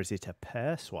 Or is it a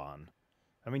perswan?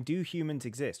 I mean, do humans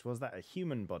exist? Was that a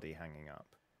human body hanging up?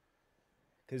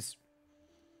 Because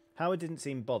Howard didn't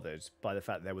seem bothered by the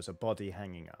fact there was a body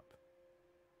hanging up.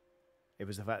 It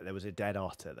was the fact there was a dead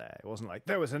otter there. It wasn't like,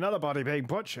 there was another body being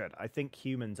butchered. I think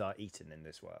humans are eaten in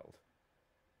this world.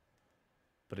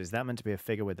 But is that meant to be a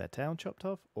figure with their tail chopped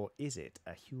off? Or is it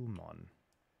a human?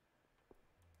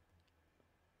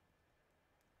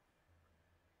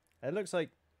 It looks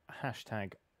like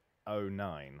hashtag #09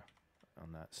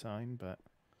 on that sign, but...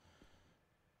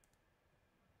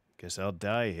 Guess I'll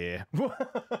die here.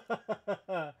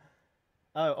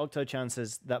 Oh, Octo-chan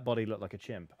says that body looked like a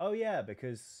chimp. Oh, yeah,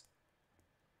 because...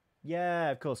 Yeah,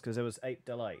 of course, because there was Ape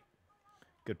Delight.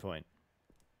 Good point.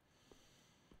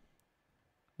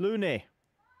 Looney.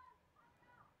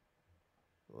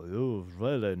 You've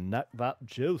really necked that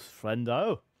juice,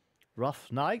 friendo.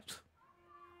 Rough night?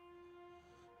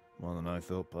 More than I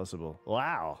thought possible.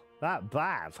 Wow, that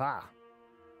bad, huh?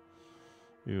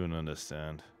 You wouldn't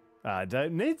understand. I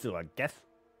don't need to, I guess.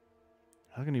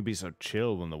 How can you be so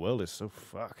chill when the world is so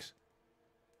fucked?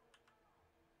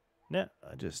 No,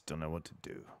 I just don't know what to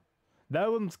do.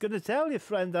 No one's gonna tell you,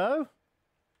 friendo.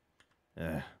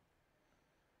 Let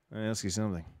me ask you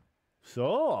something.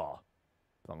 Sure.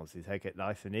 As long as you take it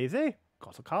nice and easy.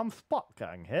 Got a calm spot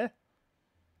going here.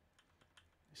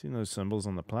 You seen those symbols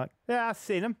on the plaque? Yeah, I've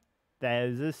seen them.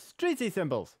 There's the streety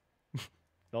symbols.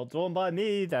 Not drawn by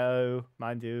me, though,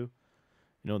 mind you.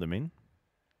 You know what I mean?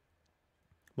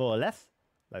 More or less.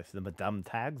 Most of them are dumb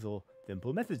tags or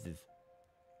simple messages.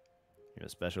 You have a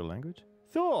special language?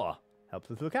 Sure. Helps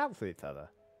us look out for each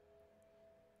other.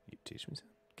 You teach me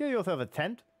something? Get yourself a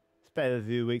tent. Spend a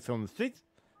few weeks on the streets.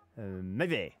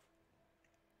 Maybe.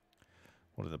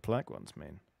 What do the plaque ones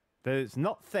mean? But it's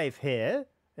not safe here,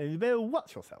 and you better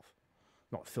watch yourself.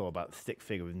 Not sure about the stick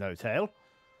figure with no tail.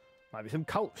 Might be some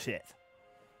cult shit.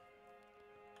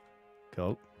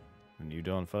 Cult? The New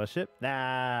Dawn Fellowship?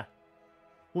 Nah.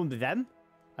 Wouldn't be them.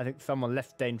 I think someone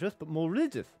less dangerous but more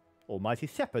religious. Almighty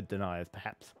Shepherd deniers,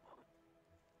 perhaps.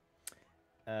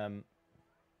 Eki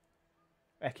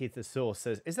the Source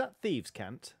says, is that thieves'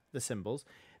 cant, the symbols?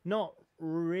 Not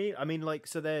really. I mean, like,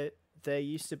 so there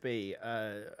used to be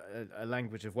a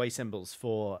language of way symbols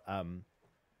for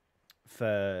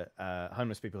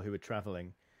homeless people who were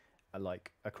traveling,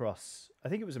 like, across, I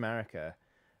think it was America,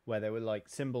 where there were, like,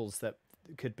 symbols that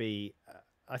could be,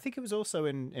 I think it was also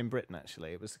in Britain,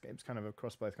 actually. It was kind of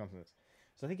across both continents.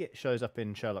 So I think it shows up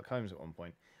in Sherlock Holmes at one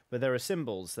point. But there are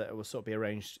symbols that will sort of be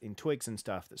arranged in twigs and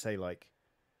stuff that say, like,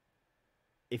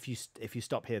 if you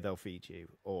stop here, they'll feed you,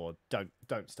 or don't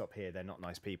stop here, they're not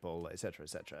nice people, etc.,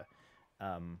 etc.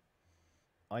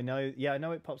 I know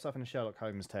it pops up in a Sherlock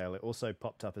Holmes tale. It also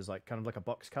popped up as like kind of like a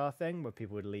boxcar thing where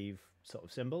people would leave sort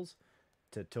of symbols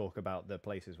to talk about the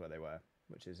places where they were,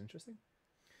 which is interesting.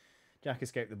 Jack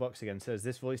escaped the box again. Says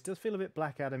this voice does feel a bit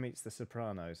Blackadder meets The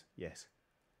Sopranos. Yes.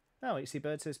 Oh, HC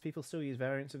Bird says people still use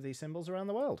variants of these symbols around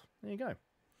the world. There you go.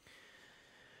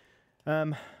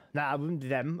 Nah, I wouldn't be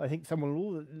them. I think someone a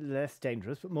little less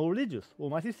dangerous but more religious.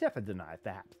 Almighty Shepherd denies,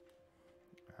 perhaps.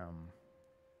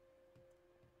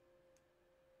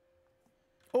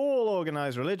 All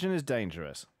organised religion is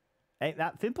dangerous. Ain't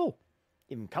that simple?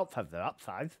 Even cults have their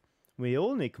upsides. We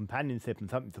all need companionship and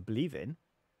something to believe in.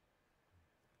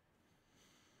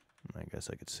 I guess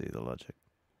I could see the logic.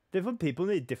 Different people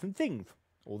need different things.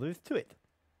 All there is to it.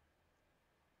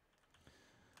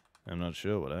 I'm not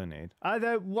sure what I need. I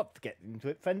don't want to get into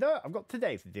it, Fender. I've got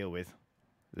today to deal with.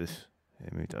 This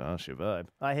hit me to harsh your vibe.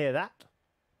 I hear that.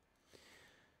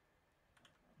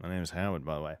 My name's Howard,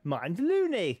 by the way. Mine's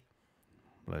Looney.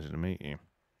 Pleasure to meet you.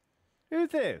 You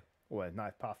too. Always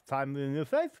nice pastime in your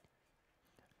faith.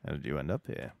 How did you end up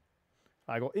here?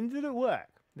 I got injured at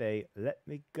work. They let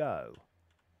me go.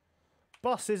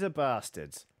 Bosses are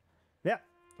bastards. Yep.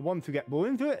 The ones who get born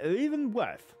into it are even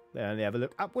worse. They only ever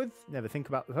look upwards, never think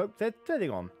about the hope they're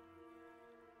treading on.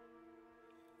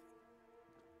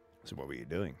 So what were you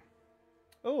doing?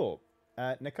 Oh,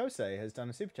 Nikose has done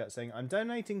a super chat saying, I'm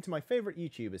donating to my favourite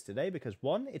YouTubers today because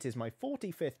 1, it is my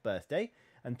 45th birthday,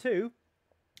 and 2,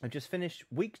 I've just finished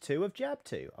week 2 of Jab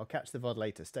 2. I'll catch the VOD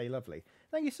later. Stay lovely.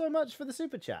 Thank you so much for the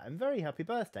super chat, and very happy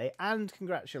birthday, and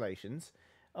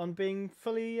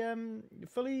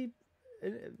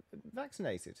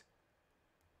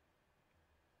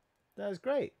That was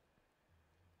great.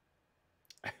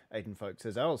 Aiden Folk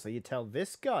says, oh, so you tell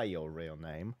this guy your real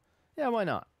name? Yeah, why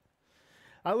not?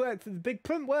 I work for the big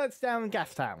print works down in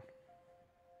Gastown.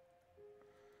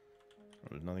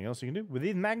 There's nothing else you can do. With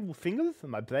these mangled fingers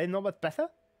and my brain not much better?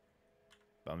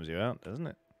 Bums you out, doesn't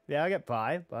it? Yeah, I get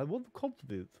by, but I want to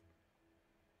contribute.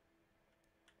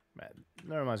 Man,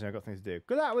 that reminds me I've got things to do.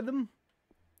 Good luck with them.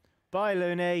 Bye,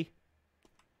 Looney.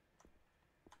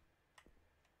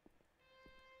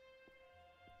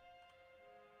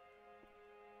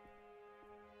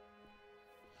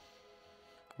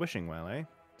 Wishing well, eh?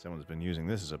 Someone's been using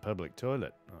this as a public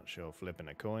toilet. Not sure flipping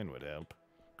a coin would help.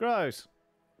 Gross.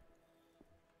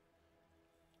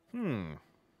 There's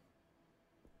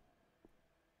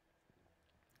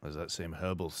that same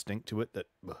herbal stink to it that...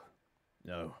 Ugh,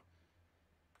 no.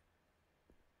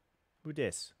 Who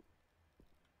dis?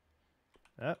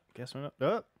 Oh, guess we're not...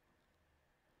 Oh!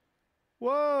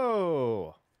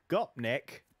 Whoa!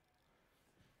 Gopnik.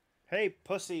 Hey,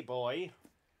 pussy boy.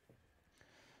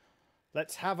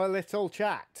 Let's have a little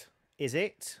chat. Is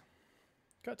it?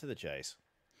 Cut to the chase.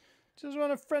 Just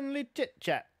want a friendly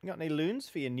chit-chat. Got any loons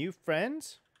for your new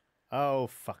friends? Oh,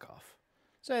 fuck off.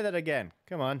 Say that again.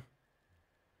 Come on.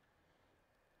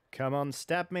 Come on,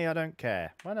 stab me, I don't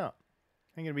care. Why not?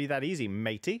 Ain't gonna be that easy,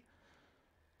 matey.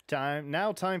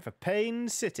 Now time for Pain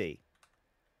City.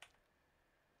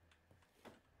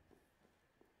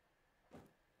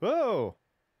 Whoa!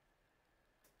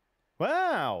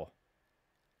 Wow!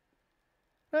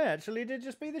 They actually did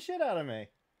just beat the shit out of me.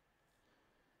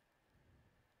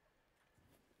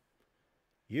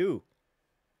 You.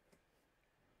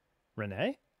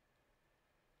 Renee?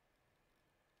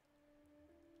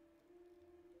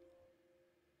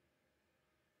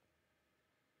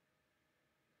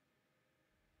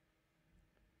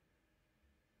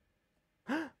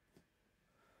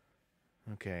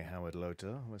 Okay, Howard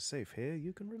Lothar, we're safe here.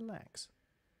 You can relax.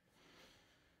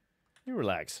 You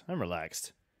relax. I'm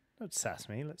relaxed. Don't sass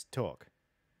me. Let's talk.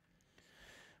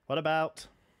 What about...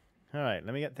 All right,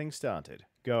 let me get things started.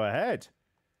 Go ahead.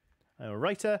 I'm a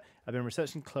writer. I've been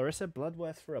researching Clarissa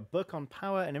Bloodworth for a book on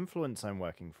power and influence I'm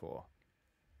working for.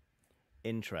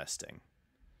 Interesting.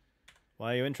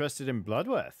 Why are you interested in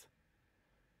Bloodworth?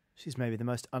 She's maybe the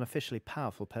most unofficially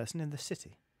powerful person in the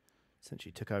city. Since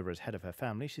she took over as head of her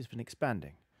family, she's been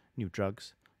expanding. New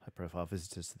drugs, high-profile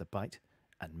visitors to the Bite,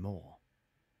 and more.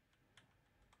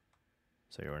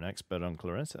 So you're an expert on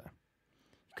Clarissa.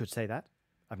 You could say that.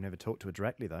 I've never talked to her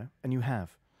directly, though. And you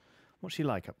have. What's she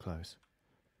like up close?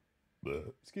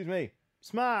 Excuse me.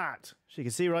 Smart! She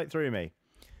can see right through me.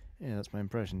 Yeah, that's my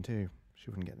impression, too. She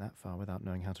wouldn't get that far without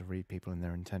knowing how to read people and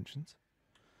their intentions.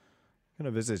 What kind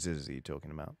of visitors are you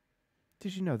talking about?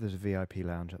 Did you know there's a VIP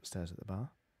lounge upstairs at the bar?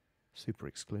 Super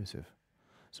exclusive.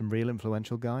 Some real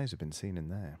influential guys have been seen in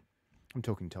there. I'm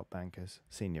talking top bankers,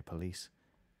 senior police,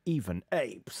 even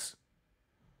apes.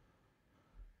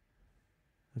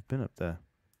 I've been up there.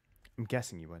 I'm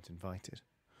guessing you weren't invited.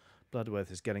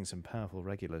 Bloodworth is getting some powerful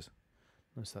regulars.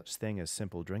 No such thing as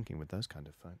simple drinking with those kind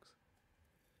of folks.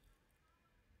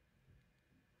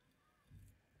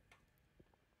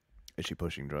 Is she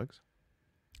pushing drugs?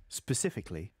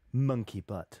 Specifically, monkey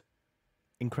butt.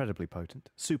 Incredibly potent,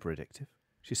 super addictive.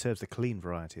 She serves the clean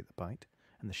variety at the Bite,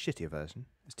 and the shittier version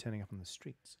is turning up on the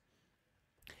streets.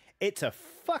 It's a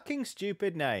fucking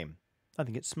stupid name. I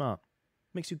think it's smart.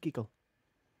 Makes you giggle.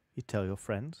 You tell your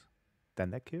friends,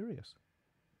 then they're curious.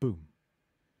 Boom.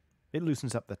 It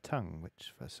loosens up the tongue,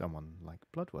 which, for someone like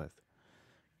Bloodworth,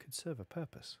 could serve a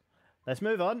purpose. Let's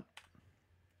move on.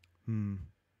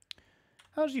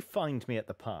 How did you find me at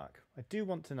the park? I do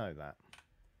want to know that.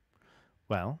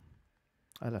 Well,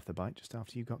 I left the Bite just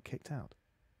after you got kicked out.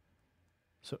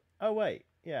 So, oh wait,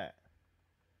 yeah.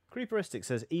 Creeperistic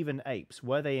says, even apes,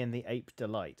 were they in the Ape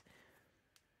Delight?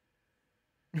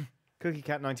 Cookie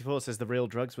Cat 94 says, the real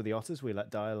drugs were the otters we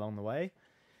let die along the way.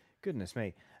 Goodness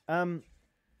me.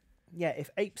 Yeah,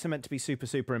 if apes are meant to be super,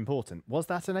 super important, was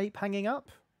that an ape hanging up?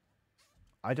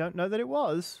 I don't know that it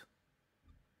was.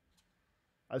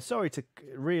 I'm sorry to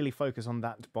really focus on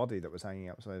that body that was hanging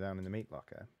upside down in the meat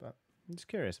locker, but I'm just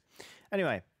curious.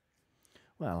 Anyway,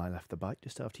 well, I left the Bite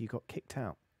just after you got kicked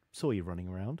out. Saw you running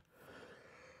around.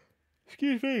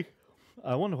 Excuse me.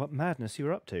 I wonder what madness you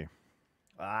were up to.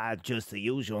 Just the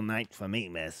usual night for me,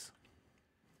 miss.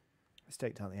 I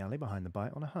staked out the alley behind the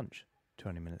Bite on a hunch.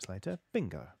 20 minutes later,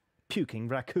 bingo. Puking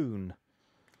raccoon.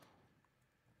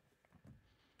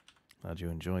 Glad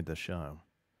you enjoyed the show.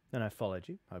 Then I followed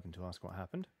you, hoping to ask what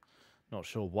happened. Not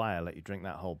sure why I let you drink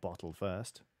that whole bottle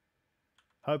first.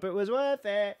 Hope it was worth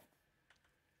it.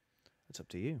 It's up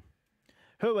to you.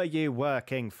 Who are you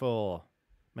working for?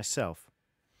 Myself.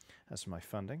 As for my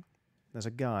funding, there's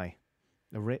a guy,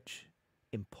 a rich,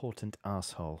 important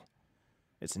asshole.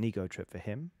 It's an ego trip for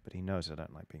him, but he knows I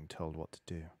don't like being told what to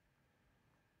do.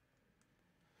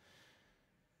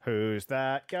 Who's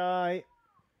that guy?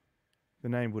 The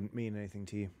name wouldn't mean anything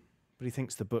to you, but he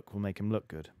thinks the book will make him look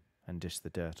good and dish the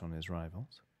dirt on his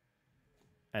rivals.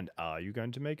 And are you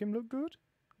going to make him look good?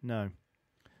 No.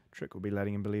 Trick will be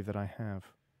letting him believe that I have.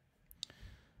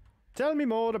 Tell me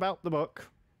more about the book.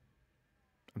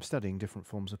 I'm studying different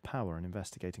forms of power and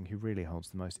investigating who really holds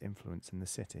the most influence in the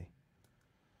city.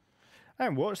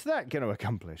 And what's that going to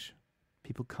accomplish?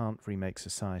 People can't remake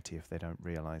society if they don't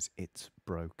realize it's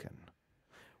broken.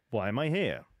 Why am I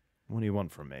here? What do you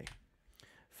want from me?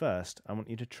 First, I want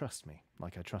you to trust me,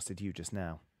 like I trusted you just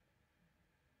now.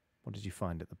 What did you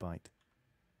find at the bite?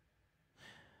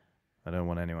 I don't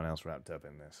want anyone else wrapped up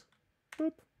in this.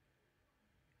 Boop.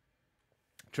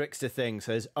 Trickster Thing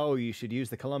says, oh, you should use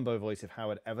the Columbo voice if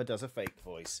Howard ever does a fake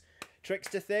voice.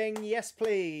 Trickster Thing, yes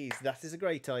please. That is a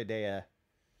great idea.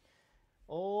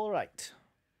 All right.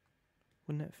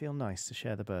 Wouldn't it feel nice to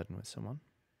share the burden with someone?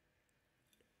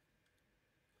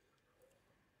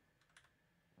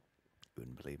 You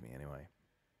wouldn't believe me anyway.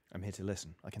 I'm here to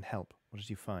listen. I can help. What did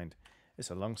you find? It's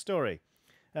a long story.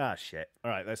 Ah, shit.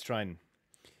 All right, let's try and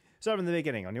start from the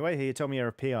beginning. On your way here, you told me you're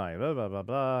a PI. Blah, blah, blah,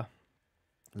 blah.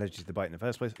 Led you to the bite in the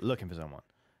first place. Looking for someone.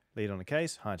 Lead on a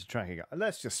case. Hired to track a guy.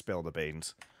 Let's just spill the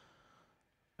beans.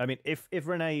 I mean, if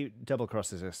Renee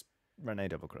double-crosses us, Renee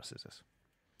double-crosses us.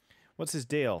 What's his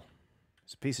deal?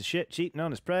 He's a piece of shit cheating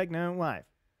on his pregnant wife.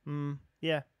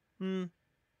 Yeah. It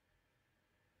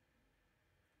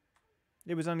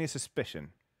was only a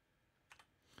suspicion.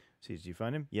 See, did you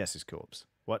find him? Yes, his corpse.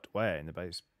 What? Where? In the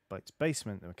bite's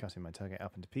basement. They were cutting my target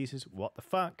up into pieces. What the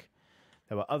fuck?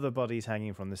 There were other bodies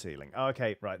hanging from the ceiling. Oh,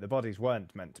 okay, right. The bodies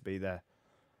weren't meant to be there.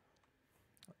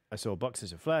 I saw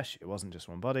boxes of flesh. It wasn't just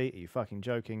one body. Are you fucking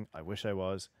joking? I wish I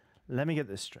was. Let me get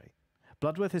this straight.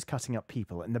 Bloodworth is cutting up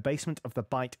people in the basement of the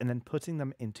bite and then putting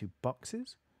them into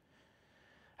boxes?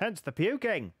 Hence the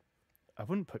puking. I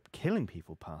wouldn't put killing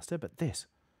people past her, but this.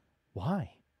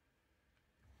 Why?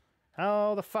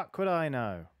 How the fuck would I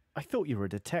know? I thought you were a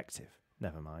detective.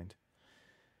 Never mind.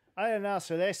 I didn't ask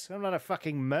for this. I'm not a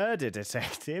fucking murder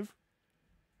detective.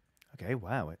 Okay,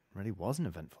 wow, it really was an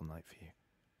eventful night for you.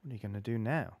 What are you going to do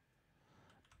now?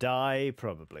 Die,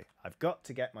 probably. I've got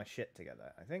to get my shit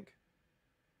together, I think.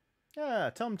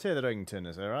 Ah, Tom Titherington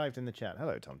has arrived in the chat.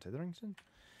 Hello, Tom Titherington.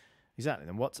 Exactly,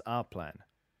 then what's our plan?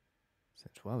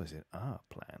 Well, is it our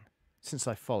plan? Since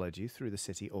I followed you through the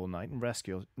city all night and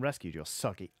rescued your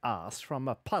soggy ass from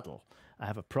a puddle, I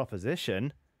have a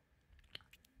proposition.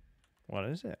 What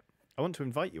is it? I want to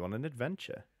invite you on an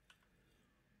adventure.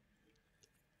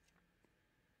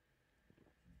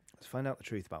 Let's find out the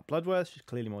truth about Bloodworth. She's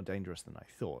clearly more dangerous than I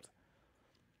thought.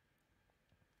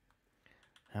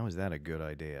 How is that a good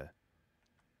idea?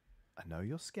 I know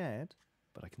you're scared,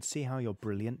 but I can see how your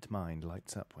brilliant mind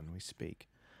lights up when we speak.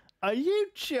 Are you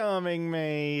charming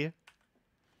me?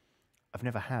 I've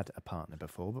never had a partner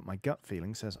before, but my gut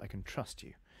feeling says I can trust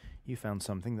you. You found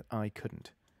something that I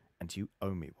couldn't, and you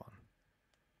owe me one.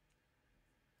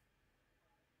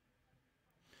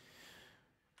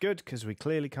 Good, because we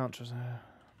clearly can't trust her.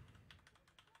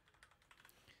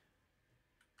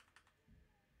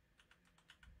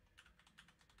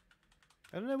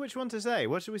 I don't know which one to say.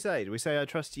 What should we say? Do we say I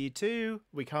trust you too?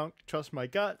 We can't trust my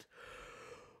gut?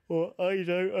 Or I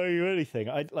don't owe you anything?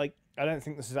 I don't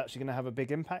think this is actually going to have a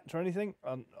big impact or anything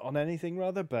on anything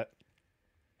rather, but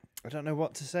I don't know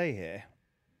what to say here.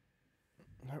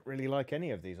 I don't really like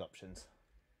any of these options.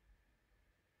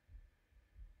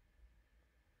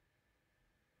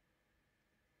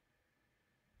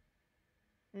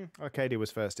 Arcadia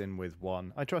was first in with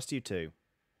 1. I trust you too.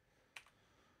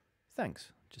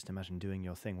 Thanks. Just imagine doing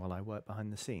your thing while I work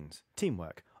behind the scenes.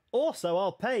 Teamwork. Also,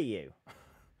 I'll pay you.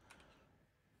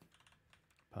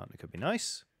 Partner could be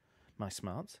nice. My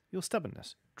smarts, your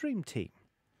stubbornness. Dream team.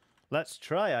 Let's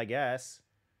try, I guess.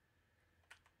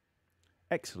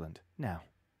 Excellent. Now,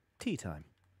 tea time.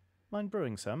 Mind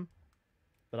brewing some?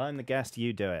 But I'm the guest,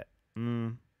 you do it.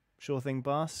 Sure thing,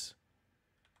 boss?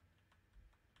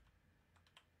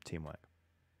 Teamwork.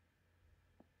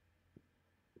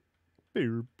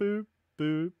 Boop, boop,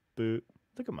 boop, boop.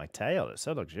 Look at my tail, it's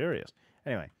so luxurious.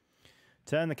 Anyway,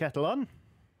 turn the kettle on.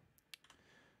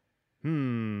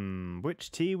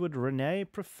 Which tea would Renee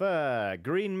prefer?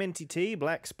 Green minty tea,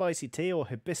 black spicy tea, or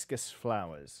hibiscus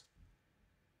flowers?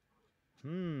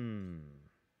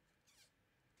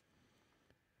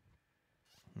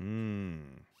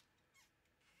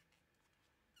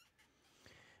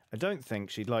 I don't think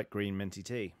she'd like green minty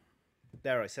tea.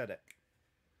 There, I said it.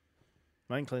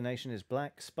 My inclination is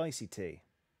black spicy tea.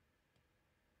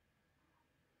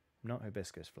 Not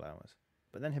hibiscus flowers.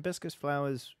 But then hibiscus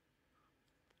flowers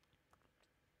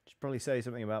should probably say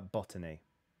something about botany.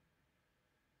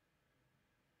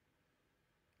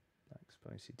 Black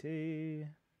spicy tea.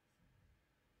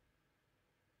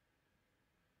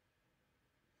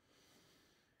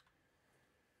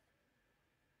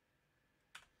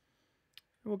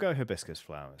 We'll go hibiscus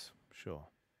flowers, sure.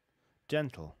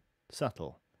 Gentle,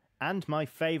 subtle, and my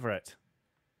favourite.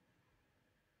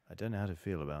 I don't know how to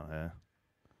feel about her.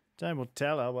 Time will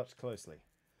tell. I'll watch closely.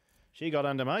 She got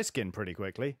under my skin pretty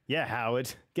quickly. Yeah,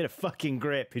 Howard, get a fucking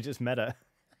grip. You just met her.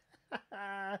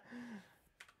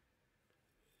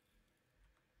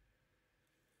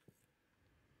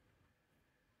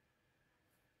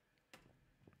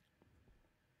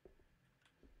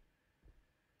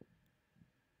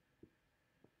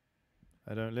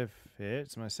 I don't live here.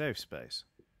 It's my safe space.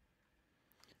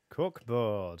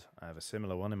 Cookboard. I have a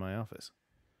similar one in my office.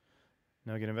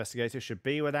 No good investigator should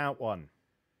be without one.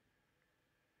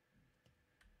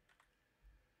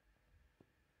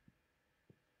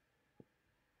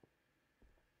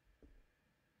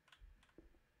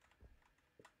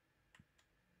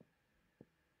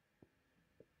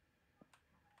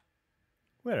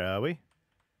 Where are we?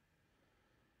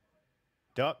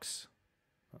 Docks.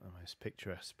 Not the most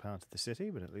picturesque part of the city,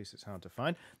 but at least it's hard to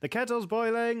find. The kettle's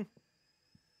boiling!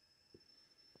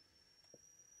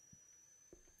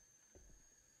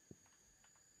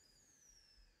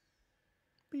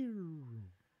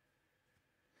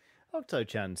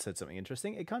 Octo-chan said something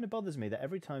interesting. It kind of bothers me that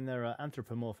every time there are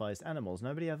anthropomorphized animals,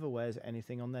 nobody ever wears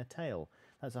anything on their tail.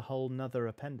 That's a whole nother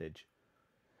appendage.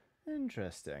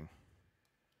 Interesting.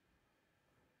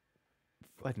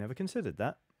 I'd never considered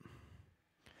that.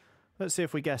 Let's see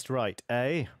if we guessed right,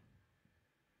 eh?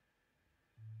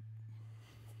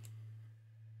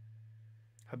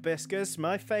 Hibiscus,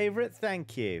 my favourite,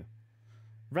 thank you.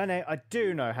 Rene, I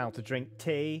do know how to drink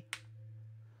tea.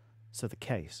 So the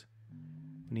case.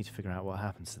 We need to figure out what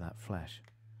happens to that flesh.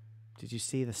 Did you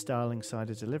see the Starling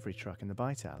cider delivery truck in the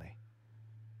bite alley?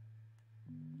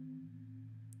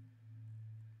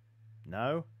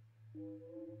 No?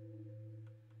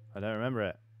 I don't remember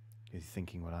it. You're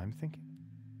thinking what I'm thinking?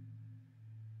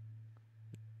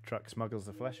 Truck smuggles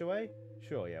the flesh away?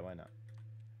 Sure, yeah, why not?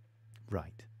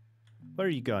 Right. Where are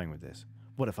you going with this?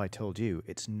 What if I told you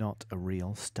it's not a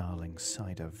real Starling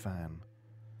cider van?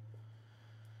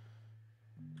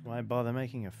 Why bother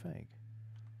making a fake?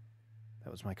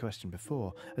 That was my question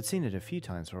before. I'd seen it a few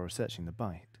times while researching the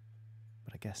bite.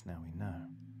 But I guess now we know.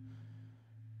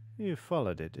 You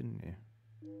followed it, didn't you?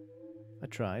 I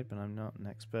tried, but I'm not an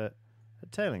expert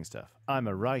at tailing stuff. I'm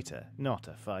a writer, not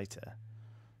a fighter.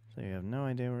 So you have no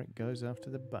idea where it goes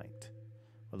after the bite.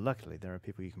 Well, luckily there are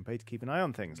people you can pay to keep an eye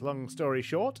on things. Long story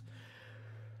short,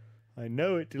 I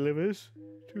know it delivers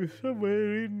to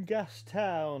somewhere in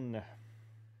Gastown.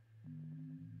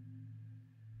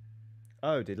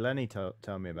 Oh, did Lenny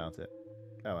tell me about it?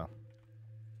 Oh well.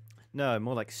 No,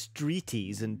 more like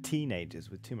streeties and teenagers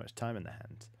with too much time in their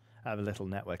hands. I have a little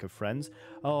network of friends.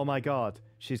 Oh my god,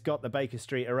 she's got the Baker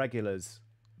Street Irregulars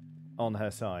on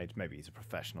her side. Maybe he's a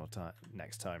professional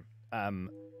next time.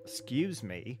 Excuse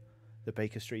me. The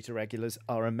Baker Street Irregulars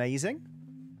are amazing.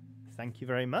 Thank you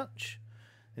very much.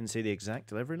 Didn't see the exact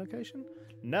delivery location?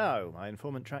 No, my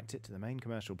informant tracked it to the main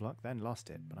commercial block, then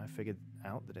lost it. But I figured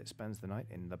out that it spends the night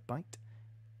in the Bite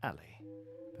Alley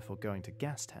before going to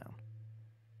Gastown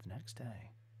the next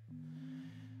day.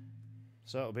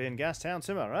 So it'll be in Gastown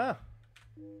tomorrow, huh?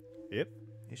 Yep.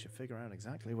 You should figure out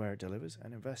exactly where it delivers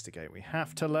and investigate. We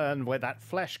have to learn where that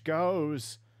flesh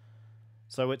goes.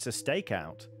 So it's a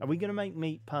stakeout. Are we going to make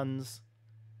meat puns?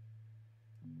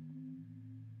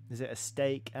 Is it a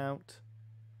stakeout?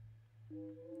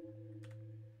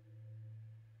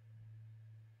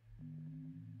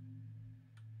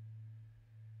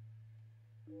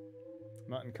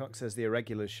 Martin Cox says the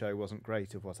Irregulars show wasn't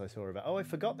great of what I saw of it. Oh, I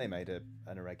forgot they made an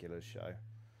Irregulars show.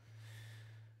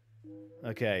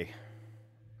 Okay.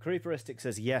 Creeperistic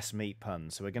says yes, meat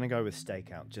puns, so we're going to go with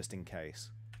stakeout just in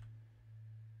case.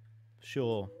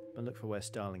 Sure, but look for where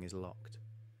Starling is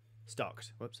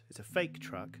stocked. Whoops. It's a fake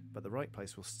truck, but the right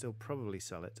place will still probably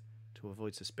sell it to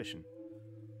avoid suspicion.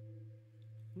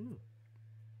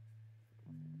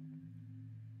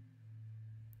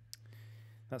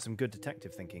 That's some good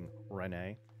detective thinking,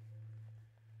 Rene.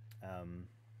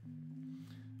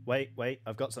 Wait,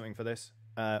 I've got something for this.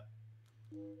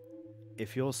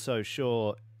 If you're so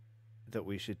sure that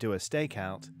we should do a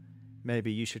stakeout,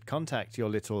 maybe you should contact your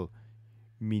little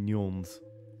mignons.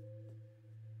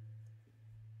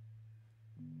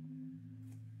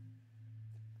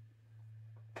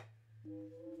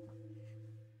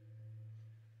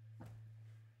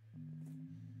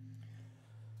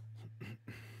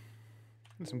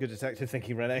 Some good detective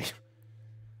thinking, Rene.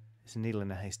 It's a needle in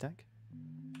a haystack.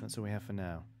 That's all we have for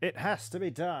now. It has to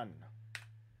be done.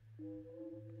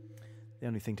 The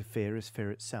only thing to fear is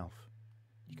fear itself.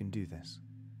 You can do this.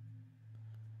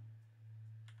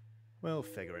 We'll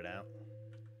figure it out.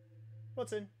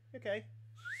 Watson, you okay?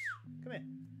 Come here.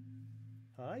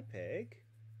 Hi, pig.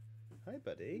 Hi,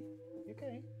 buddy. You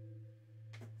okay?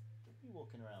 What are you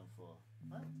walking around for?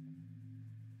 Huh?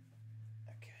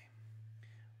 Okay.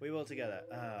 We will together.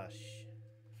 Ah,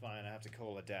 fine, I have to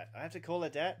call a debt. I have to call a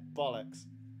debt? Bollocks.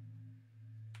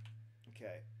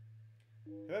 Okay.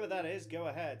 Whoever that is, go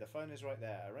ahead. The phone is right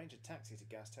there. Arrange a taxi to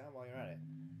Gastown while you're at it.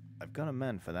 I've got a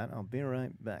man for that. I'll be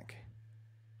right back.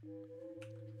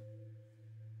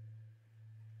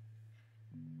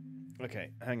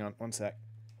 Okay, hang on one sec.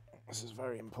 This is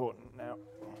very important now.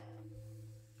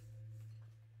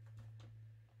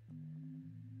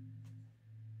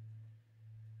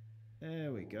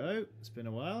 There we go. It's been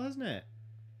a while, hasn't it?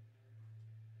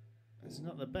 It's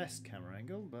not the best camera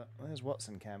angle, but there's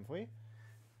Watson cam for you.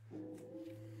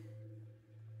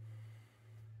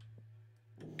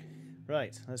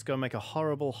 Right, let's go make a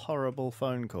horrible, horrible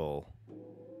phone call.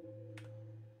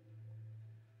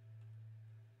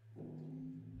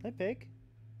 Hey, pig.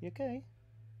 You okay?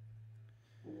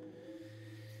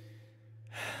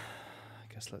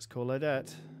 I guess let's call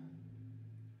Odette.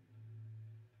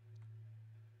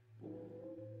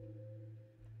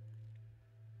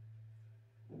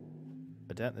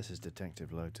 Odette, this is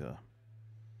Detective Lothar.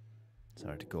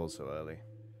 Sorry to call so early.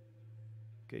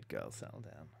 Good girl, settle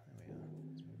down. There we are.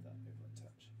 Let's move that people in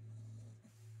touch.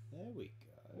 There we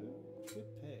go.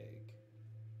 Good pig.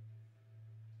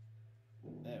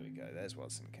 There we go. There's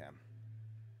Watson Cam.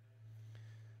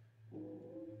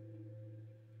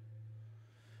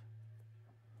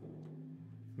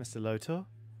 Mr. Lothar,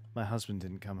 my husband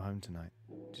didn't come home tonight.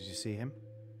 Did you see him?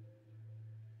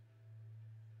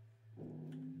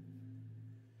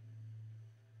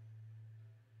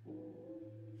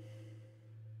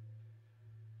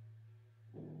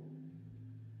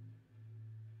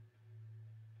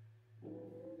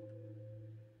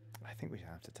 I think we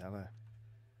have to tell her.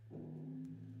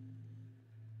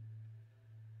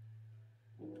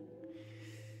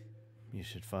 You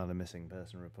should file a missing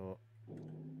person report.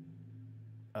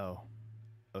 Oh.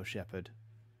 Oh, Shepherd.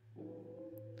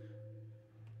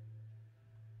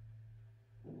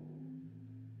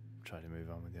 Try to move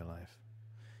on with your life.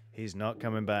 He's not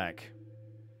coming back.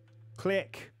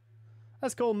 Click.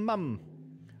 Let's call Mum.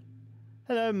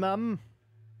 Hello, Mum.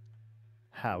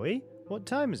 Howie? What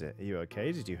time is it? Are you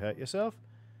okay? Did you hurt yourself?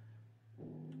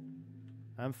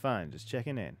 I'm fine, just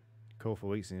checking in. Call for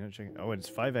weeks and you don't check in. Oh, it's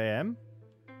 5 a.m.?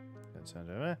 Don't sound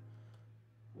over.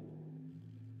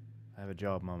 I have a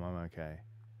job, Mum, I'm okay.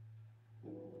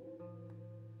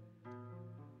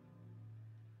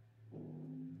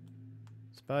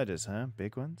 Spiders, huh?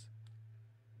 Big ones?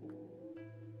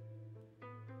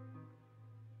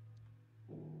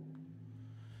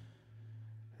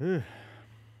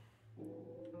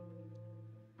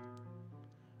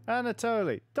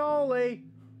 Anatoly! Dolly!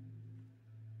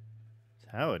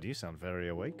 Howard, you sound very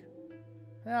awake.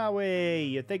 Howie,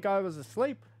 you think I was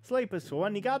asleep? Sleepers for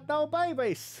when you got no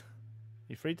babies.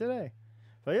 You free today?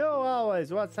 For you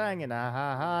always, what's hanging? Ha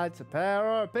ha ha, it's a pear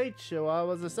or a peach, I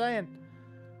was a-saying.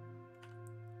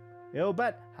 You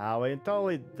bet. Howie and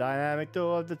Dolly, dynamic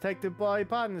duo of detective boy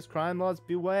partners, crime lords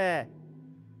beware.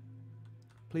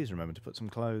 Please remember to put some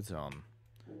clothes on.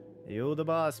 You the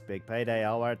boss, big payday,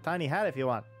 I'll wear a tiny hat if you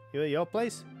want. You at your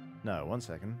place? No, 1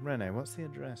 second. Rene, what's the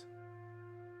address?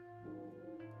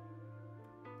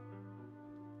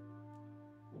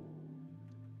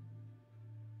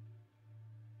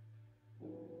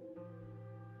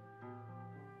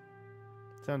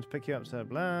 Time to pick you up, sir.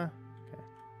 Blah. Okay.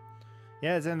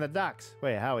 Yeah, it's in the docks.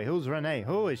 Wait, Howie, who's Rene?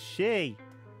 Who is she?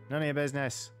 None of your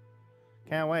business.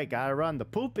 Can't wait. Gotta run. The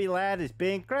poopy lad is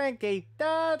being cranky.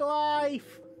 Dad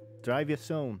life. Drive you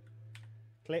soon.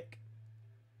 Click.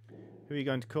 Who are you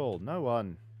going to call? No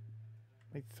one.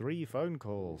 Make 3 phone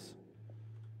calls.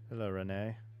 Hello,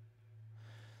 Rene.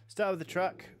 Start with the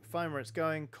truck. Find where it's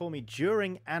going. Call me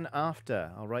during and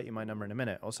after. I'll write you my number in a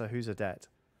minute. Also, who's Odette?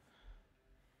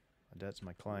 Odette's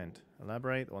my client.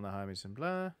 Elaborate. Want to hire me some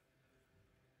blah.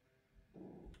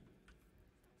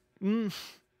 Yep,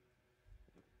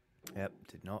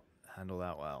 did not handle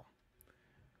that well.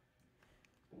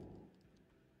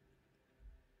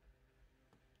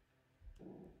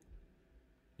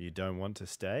 You don't want to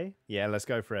stay? Yeah, let's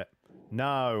go for it.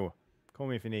 No! Call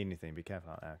me if you need anything. Be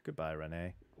careful out there. Goodbye,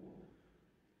 Rene.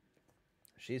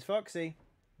 She's foxy.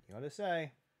 You gotta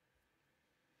say.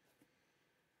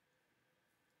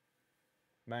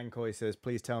 Mancoy says,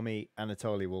 please tell me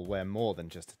Anatoly will wear more than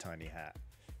just a tiny hat.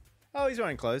 Oh, he's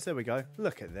wearing clothes. There we go.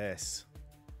 Look at this.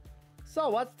 So,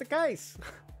 what's the case?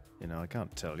 You know, I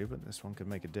can't tell you, but this one could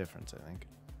make a difference, I think.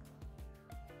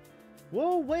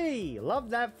 Woo-wee! Love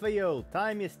that for you.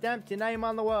 Time you stamped your name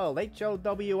on the world.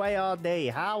 H-O-W-A-R-D.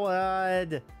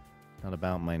 Howard. Not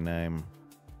about my name.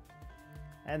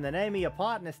 And the name of your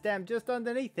partner stamped just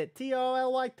underneath it.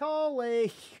 T-O-L-Y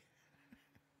Tolly.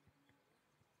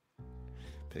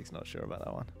 Pig's not sure about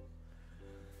that one.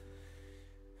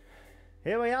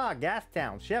 Here we are,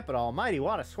 Gastown. Shepherd almighty,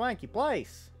 what a swanky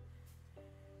place.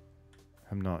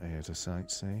 I'm not here to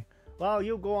sightsee. Well,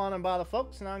 you go on and bother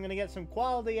folks, and I'm going to get some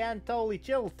quality Anatoly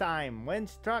chill time.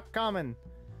 When's the truck coming?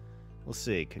 We'll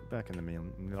see. Kick back in the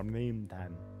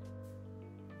meantime.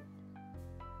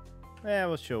 Yeah,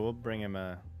 well, sure. We'll bring him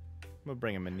a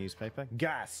newspaper.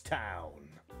 Gastown.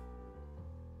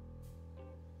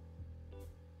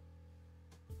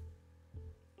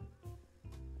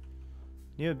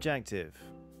 New objective.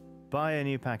 Buy a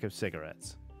new pack of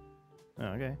cigarettes. Oh,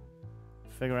 okay.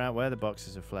 Figure out where the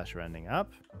boxes of flesh are ending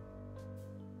up.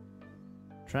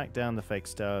 Track down the fake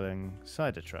Sterling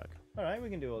cider truck. Alright, we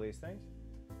can do all these things.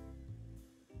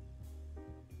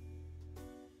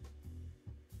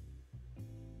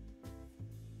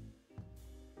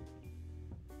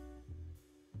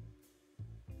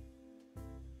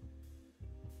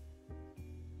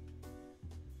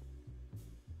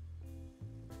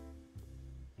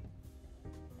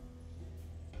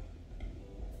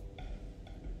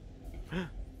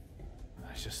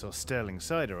 I just saw Sterling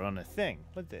cider on a thing.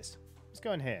 Look at this. Let's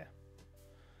go in here.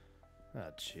 Oh,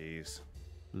 jeez.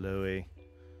 Louis.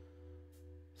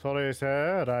 Sorry,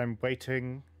 sir. I'm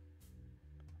waiting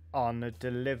on a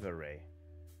delivery.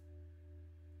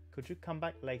 Could you come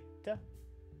back later?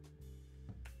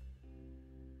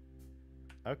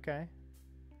 Okay.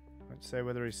 Won't say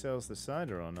whether he sells the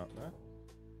cider or not, though.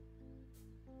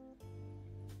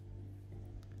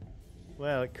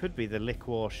 Well, it could be the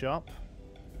liquor shop.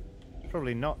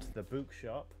 Probably not the book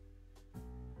shop.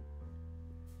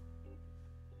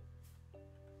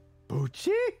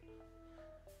 Bucci?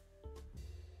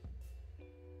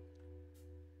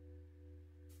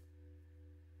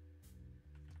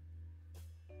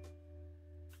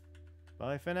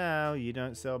 Bye for now. You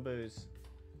don't sell booze.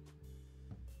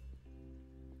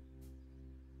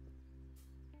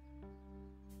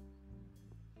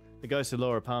 The ghost of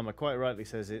Laura Palmer quite rightly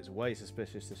says it's way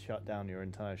suspicious to shut down your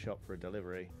entire shop for a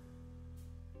delivery.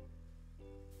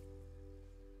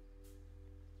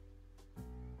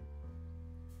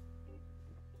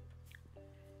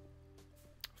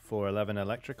 $411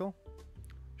 electrical.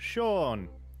 Sean.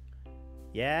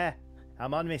 Yeah,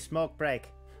 I'm on my smoke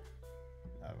break.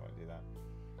 I won't do that.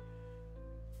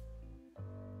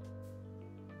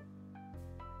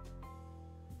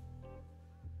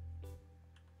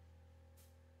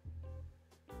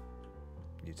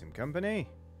 Need some company?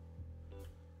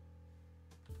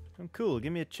 I'm cool,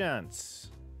 give me a chance.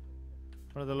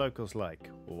 What are the locals like?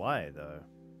 Why, though?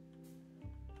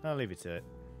 I'll leave you to it.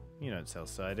 You don't sell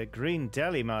cider. Green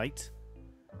Deli, mate.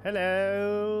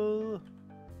 Hello.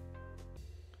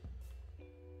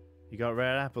 You got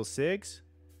red apple cigs?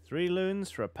 3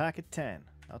 loons for a pack of 10.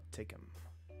 I'll take 'em.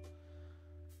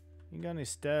 You got any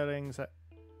Sterlings?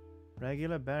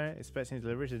 Regular Barrett expecting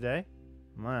delivery today?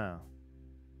 Wow.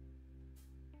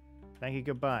 Thank you,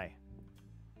 goodbye.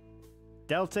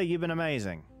 Delta, you've been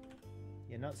amazing.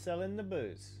 You're not selling the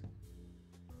booze.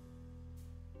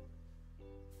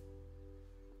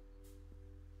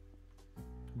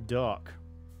 Doc.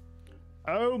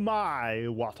 Oh my,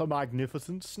 what a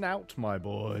magnificent snout, my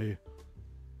boy.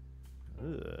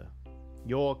 Ugh.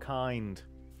 Your kind.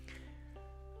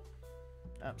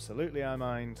 Absolutely, I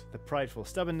mind. The prideful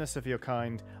stubbornness of your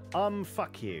kind.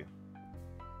 Fuck you.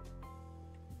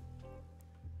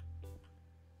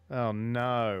 Oh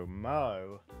no,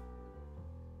 Mo.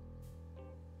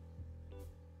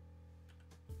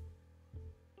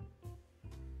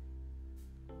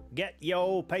 Get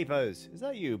your papers. Is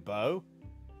that you, Bo?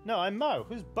 No, I'm Mo.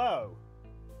 Who's Bo?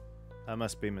 I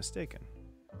must be mistaken.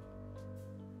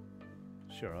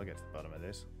 Sure, I'll get to the bottom of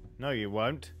this. No, you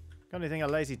won't. Got anything a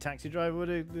lazy taxi driver would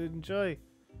enjoy?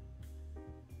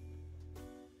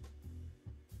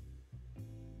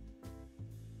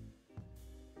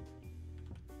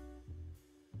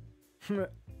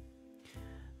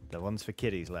 The one's for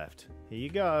kiddies left. Here you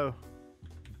go.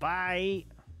 Bye.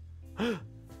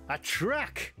 A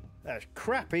truck! A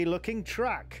crappy looking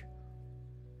truck.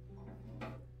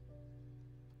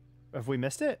 Have we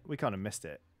missed it? We kind of missed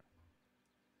it.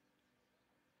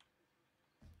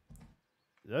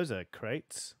 those are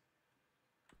crates.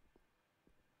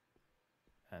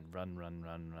 And run, run,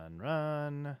 run, run,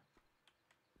 run.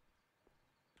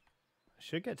 I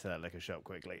should get to that liquor shop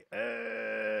quickly.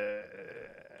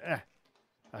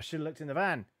 I should have looked in the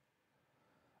van.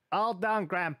 All done,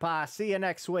 Grandpa. See you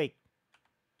next week.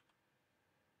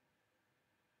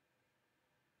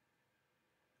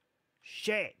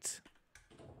 Shit.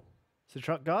 Is the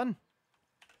truck gone?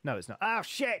 No, it's not. Oh,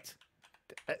 shit.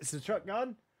 Is the truck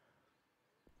gone?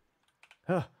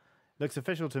 Huh. Looks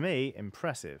official to me.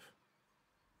 Impressive.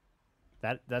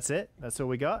 That's it? That's all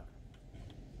we got?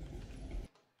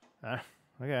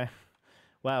 Okay.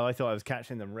 Wow, I thought I was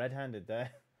catching them red-handed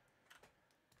there.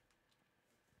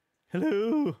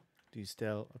 Hello. Do you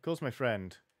still? Of course, my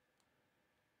friend.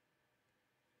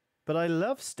 But I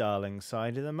love Starling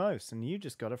cider the most, and you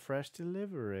just got a fresh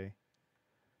delivery.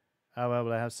 Oh,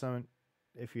 well, I have some.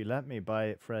 If you let me buy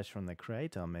it fresh from the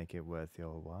crate, I'll make it worth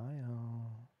your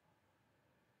while.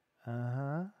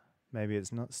 Uh-huh. Maybe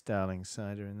it's not Starling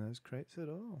cider in those crates at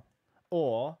all.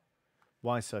 Or,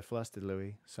 why so flustered,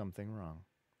 Louis? Something wrong.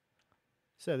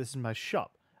 So this is my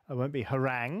shop. I won't be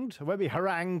harangued. I won't be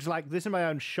harangued like this in my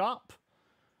own shop.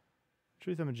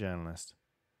 Truth, I'm a journalist.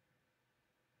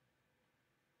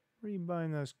 Where are you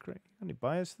buying those crates? You only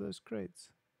buy us those crates.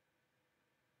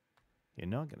 You're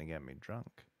not going to get me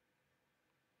drunk.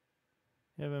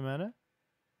 You ever met her?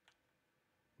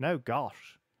 No,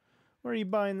 gosh. Where are you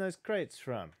buying those crates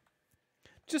from?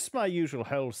 Just my usual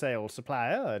wholesale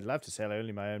supplier. I'd love to sell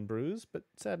only my own brews, but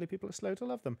sadly people are slow to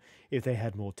love them. If they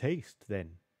had more taste,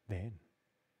 then.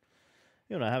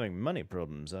 You're not having money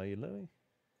problems, are you, Louis?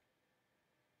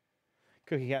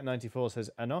 CookieCat94 says,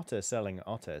 an otter selling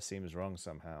otter seems wrong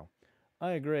somehow.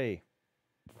 I agree.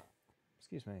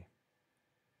 Excuse me.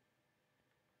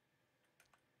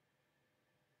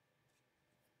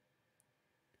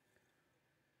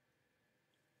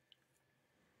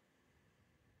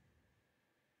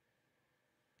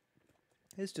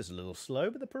 It's just a little slow,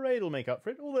 but the parade will make up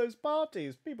for it. All those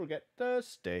parties, people get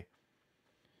thirsty.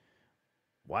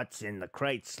 What's in the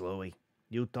crates, Louis?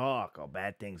 You talk or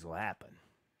bad things will happen.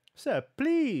 Sir,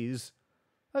 please.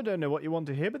 I don't know what you want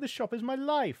to hear, but this shop is my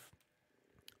life.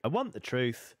 I want the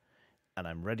truth, and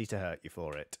I'm ready to hurt you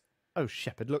for it. Oh,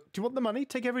 Shepherd, look, do you want the money?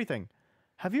 Take everything.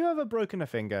 Have you ever broken a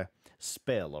finger?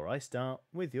 Spill, or I start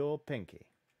with your pinky.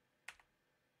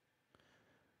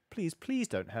 Please, please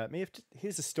don't hurt me.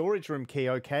 Here's a storage room key,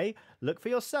 okay? Look for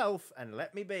yourself and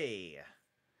let me be.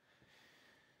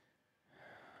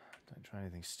 Don't try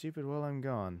anything stupid while I'm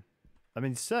gone. I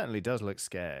mean, he certainly does look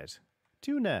scared.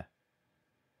 Tuna.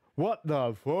 What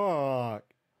the fuck?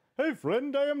 Hey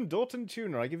friend, I am Dorton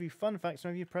Tuna. I give you fun facts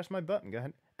whenever you press my button. Go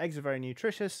ahead. Eggs are very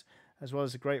nutritious, as well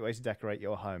as a great way to decorate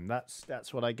your home.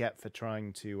 That's what I get for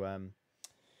trying to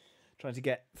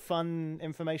get fun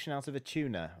information out of a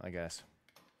tuna, I guess.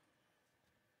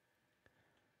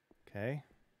 Okay.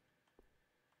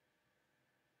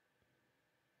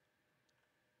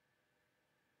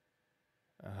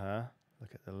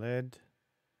 Look at the lid.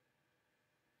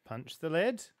 Punch the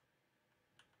lid.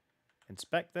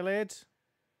 Inspect the lid.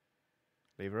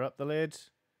 Lever up the lid.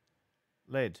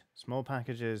 Lid. Small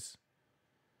packages.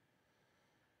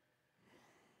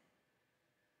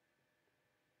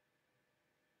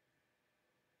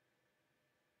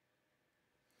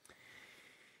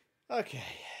 Okay.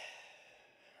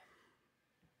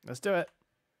 Let's do it.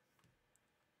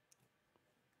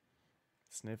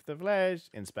 Sniff the flesh.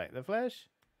 Inspect the flesh.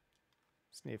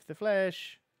 Sniff the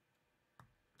flesh.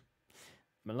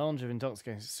 Melange of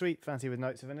intoxicating sweet, fancy with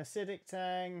notes of an acidic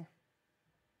tang.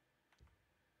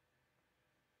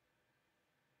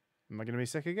 Am I going to be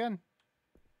sick again?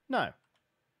 No.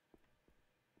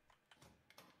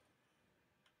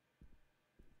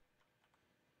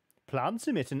 Plants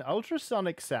emit an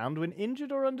ultrasonic sound when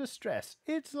injured or under stress.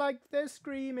 It's like they're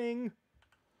screaming.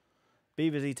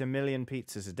 Beavers eat 1 million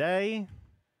pizzas a day.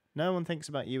 No one thinks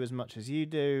about you as much as you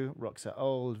do. Rocks are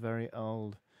old, very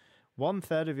old.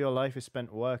 1/3 of your life is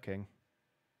spent working.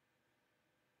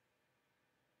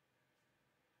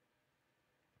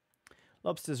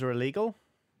 Lobsters are illegal.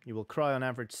 You will cry on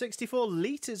average 64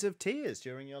 litres of tears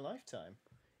during your lifetime.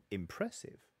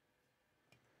 Impressive.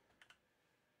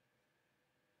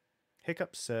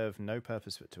 Hiccups serve no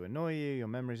purpose but to annoy you. Your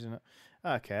memories are not...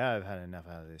 Okay, I've had enough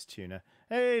out of this tuna.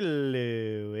 Hey,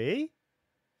 Louis.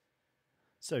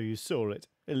 So you saw it.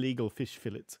 Illegal fish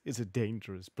fillets is a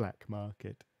dangerous black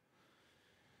market.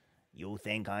 You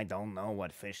think I don't know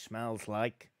what fish smells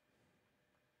like?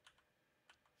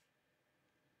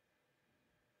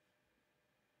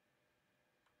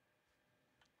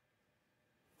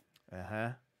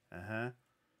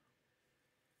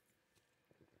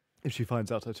 If she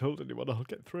finds out I told anyone, I'll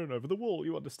get thrown over the wall.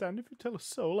 You understand? If you tell a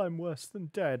soul, I'm worse than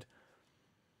dead.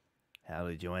 How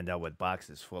did you end up with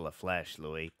boxes full of flesh,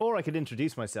 Louis? Or I could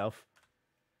introduce myself.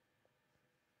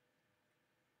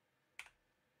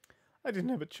 I didn't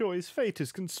have a choice. Fate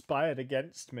has conspired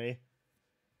against me.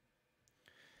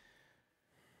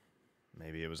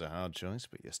 Maybe it was a hard choice,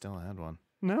 but you still had one.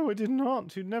 No, I did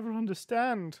not. You'd never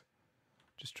understand.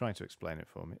 Just try to explain it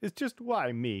for me. It's just,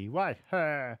 why me? Why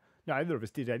her? Neither of us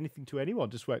did anything to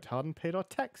anyone, just worked hard and paid our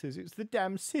taxes. It's the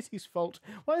damn city's fault.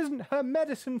 Why isn't her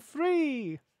medicine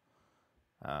free?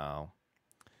 Oh.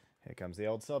 Here comes the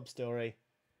old sob story.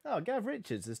 Oh, Gav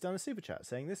Richards has done a super chat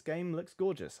saying, this game looks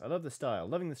gorgeous. I love the style.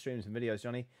 Loving the streams and videos,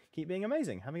 Johnny. Keep being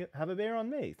amazing. Have a beer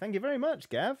on me. Thank you very much,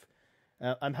 Gav.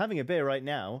 I'm having a beer right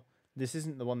now. This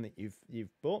isn't the one that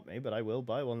you've bought me, but I will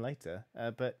buy one later.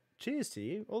 But cheers to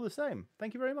you all the same.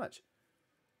 Thank you very much.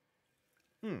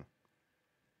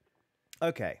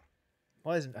 Okay.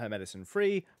 Why isn't her medicine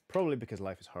free? Probably because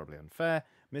life is horribly unfair.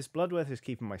 Miss Bloodworth is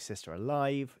keeping my sister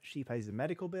alive. She pays the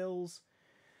medical bills.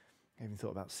 I even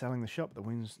thought about selling the shop, but the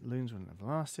loons wouldn't have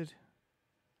lasted.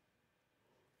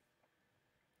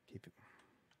 Keep it.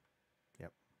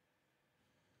 Yep.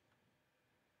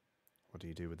 What do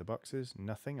you do with the boxes?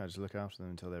 Nothing. I just look after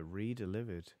them until they're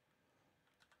re-delivered.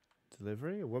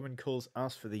 Delivery? A woman calls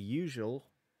us for the usual.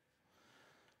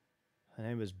 Her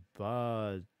name was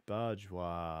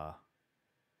Barjois.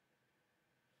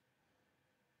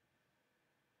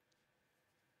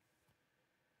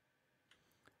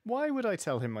 Why would I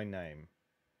tell him my name?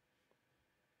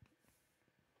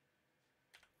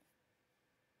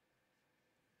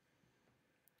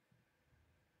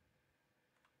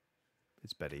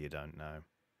 It's better you don't know.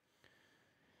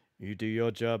 You do your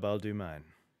job, I'll do mine.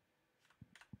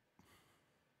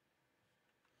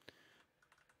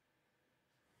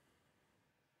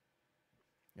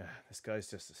 This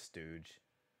guy's just a stooge.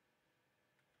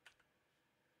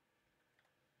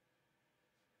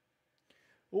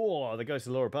 Oh, the ghost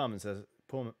of Laura Palmer says.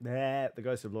 The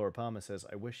ghost of Laura Palmer says,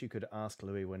 "I wish you could ask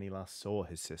Louis when he last saw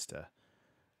his sister."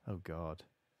 Oh God.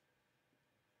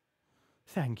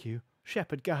 Thank you.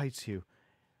 Shepherd guides you.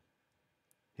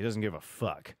 He doesn't give a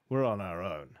fuck. We're on our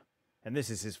own. And this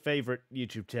is his favourite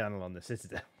YouTube channel on the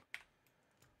Citadel.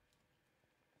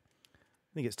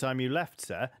 I think it's time you left,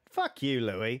 sir. Fuck you,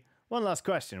 Louis. One last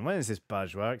question. When is this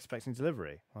bourgeois expecting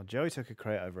delivery? Well, Joey took a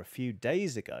crate over a few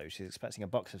days ago. She's expecting a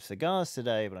box of cigars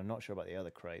today, but I'm not sure about the other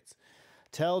crates.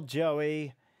 Tell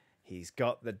Joey he's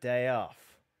got the day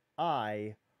off.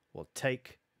 I will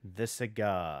take the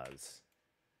cigars.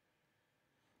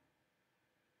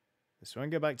 This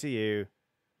won't go back to you.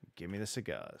 Give me the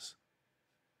cigars.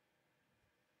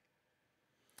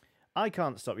 I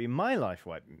can't stop you. My life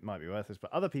might be worthless,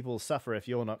 but other people will suffer if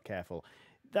you're not careful.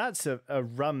 That's a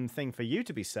rum thing for you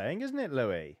to be saying, isn't it,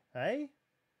 Louis? Eh?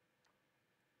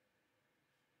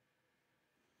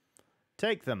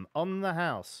 Take them on the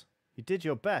house. You did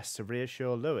your best to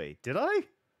reassure Louis. Did I? I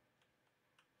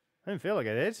didn't feel like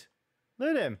I did.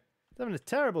 Look at him. He's having a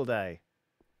terrible day.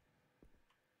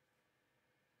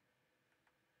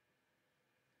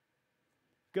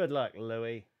 Good luck,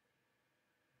 Louis.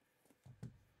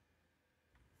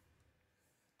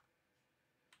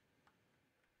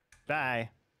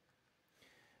 Bye.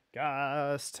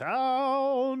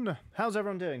 Gastown. How's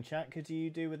everyone doing, chat? Could you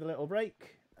do with a little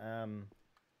break?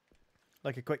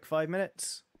 Like a quick 5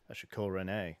 minutes? I should call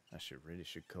Renee. I really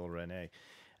should call Renee.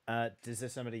 Is there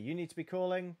somebody you need to be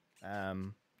calling?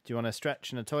 Do you want a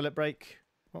stretch and a toilet break?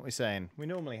 What are we saying? We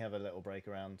normally have a little break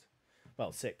around,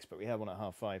 well, 6, but we have one at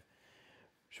 5:30.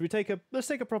 Should we let's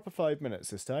take a proper 5 minutes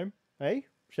this time? Eh?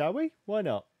 Shall we? Why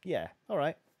not? Yeah. All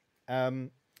right.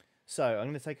 So I'm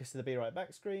going to take us to the Be Right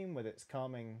Back screen with its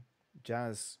calming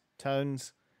jazz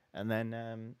tones, and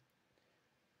then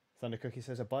Thunder Cookie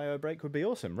says a bio break would be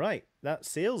awesome. Right, that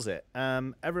seals it.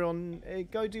 Everyone,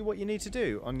 go do what you need to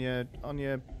do on your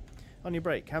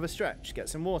break. Have a stretch, get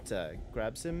some water,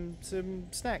 grab some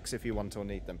snacks if you want or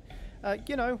need them.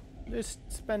 You know, just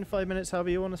spend 5 minutes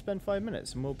however you want to spend 5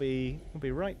 minutes, and we'll be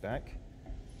right back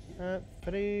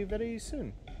very, very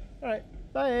soon. All right,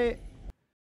 bye.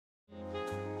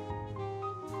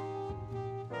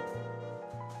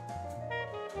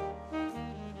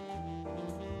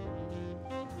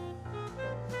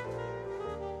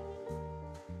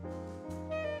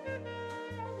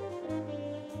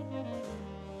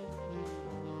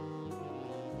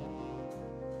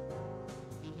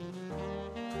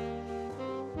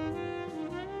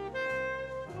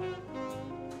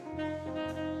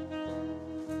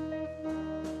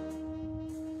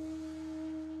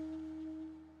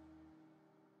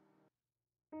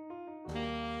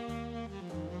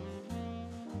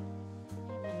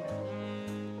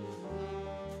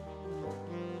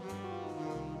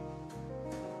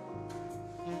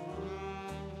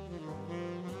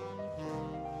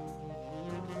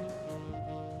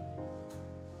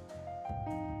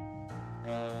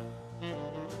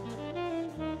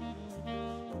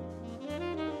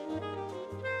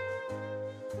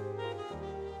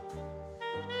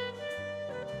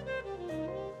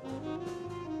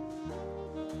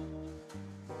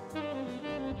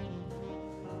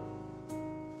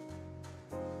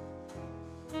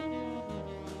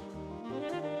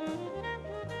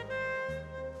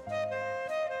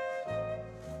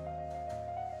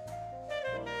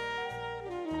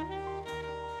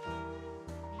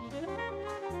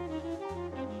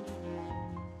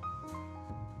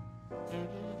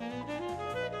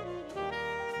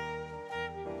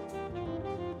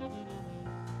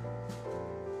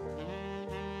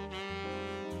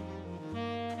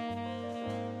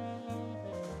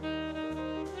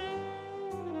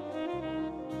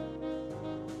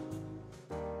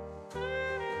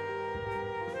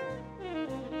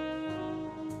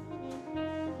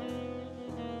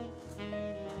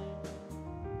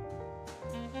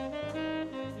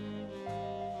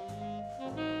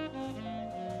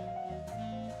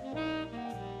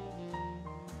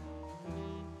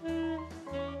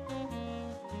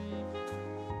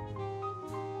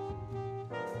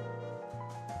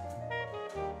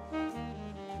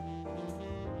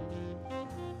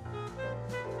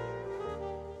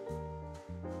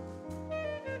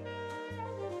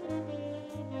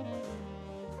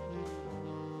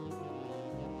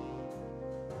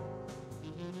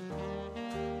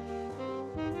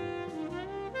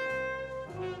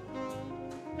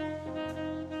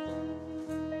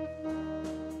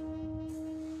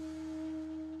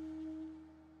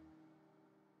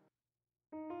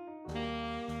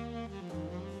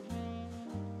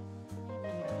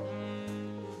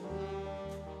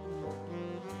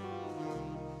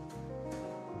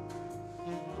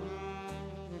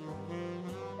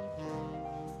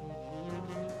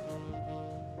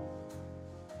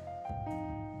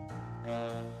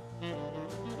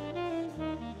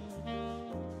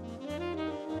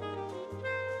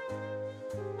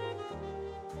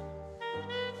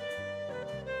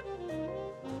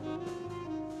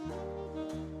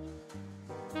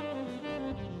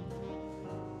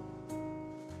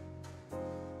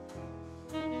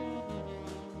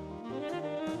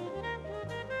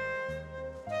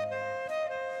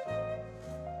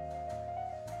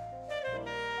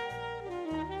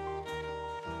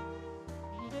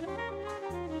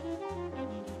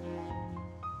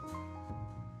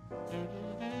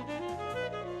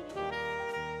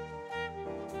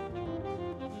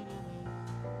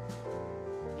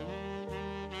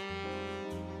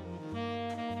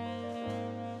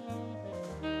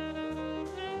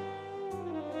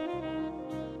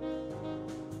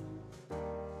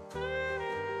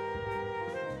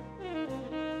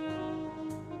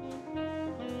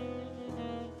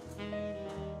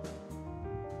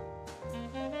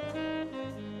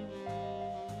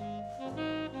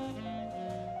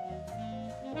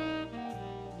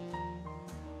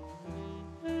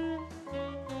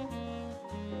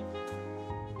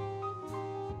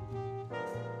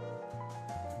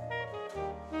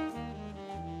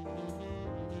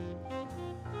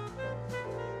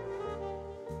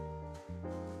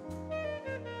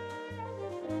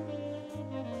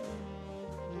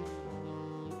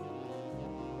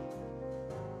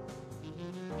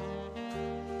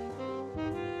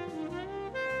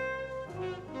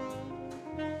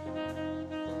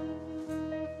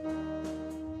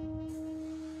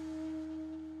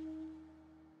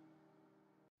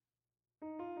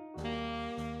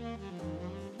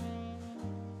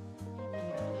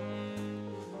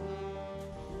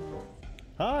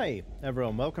 Hi,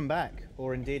 everyone. Welcome back.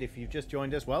 Or indeed, if you've just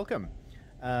joined us, welcome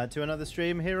to another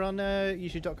stream here on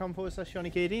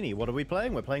youtube.com/ShoneyKiadini. What are we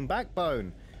playing? We're playing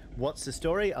Backbone. What's the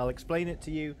story? I'll explain it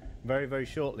to you very, very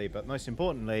shortly. But most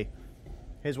importantly,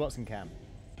 here's what's in cam.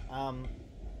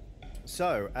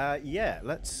 Yeah,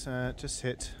 let's just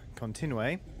hit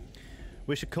continue.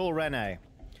 We should call Rene.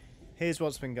 Here's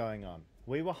what's been going on.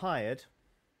 We were hired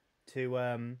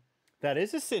to... that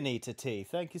is a Sin Eater tea.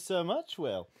 Thank you so much,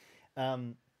 Will.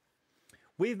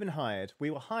 We were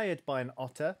hired by an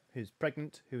otter who's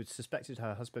pregnant, who suspected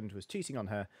her husband was cheating on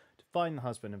her, to find the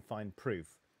husband and find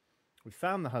proof. We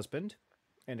found the husband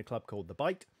in a club called The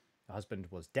Bite. The husband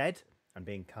was dead and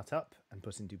being cut up and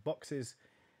put into boxes.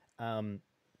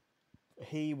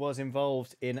 He was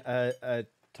involved in a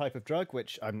type of drug,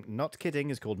 which I'm not kidding,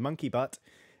 is called monkey butt.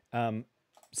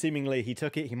 Seemingly he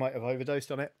took it, he might have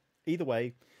overdosed on it. Either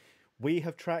way, we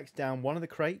have tracked down one of the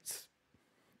crates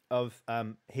of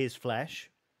his flesh,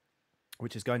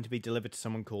 which is going to be delivered to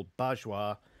someone called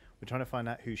Bourgeois. We're trying to find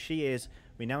out who she is.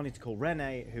 We now need to call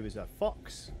Rene, who is a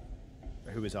fox,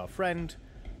 who is our friend,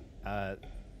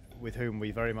 with whom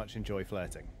we very much enjoy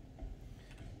flirting.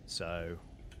 So,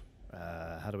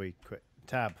 how do we quit?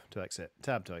 Tab to exit.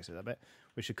 Tab to exit that bit.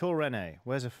 We should call Rene.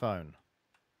 Where's her phone?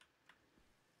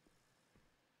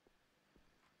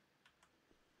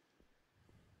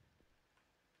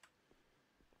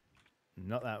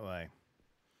 Not that way.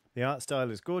 The art style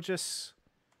is gorgeous.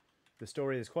 The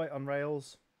story is quite on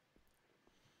rails.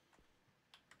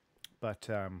 But,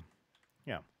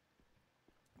 yeah.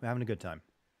 We're having a good time.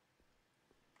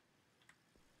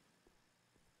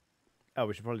 Oh,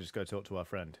 we should probably just go talk to our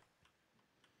friend.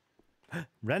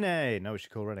 Rene! No, we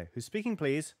should call Rene. Who's speaking,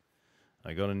 please?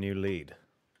 I got a new lead.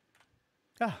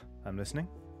 Ah, I'm listening.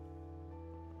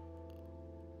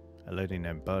 A lady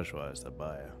named Bourgeois is the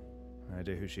buyer.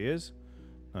 Idea who she is?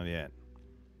 Not yet.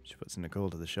 She puts in a call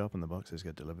to the shop and the boxes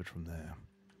get delivered from there.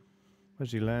 Where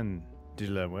did you learn? Did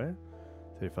you learn where?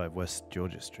 35 West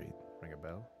Georgia Street. Ring a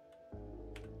bell?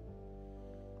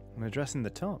 An address in the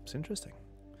tops. Interesting.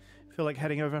 Feel like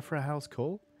heading over for a house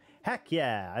call? Heck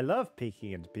yeah! I love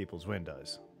peeking into people's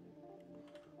windows.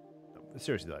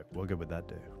 Seriously though, what good would that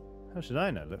do? How should I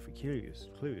know? Look for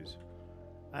clues.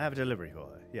 I have a delivery for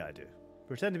her. Yeah, I do.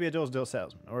 Pretend to be a door-to-door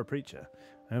salesman or a preacher.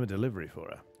 I have a delivery for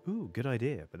her. Ooh, good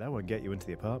idea, but that won't get you into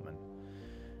the apartment.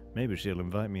 Maybe she'll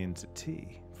invite me into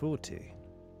tea. For tea.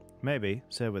 Maybe,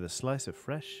 serve with a slice of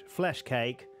fresh flesh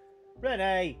cake.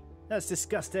 Rene! That's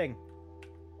disgusting.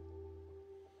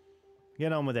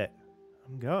 Get on with it.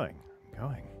 I'm going.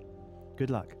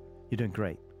 Good luck. You're doing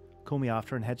great. Call me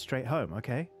after and head straight home,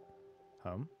 okay?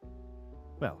 Home?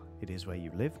 Well, it is where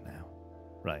you live now.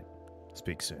 Right.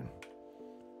 Speak soon.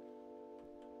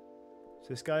 Is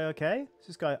this guy okay? Is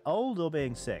this guy old or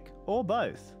being sick? Or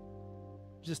both?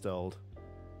 Just old.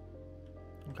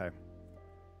 Okay.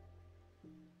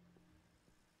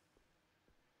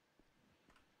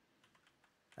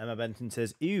 Emma Benton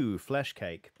says, ew, flesh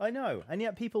cake. I know, and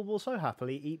yet people will so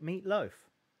happily eat meatloaf.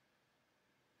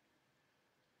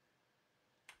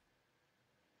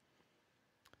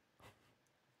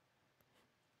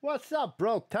 What's up,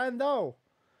 bro, Tando?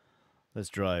 Let's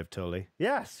drive, Tully.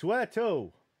 Yes, where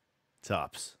to?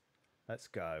 Tops. Let's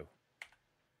go.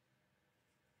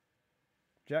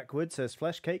 Jack Wood says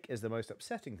flesh cake is the most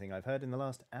upsetting thing I've heard in the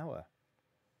last hour.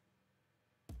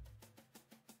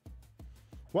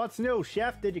 What's new,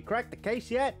 chef? Did you crack the case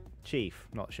yet? Chief,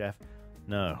 not chef.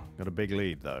 No, got a big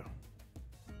lead though.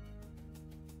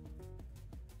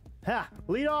 Ha!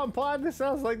 Lead on, pod. This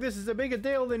sounds like this is a bigger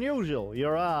deal than usual.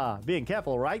 You're, being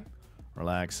careful, right?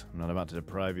 Relax. I'm not about to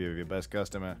deprive you of your best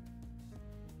customer.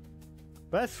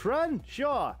 Best friend?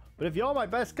 Sure. But if you're my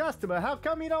best customer, how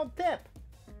come you don't tip?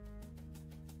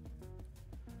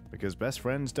 Because best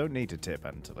friends don't need to tip,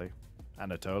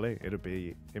 Anatoly, it'd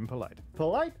be impolite.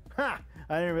 Polite? Ha!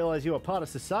 I didn't realize you were part of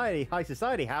society, high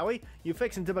society, Howie. You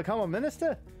fixing to become a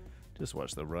minister? Just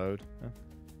watch the road. Huh?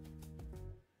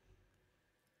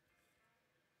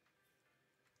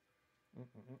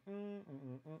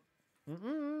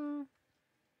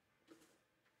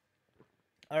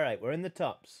 All right, we're in the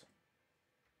tops.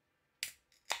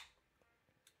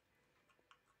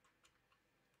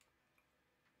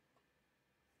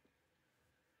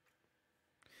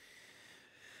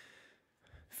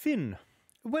 Finn,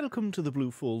 welcome to the Blue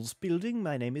Falls building.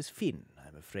 My name is Finn.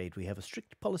 I'm afraid we have a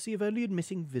strict policy of only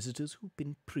admitting visitors who've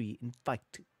been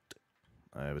pre-invited.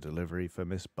 I have a delivery for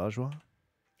Miss Bourgeois.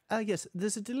 Yes,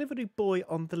 there's a delivery boy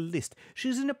on the list.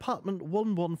 She's in apartment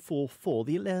 1144,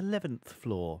 the 11th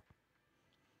floor.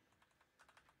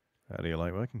 How do you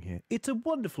like working here? It's a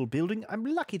wonderful building. I'm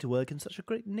lucky to work in such a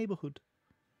great neighborhood.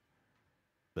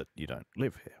 But you don't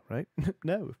live here, right?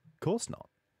 No, of course not.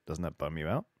 Doesn't that bum you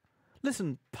out?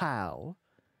 Listen, pal,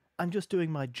 I'm just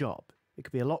doing my job. It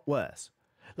could be a lot worse.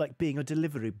 Like being a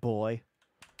delivery boy.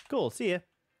 Cool, see ya.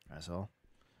 That's all.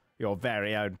 Your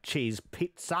very own cheese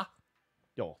pizza.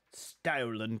 Your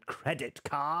stolen credit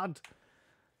card.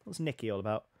 What's Nicky all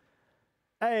about?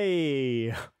 Hey,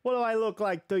 what do I look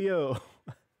like to you?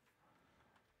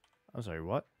 I'm sorry,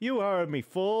 what? You heard me,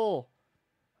 fool.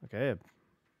 Okay,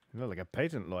 you look like a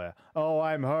patent lawyer. Oh,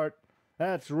 I'm hurt.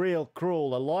 That's real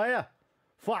cruel. A lawyer?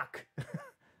 Fuck.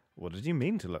 What did you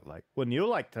mean to look like? Wouldn't you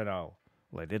like to know?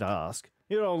 Well, I did ask.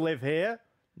 You don't live here.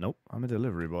 Nope, I'm a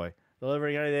delivery boy.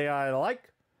 Delivering anything I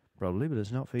like? Probably, but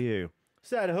it's not for you.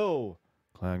 Said who?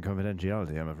 Client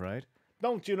confidentiality, I'm afraid.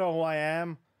 Don't you know who I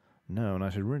am? No, and I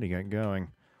should really get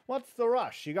going. What's the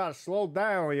rush? You gotta slow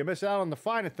down or you miss out on the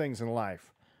finer things in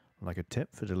life. Like a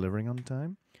tip for delivering on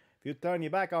time? If you turn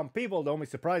your back on people, don't be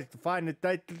surprised to find that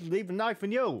they leave a knife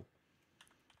in you.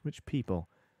 Which people?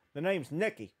 The name's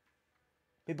Nicky.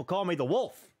 People call me the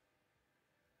Wolf.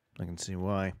 I can see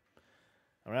why.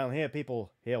 Around here,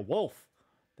 people hear Wolf.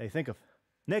 They think of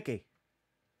Nicky.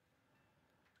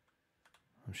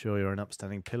 I'm sure you're an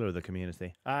upstanding pillar of the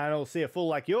community. I don't see a fool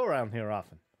like you around here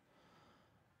often.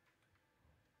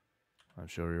 I'm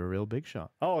sure you're a real big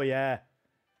shot. Oh, yeah.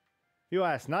 If you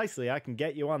ask nicely, I can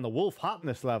get you on the Wolf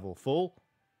hotness level, fool.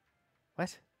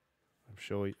 What? I'm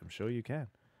sure you can.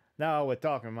 Now we're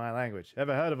talking my language.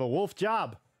 Ever heard of a wolf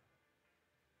job?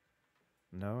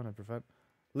 No, and I prefer...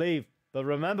 Leave, but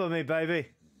remember me, baby.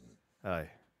 I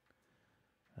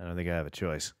don't think I have a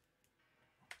choice.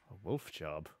 A wolf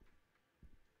job?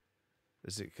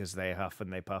 Is it because they huff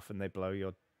and they puff and they blow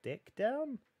your dick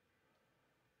down?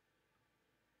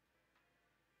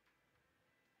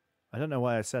 I don't know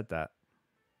why I said that.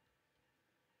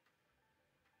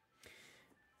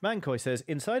 Mancoy says,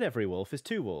 inside every wolf is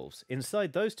 2 wolves.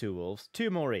 Inside those 2 wolves, 2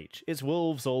 more each. It's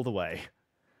wolves all the way.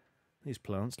 These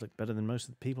plants look better than most of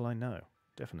the people I know.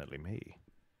 Definitely me.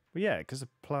 Well, yeah, because the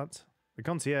plants... The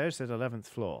concierge said 11th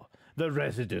floor. The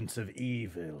residence of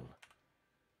evil.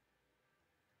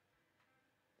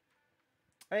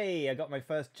 Hey, I got my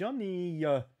first Johnny.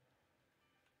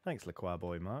 Thanks, LaCroix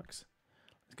boy Marks.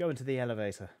 Let's go into the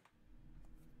elevator.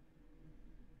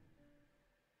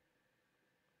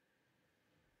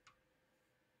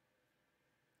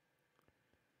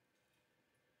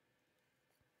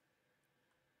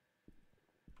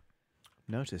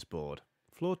 Notice board.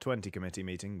 Floor 20 committee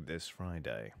meeting this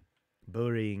Friday.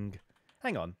 Boring.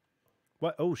 Hang on.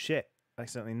 What? Oh, shit. I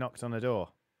accidentally knocked on a door.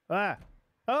 Ah!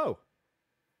 Oh!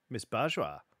 Miss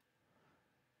Bourgeois.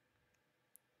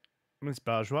 Miss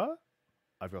Bourgeois?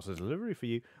 I've got a delivery for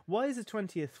you. Why is the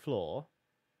 20th floor...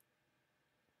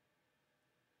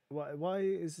 Why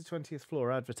is the 20th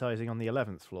floor advertising on the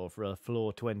 11th floor for a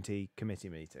floor 20 committee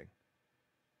meeting?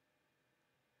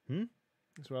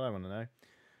 That's what I want to know.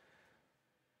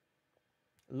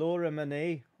 Laura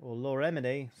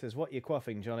says, what you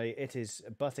quaffing, Johnny? It is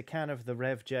but a can of the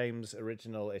Rev James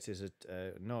original. It is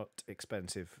a not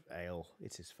expensive ale.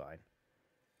 It is fine.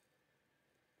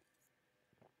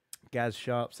 Gaz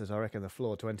Sharp says, I reckon the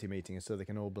floor 20 meeting is so they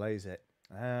can all blaze it.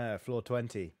 Ah, floor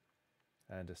 20.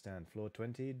 I understand. Floor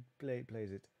 20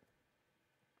 blaze it.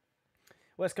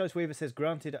 West Coast Weaver says,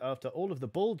 granted, after all of the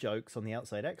ball jokes on the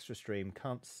Outside Extra stream,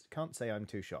 can't say I'm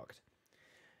too shocked.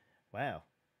 Wow.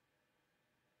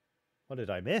 What did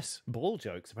I miss? Ball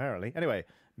jokes, apparently. Anyway,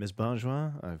 Miss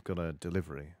Bourgeois, I've got a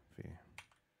delivery for you.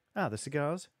 Ah, the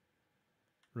cigars.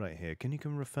 Right here. Can you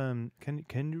confirm? Can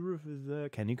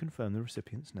you confirm the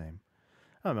recipient's name?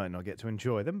 I might not get to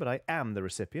enjoy them, but I am the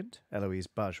recipient, Eloise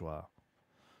Bourgeois.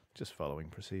 Just following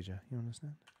procedure. You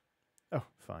understand? Oh,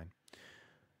 fine.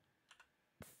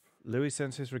 Louis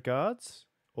sends his regards.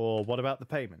 Or what about the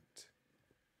payment?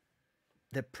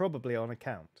 They're probably on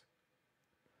account.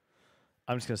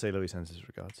 I'm just going to say Louis sends his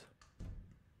regards.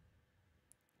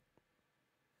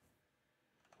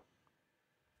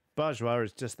 Bourgeois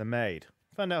is just the maid.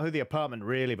 Find out who the apartment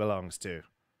really belongs to.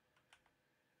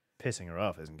 Pissing her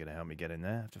off isn't going to help me get in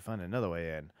there. I have to find another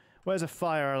way in. Where's a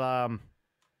fire alarm?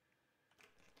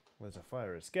 There's a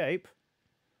fire escape.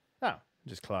 Oh,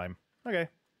 just climb. Okay.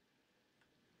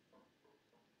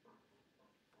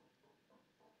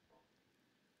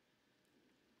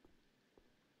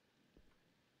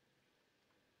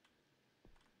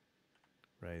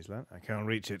 Raise that. I can't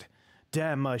reach it.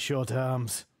 Damn my short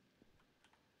arms.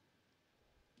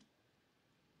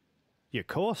 Your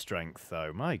core strength,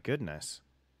 though. My goodness.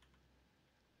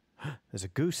 There's a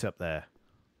goose up there.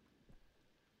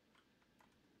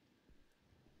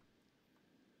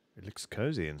 It looks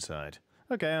cozy inside.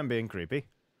 Okay, I'm being creepy.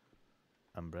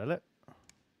 Umbrella.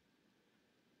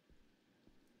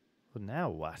 Well, now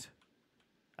what?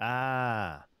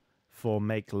 Ah, for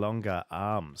make longer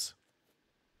arms.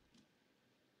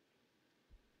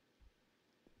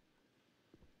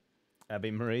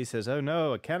 Abby Marie says, oh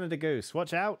no, a Canada goose.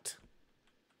 Watch out.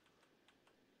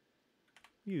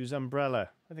 Use umbrella.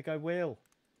 I think I will.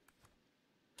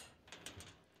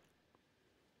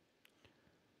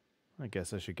 I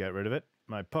guess I should get rid of it.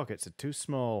 My pockets are too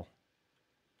small.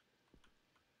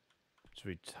 Should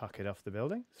we tuck it off the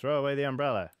building? Throw away the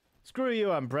umbrella. Screw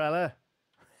you, umbrella.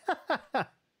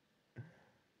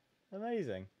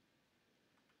 Amazing.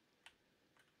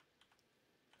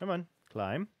 Come on,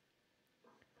 climb.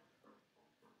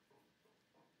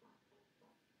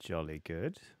 Jolly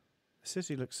good. The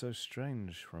city looks so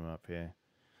strange from up here,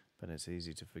 but it's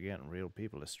easy to forget real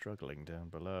people are struggling down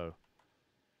below.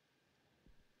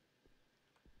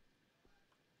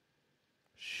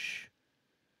 Shh.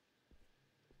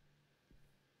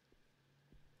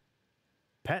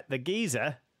 Pet the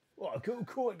geezer? What, go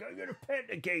get a pet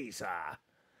the geezer.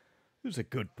 Who's a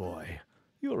good boy?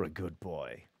 You're a good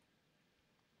boy.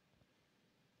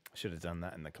 Should have done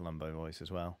that in the Columbo voice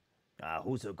as well.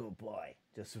 Who's a good boy?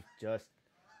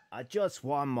 Just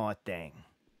one more thing.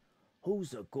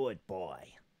 Who's a good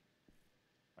boy?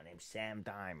 My name's Sam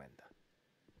Diamond.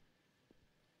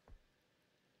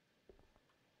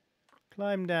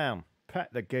 Climb down. Pet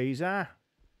the geezer.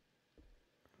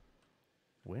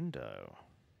 Window.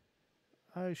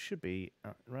 I should be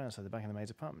right outside the back of the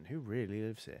maid's apartment. Who really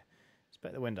lives here?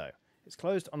 Inspect the window. It's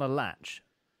closed on a latch.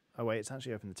 Oh wait, it's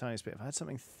actually open the tiniest bit. If I had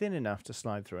something thin enough to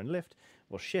slide through and lift,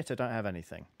 well shit, I don't have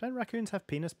anything. Don't raccoons have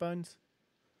penis bones?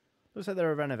 Looks like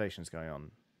there are renovations going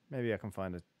on. Maybe I can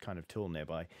find a kind of tool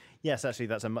nearby. Yes, actually,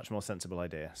 that's a much more sensible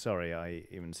idea. Sorry, I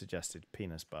even suggested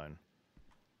penis bone.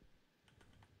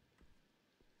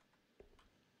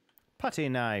 Putty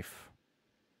knife.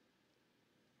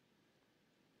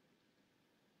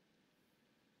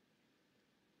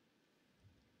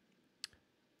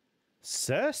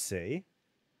 Cersei?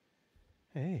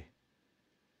 Hey,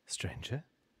 stranger.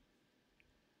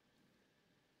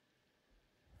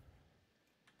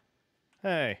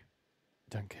 Hey,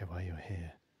 don't care why you're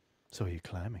here. Saw you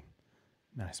climbing.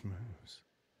 Nice moves.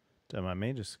 Don't mind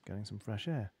me, just getting some fresh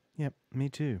air. Yep, me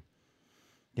too.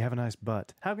 You have a nice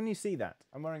butt. How can you see that?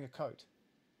 I'm wearing a coat.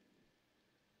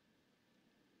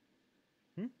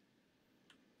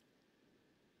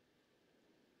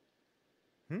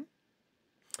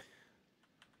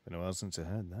 Been a while since I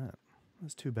heard that.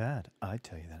 That's too bad. I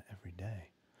tell you that every day.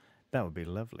 That would be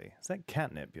lovely. Is that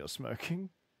catnip you're smoking?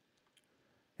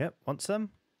 Yep, want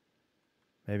some?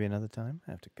 Maybe another time?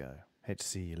 I have to go. Hate to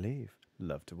see you leave.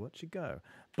 Love to watch you go.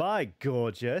 Bye,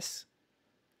 gorgeous.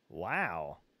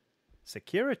 Wow.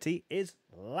 Security is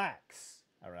lax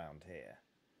around here.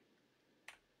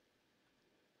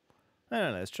 I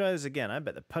don't know, let's try this again. I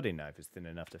bet the putty knife is thin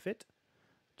enough to fit.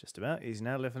 Just about. He's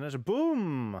now lifting it.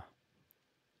 Boom!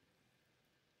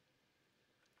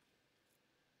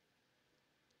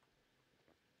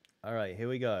 All right, here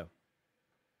we go.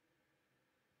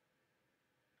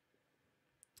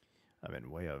 I've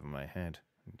been way over my head.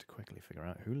 I need to quickly figure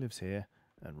out who lives here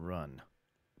and run.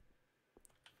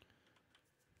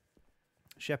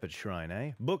 Shepherd's Shrine,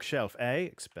 eh? Bookshelf, eh?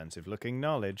 Expensive looking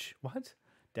knowledge. What?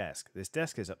 Desk. This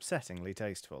desk is upsettingly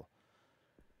tasteful.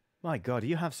 My God,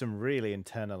 you have some really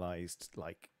internalized,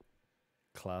 like,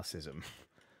 classism,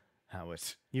 Howard.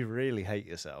 You really hate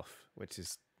yourself, which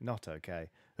is not okay.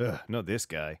 Ugh, not this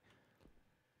guy.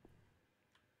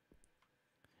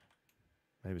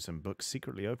 Maybe some book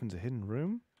secretly opens a hidden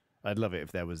room? I'd love it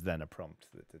if there was then a prompt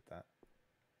that did that.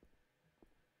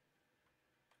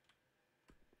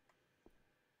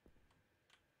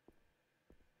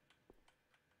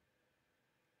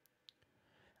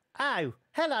 Oh,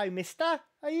 hello, mister.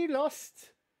 Are you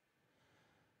lost?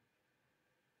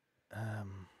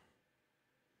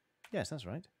 Yes, that's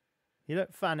right. You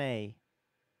look funny.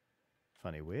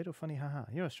 Funny weird or funny haha?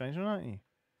 You're a stranger, aren't you?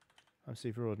 I'm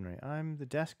super ordinary. I'm the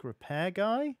desk repair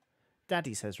guy?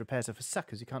 Daddy says repairs are for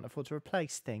suckers who can't afford to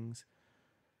replace things.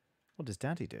 What does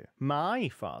Daddy do? My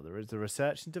father is the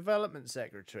Research and Development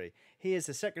Secretary. He is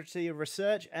the Secretary of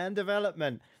Research and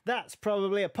Development. That's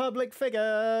probably a public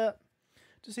figure.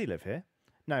 Does he live here?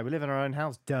 No, we live in our own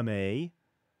house, dummy.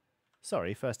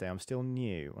 Sorry, first day, I'm still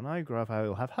new. When I grow up, I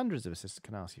will have hundreds of assistants.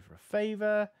 Can I ask you for a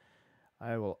favour?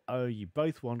 I will owe you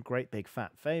both one great big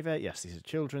fat favour. Yes, these are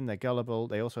children. They're gullible.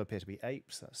 They also appear to be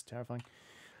apes. That's terrifying.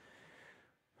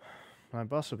 My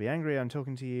boss will be angry. I'm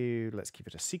talking to you. Let's keep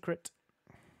it a secret.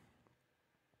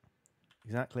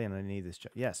 Exactly, and I need this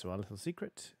job. Yes, so our little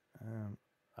secret.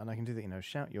 and I can do that, you know,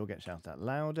 shout. You'll get shouted at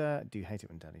louder. Do you hate it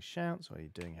when Daddy shouts? What are you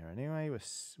doing here anyway?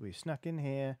 We've snuck in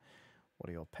here. What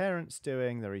are your parents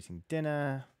doing? They're eating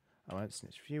dinner. I won't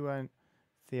snitch if you won't.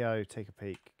 Theo, take a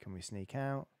peek. Can we sneak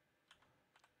out?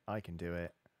 I can do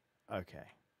it. Okay.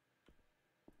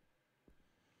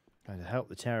 Going to help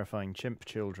the terrifying chimp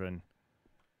children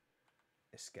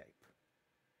escape.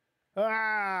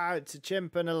 Ah! It's a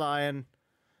chimp and a lion.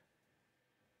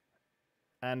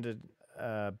 And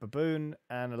a baboon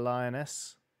and a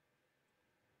lioness.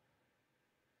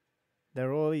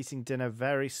 They're all eating dinner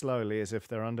very slowly as if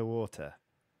they're underwater.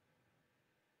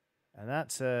 And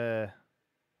that's a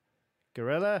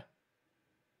gorilla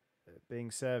being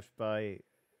served by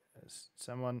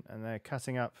someone, and they're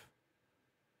cutting up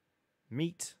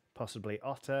meat, possibly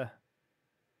otter.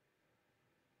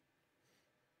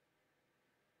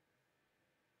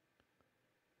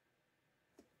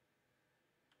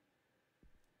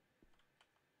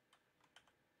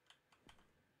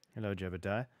 Hello,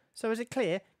 Jebediah. So is it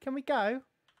clear? Can we go?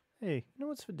 Hey, you know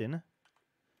what's for dinner?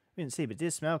 We didn't see, but it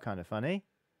did smell kind of funny.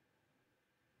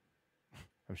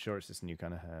 I'm sure it's this new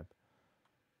kind of herb.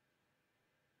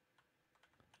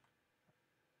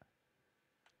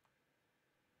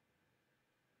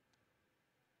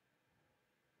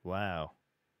 Wow.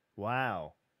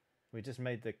 Wow. We just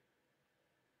made the...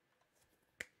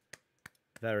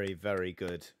 Very, very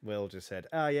good. Will just said,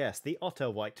 ah, yes, the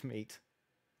otter white meat.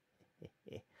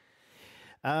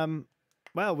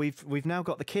 Well, we've now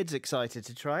got the kids excited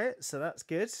to try it, so that's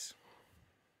good.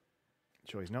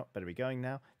 Sure he's not. Better be going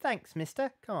now. Thanks,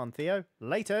 mister. Come on, Theo.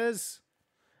 Laters.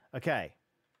 Okay.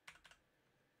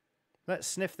 Let's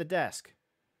sniff the desk.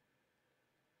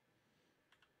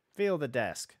 Feel the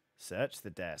desk. Search the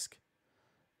desk.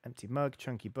 Empty mug,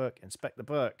 chunky book. Inspect the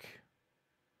book.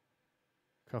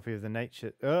 Copy of the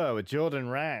nature... Oh, a Jordan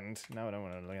Rand. No, I don't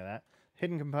want to look at that.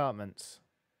 Hidden compartments.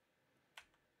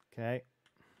 Okay.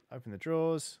 Open the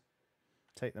drawers.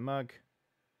 Take the mug.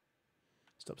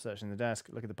 Stop searching the desk.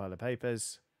 Look at the pile of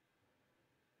papers.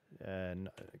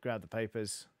 Grab the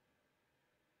papers.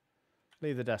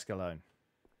 Leave the desk alone.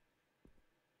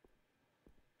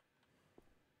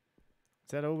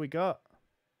 Is that all we got?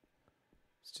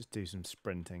 Let's just do some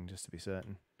sprinting just to be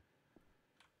certain.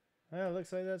 Well,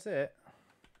 looks like that's it.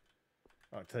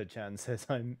 Octo Chan says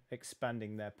I'm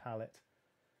expanding their palette.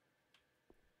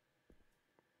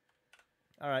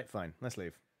 Alright, fine. Let's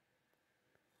leave.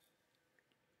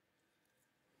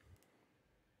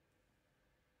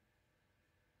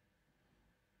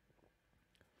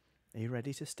 Are you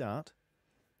ready to start?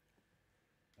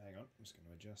 Hang on, I'm just going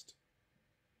to adjust.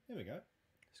 Here we go.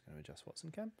 Just going to adjust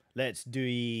Watson Cam. Let's do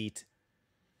it.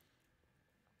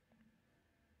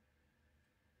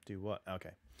 Do what?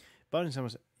 Okay. Bonus someone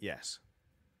said, yes.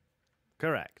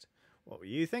 Correct. What were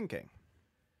you thinking?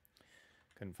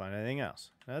 Couldn't find anything else.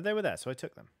 They were there, so I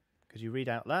took them. Could you read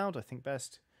out loud? I think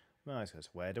best. My eyes goes,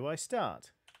 where do I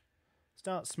start?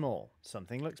 Start small.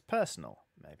 Something looks personal.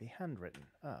 Maybe handwritten.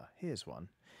 Ah, here's one.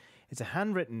 It's a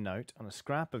handwritten note on a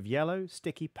scrap of yellow,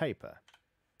 sticky paper.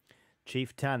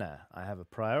 Chief Tanner, I have a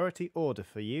priority order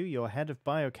for you. Your head of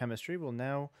biochemistry will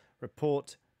now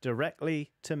report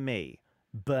directly to me.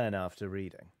 Burn after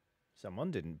reading. Someone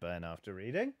didn't burn after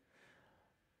reading.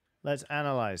 Let's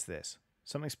analyze this.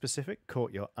 Something specific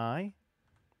caught your eye?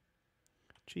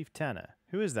 Chief Tanner.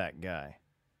 Who is that guy?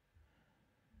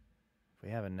 If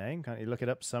we have a name, can't you look it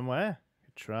up somewhere?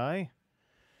 Could try.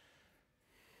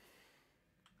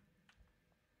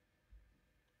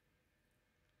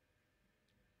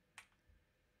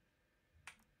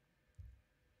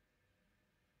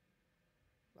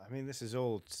 I mean, this is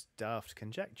all daft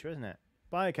conjecture, isn't it?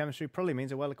 Biochemistry probably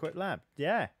means a well-equipped lab.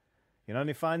 Yeah. You can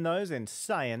only find those in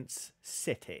Science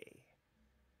City.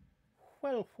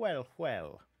 Well, well,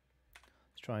 well.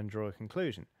 Let's try and draw a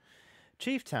conclusion.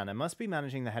 Chief Tanner must be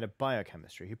managing the head of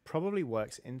biochemistry, who probably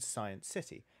works in Science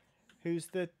City. Who's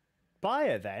the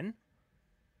buyer, then?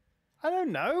 I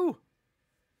don't know.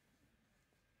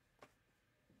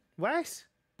 Wes?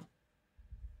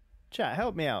 Chat,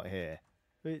 help me out here.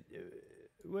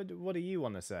 What do you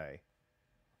want to say?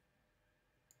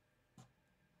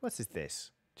 What is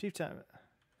this? Chief Tanner...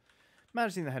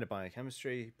 Managing the head of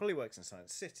biochemistry, probably works in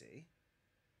Science City.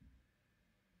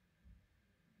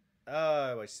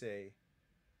 Oh, I see.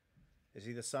 Is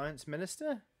he the science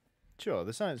minister? Sure,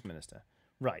 the science minister.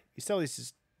 Right, he stole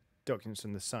these documents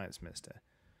from the science minister.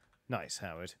 Nice,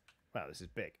 Howard. Wow, this is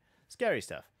big. Scary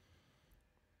stuff.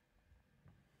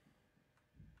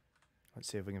 Let's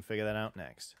see if we can figure that out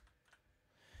next.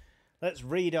 Let's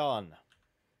read on.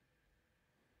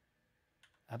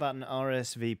 How about an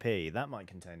RSVP? That might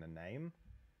contain a name.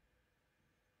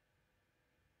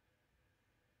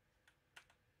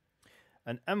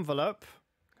 an envelope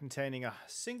containing a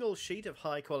single sheet of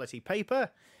high-quality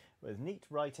paper with neat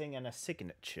writing and a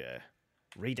signature.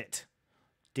 Read it.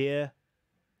 Dear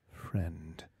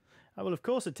friend, I will of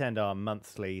course attend our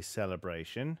monthly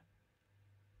celebration.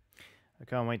 I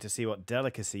can't wait to see what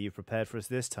delicacy you've prepared for us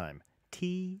this time.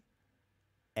 T.N.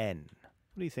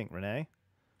 What do you think, Renee?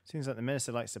 Seems like the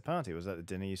minister likes to party. Was that the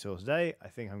dinner you saw today? I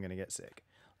think I'm going to get sick.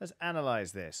 Let's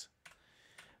analyse this.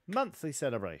 Monthly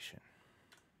celebration.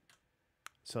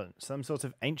 So, some sort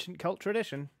of ancient cult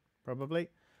tradition, probably.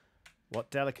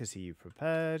 What delicacy you've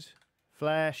prepared.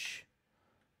 Flesh.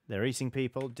 They're eating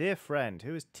people. Dear friend,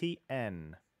 who is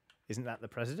T.N.? Isn't that the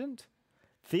president?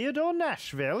 Theodore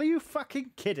Nashville? Are you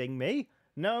fucking kidding me?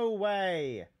 No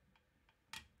way.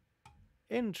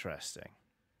 Interesting.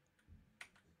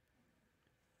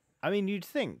 I mean, you'd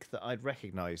think that I'd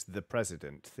recognise the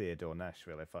president, Theodore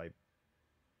Nashville, if I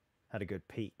had a good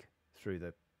peek through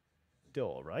the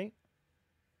door, right?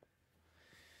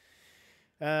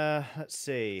 Let's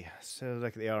see. So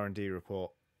look at the R&D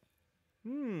report.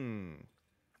 An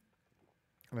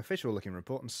official-looking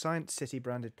report on Science City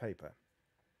branded paper.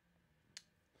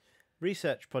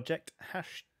 Research project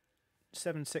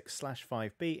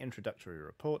 #76/5B introductory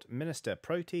report. Minister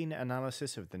protein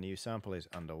analysis of the new sample is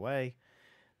underway.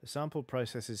 The sample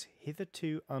processes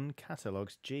hitherto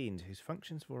uncatalogued genes whose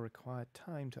functions will require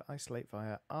time to isolate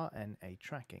via RNA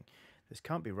tracking. This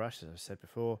can't be rushed, as I've said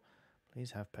before.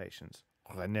 Please have patience.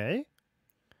 René?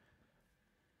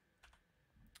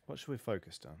 What should we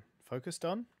focus on? Focused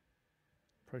on?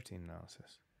 Protein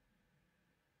analysis.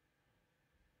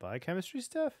 Biochemistry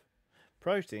stuff?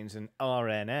 Proteins and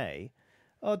RNA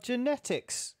are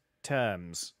genetics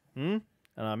terms. And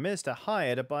our minister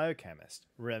hired a biochemist.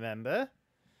 Remember?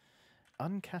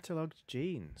 Uncatalogued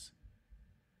genes.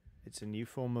 It's a new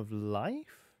form of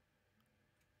life?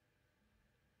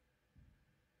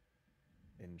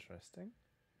 Interesting.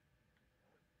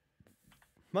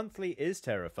 Monthly is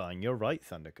terrifying. You're right,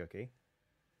 Thunder Cookie.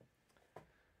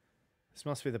 This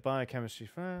must be the biochemistry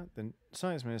fair. The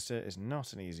science minister is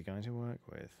not an easy guy to work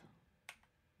with.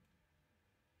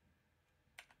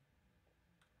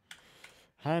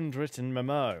 Handwritten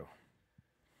memo.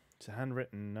 It's a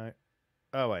handwritten note.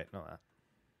 Oh, wait, not that.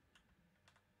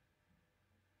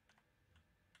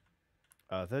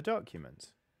 Other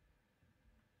documents.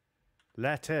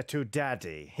 Letter to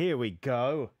Daddy. Here we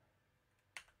go.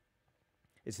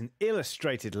 It's an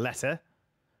illustrated letter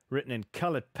written in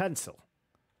coloured pencil.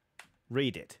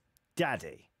 Read it.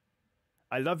 Daddy,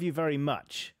 I love you very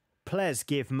much. Please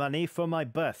give money for my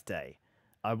birthday.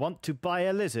 I want to buy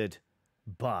a lizard.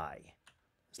 Buy.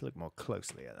 Let's look more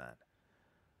closely at that.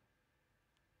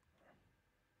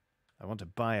 I want to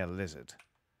buy a lizard.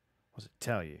 What's it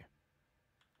tell you?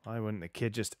 Why wouldn't the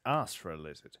kid just ask for a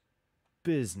lizard?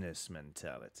 Business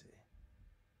mentality.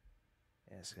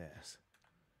 Yes, yes.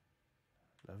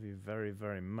 Love you very,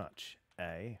 very much,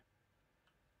 eh?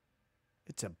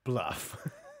 It's a bluff.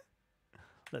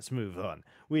 Let's move on.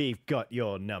 We've got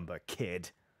your number,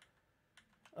 kid.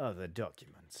 Other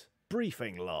documents.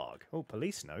 Briefing log. Oh,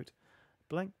 police note.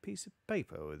 Blank piece of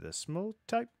paper with a small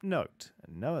typed note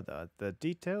and no other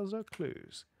details or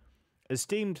clues.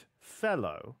 Esteemed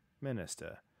fellow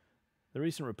minister, the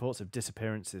recent reports of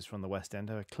disappearances from the West End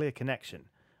have a clear connection.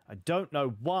 I don't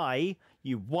know why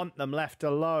you want them left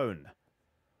alone.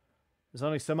 There's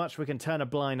only so much we can turn a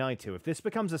blind eye to. If this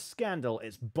becomes a scandal,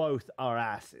 it's both our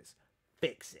asses.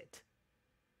 Fix it.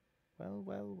 Well,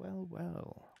 well, well,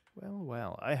 well. Well,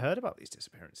 well. I heard about these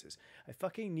disappearances. I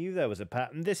fucking knew there was a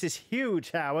pattern. This is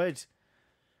huge, Howard.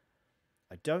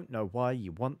 I don't know why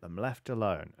you want them left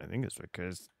alone. I think it's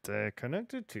because they're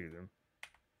connected to them.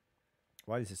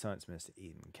 Why does the science minister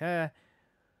even care?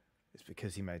 It's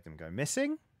because he made them go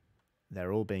missing.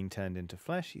 They're all being turned into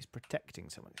flesh. He's protecting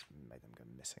someone who's made them go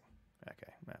missing.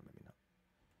 Okay, well, maybe not.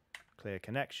 Clear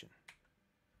connection.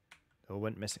 They all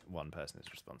went missing. One person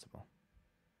is responsible.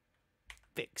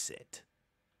 Fix it.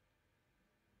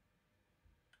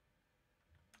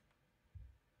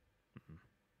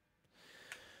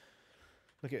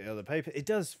 Look at the other paper. It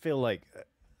does feel like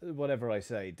whatever I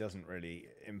say doesn't really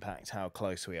impact how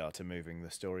close we are to moving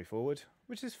the story forward,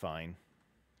 which is fine.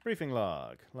 Briefing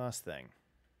log. Last thing.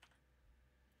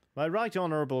 My right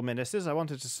honourable ministers, I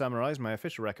wanted to summarise my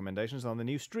official recommendations on the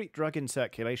new street drug in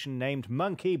circulation named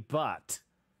Monkey Butt.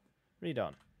 Read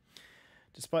on.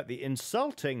 Despite the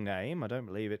insulting name, I don't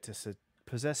believe it to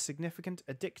possess significant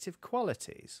addictive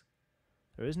qualities.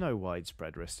 There is no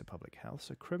widespread risk to public health,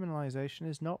 so criminalisation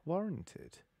is not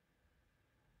warranted.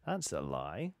 That's a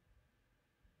lie.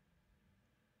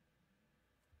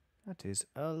 That is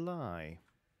a lie.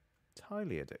 It's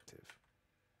highly addictive.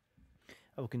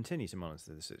 I will continue to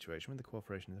monitor the situation with the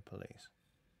cooperation of the police.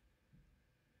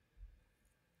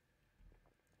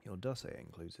 Your dossier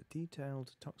includes a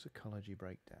detailed toxicology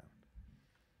breakdown.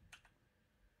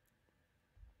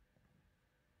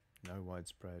 No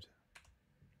widespread.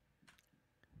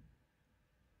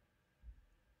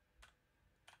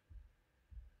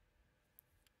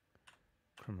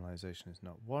 Criminalization is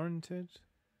not warranted.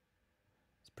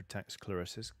 This protects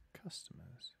Clarissa's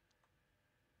customers.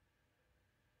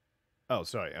 Oh,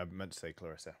 sorry, I meant to say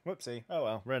Clarissa. Whoopsie. Oh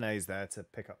well, Renee's there to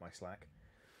pick up my slack.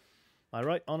 My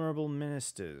right honourable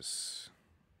ministers.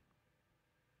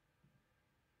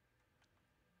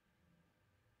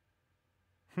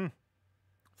 If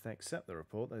they accept the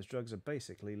report, those drugs are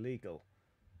basically legal.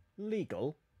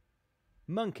 Legal?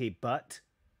 Monkey butt?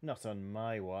 Not on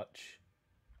my watch.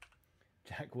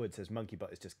 Jack Wood says monkey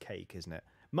butt is just cake, isn't it?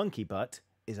 Monkey butt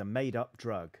is a made-up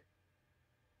drug.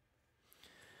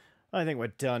 I think we're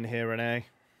done here, Renee.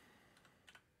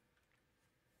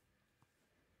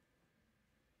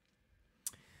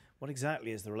 What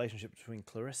exactly is the relationship between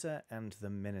Clarissa and the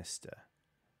minister?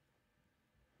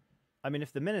 I mean,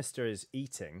 if the minister is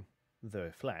eating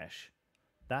the flesh,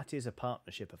 that is a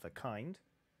partnership of a kind.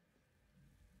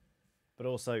 But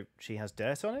also, she has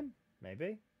dirt on him?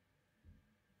 Maybe?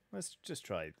 Let's just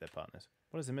try their partners.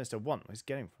 What does the minister want? What is he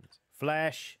getting from this?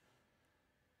 Flesh!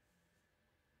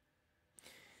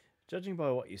 Judging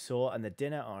by what you saw and the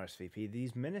dinner RSVP,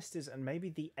 these ministers and maybe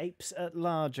the apes at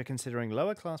large are considering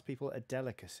lower class people a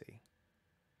delicacy.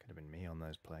 Could have been me on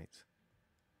those plates.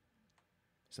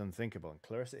 It's unthinkable, and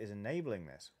Clarissa is enabling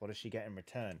this. What does she get in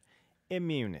return?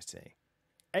 Immunity.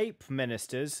 Ape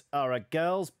ministers are a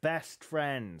girl's best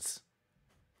friends.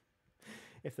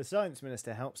 If the science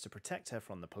minister helps to protect her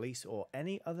from the police or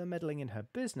any other meddling in her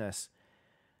business,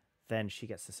 then she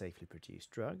gets to safely produce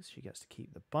drugs, she gets to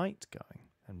keep the bite going,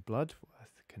 and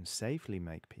Bloodworth can safely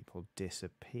make people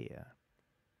disappear.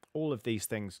 All of these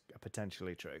things are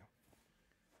potentially true.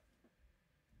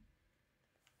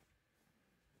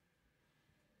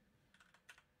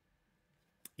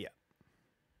 Yeah.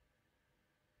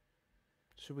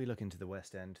 Should we look into the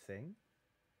West End thing?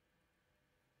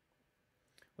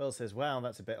 Will says, wow,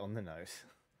 that's a bit on the nose.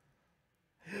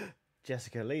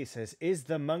 Jessica Lee says, is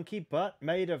the monkey butt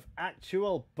made of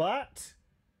actual butt?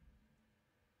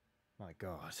 My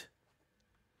God.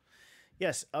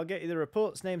 Yes, I'll get you the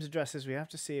reports, names, addresses. We have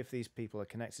to see if these people are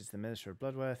connected to the Minister of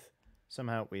Bloodworth.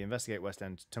 Somehow we investigate West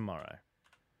End tomorrow.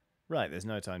 Right, there's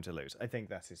no time to lose. I think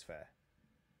that is fair.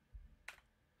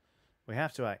 We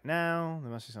have to act now.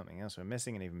 There must be something else we're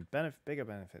missing, an even bigger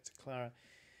benefit to Clara.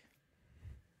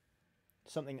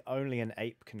 Something only an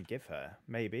ape can give her.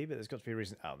 Maybe, but there's got to be a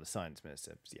reason. Oh, the science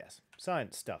minister. Yes.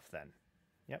 Science stuff, then.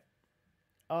 Yep.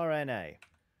 RNA.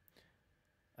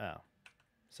 Oh.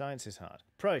 Science is hard.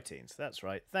 Proteins. That's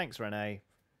right. Thanks, Renee.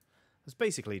 It's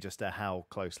basically just a how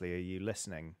closely are you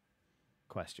listening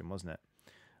question, wasn't it?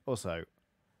 Also,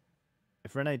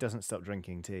 if Renee doesn't stop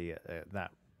drinking tea at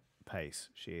that pace,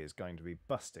 she is going to be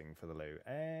busting for the loo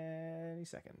any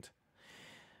second.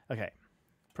 Okay.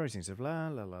 Proteins of la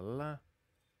la la la.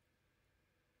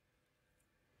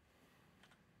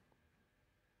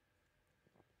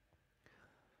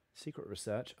 Secret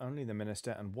research only the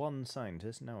minister and one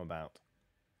scientist know about.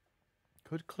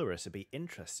 Could Clarissa be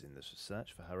interested in this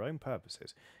research for her own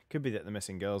purposes? Could be that the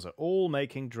missing girls are all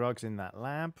making drugs in that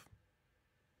lab.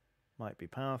 Might be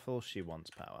powerful. She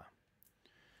wants power.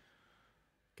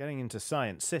 Getting into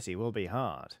Science City will be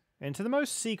hard. Into the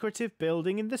most secretive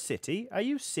building in the city? Are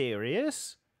you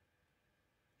serious?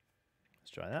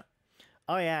 Let's try that.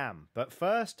 I am. But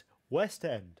first, West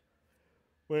End.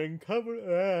 We're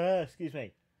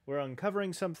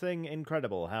uncovering something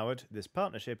incredible, Howard. This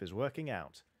partnership is working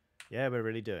out. Yeah, we're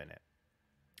really doing it.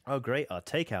 Oh, great. Our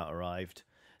takeout arrived.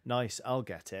 Nice. I'll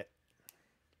get it.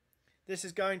 This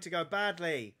is going to go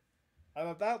badly. I'm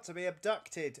about to be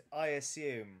abducted, I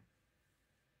assume.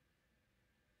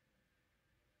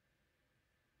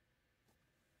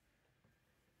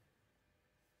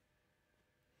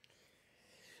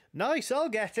 Nice. I'll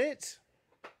get it.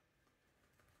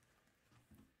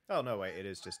 Oh, no, wait. It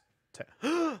is just...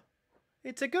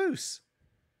 It's a goose.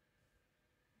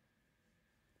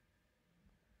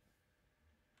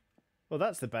 Well,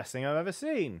 that's the best thing I've ever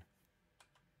seen.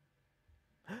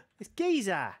 It's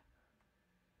Geezer.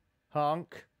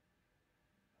 Honk.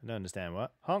 I don't understand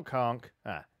what. Honk, honk.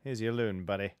 Ah, here's your loon,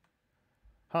 buddy.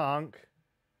 Honk.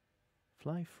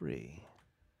 Fly free.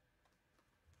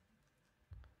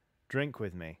 Drink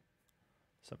with me.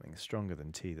 Something stronger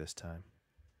than tea this time.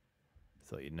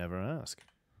 Thought you'd never ask.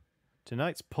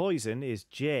 Tonight's poison is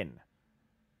gin.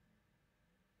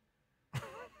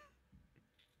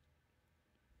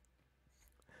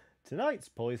 Tonight's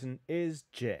poison is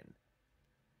gin.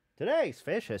 Today's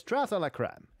fish is trout a la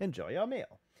creme. Enjoy your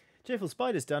meal. Cheerful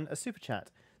Spider's done a super chat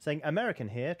saying, American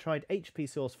here, tried HP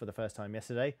sauce for the first time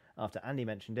yesterday after Andy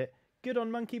mentioned it. Good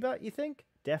on monkey butt, you think?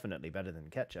 Definitely better than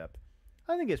ketchup.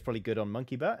 I think it's probably good on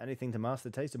monkey butt. Anything to mask the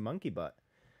taste of monkey butt.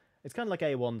 It's kind of like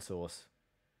A1 sauce,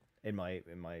 in my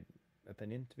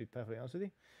opinion, to be perfectly honest with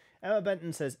you. Emma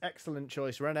Benton says, excellent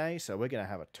choice, Renee. So we're going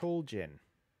to have a tall gin.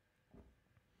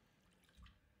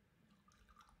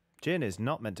 Gin is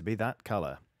not meant to be that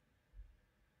colour.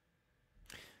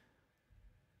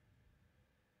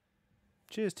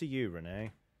 Cheers to you,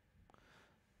 Renee.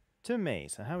 To me.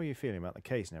 So how are you feeling about the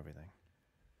case and everything?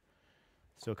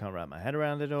 Still can't wrap my head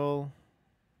around it all.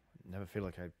 I feel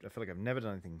like I've never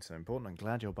done anything so important. I'm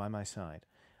glad you're by my side.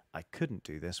 I couldn't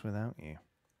do this without you.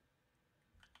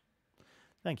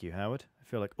 Thank you, Howard. I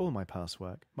feel like all my past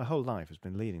work, my whole life has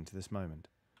been leading to this moment.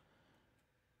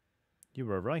 You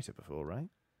were a writer before, right?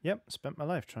 Yep, spent my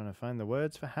life trying to find the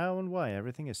words for how and why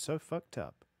everything is so fucked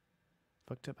up.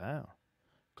 Fucked up how?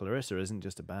 Clarissa isn't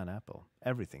just a bad apple.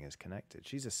 Everything is connected.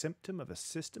 She's a symptom of a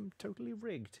system totally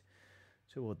rigged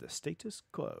toward the status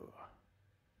quo.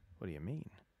 What do you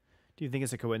mean? Do you think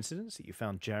it's a coincidence that you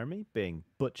found Jeremy being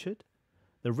butchered?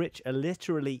 The rich are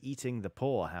literally eating the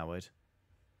poor, Howard.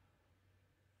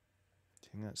 Do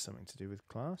you think that's something to do with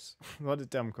class? What a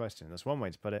dumb question. That's one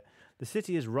way to put it. The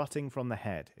city is rotting from the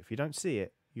head. If you don't see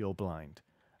it, you're blind.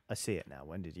 I see it now.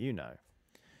 When did you know?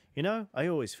 You know, I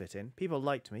always fit in. People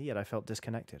liked me, yet I felt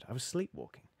disconnected. I was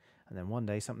sleepwalking. And then one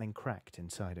day something cracked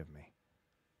inside of me.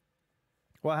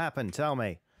 What happened? Tell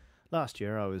me. Last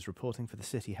year I was reporting for the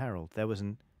City Herald. There was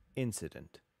an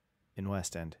incident in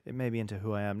West End. It may be into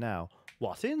who I am now.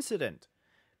 What incident?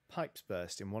 Pipes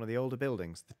burst in one of the older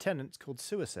buildings. The tenants called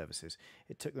sewer services.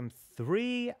 It took them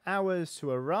 3 hours to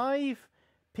arrive.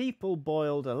 People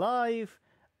boiled alive.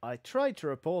 I tried to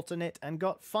report on it and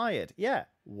got fired. Yeah,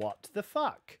 what the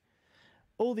fuck?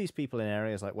 All these people in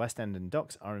areas like West End and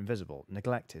Docks are invisible,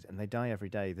 neglected, and they die every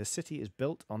day. The city is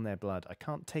built on their blood. I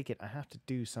can't take it. I have to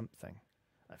do something.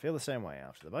 I feel the same way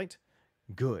after the bite.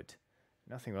 Good.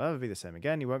 Nothing will ever be the same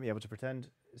again. You won't be able to pretend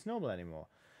it's normal anymore.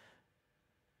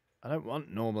 I don't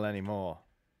want normal anymore.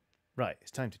 Right,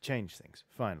 it's time to change things,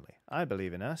 finally. I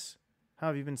believe in us. How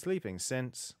have you been sleeping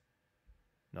since?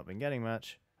 Not been getting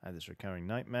much. I had this recurring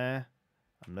nightmare.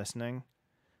 I'm listening.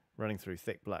 Running through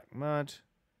thick black mud.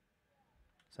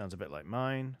 Sounds a bit like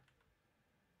mine.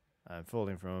 I'm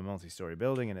falling from a multi-story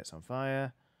building and it's on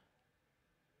fire.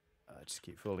 I just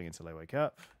keep falling until I wake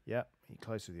up. Yep, eat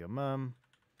close with your mum.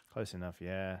 Close enough,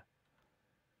 yeah.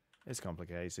 It's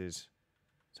complicated.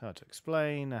 It's hard to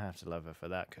explain. I have to love her for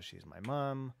that because she's my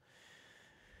mum.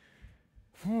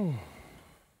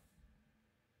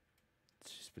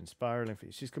 She's been spiraling for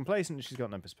you. She's complacent and she's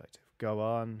got no perspective. Go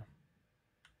on.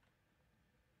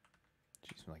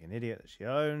 She's like an idiot that she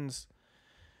owns.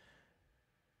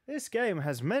 This game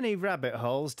has many rabbit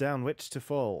holes down which to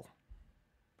fall.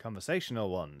 Conversational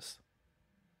ones.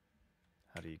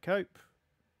 How do you cope?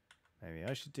 Maybe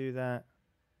I should do that.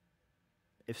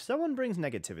 If someone brings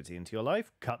negativity into your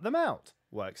life, cut them out.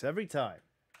 Works every time.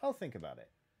 I'll think about it.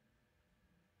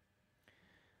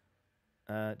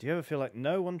 Do you ever feel like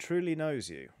no one truly knows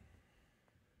you?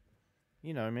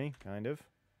 You know me, kind of.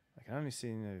 I can only see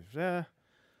you there.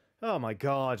 Oh my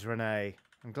God, Renee.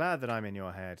 I'm glad that I'm in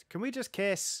your head. Can we just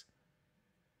kiss?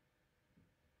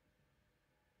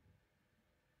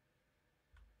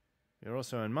 You're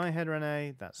also in my head,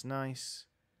 Renee. That's nice.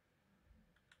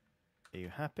 Are you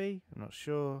happy? I'm not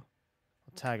sure.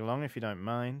 I'll tag along if you don't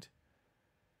mind.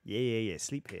 Yeah.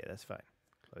 Sleep here. That's fine.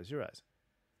 Close your eyes.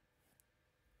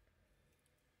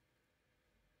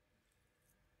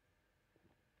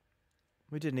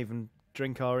 We didn't even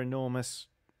drink our enormous,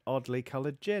 oddly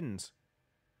coloured gins.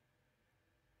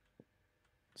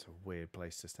 It's a weird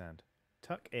place to stand.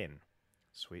 Tuck in.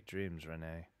 Sweet dreams,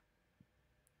 Renee.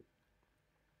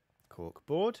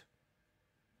 Corkboard.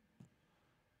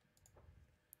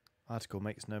 Article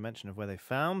makes no mention of where they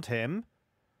found him.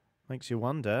 Makes you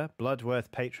wonder.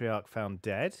 Bloodworth Patriarch found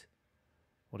dead.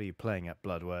 What are you playing at,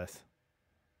 Bloodworth?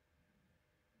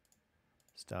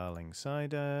 Starling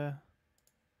Cider.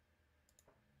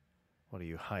 What are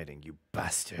you hiding, you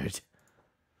bastard?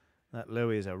 That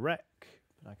Louis is a wreck,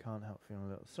 but I can't help feeling a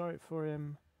little sorry for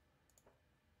him.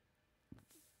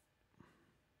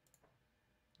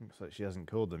 Looks like she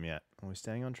hasn't called them yet. Are we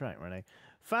staying on track, Renee?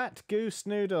 Fat Goose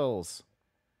Noodles.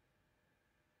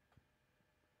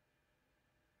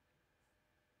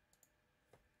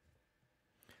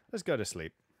 Let's go to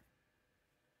sleep.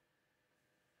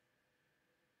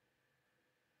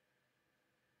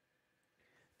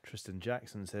 Tristan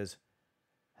Jackson says,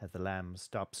 Has the lamb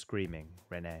stopped screaming,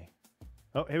 Renee?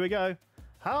 Oh, here we go.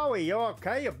 Howie, you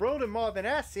okay? You brooded more than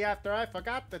Essie after I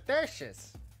forgot the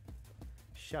dishes.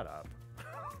 Shut up.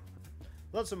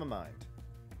 Lots on my mind.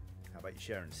 How about you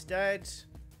share instead?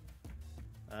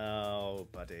 Oh,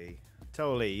 buddy.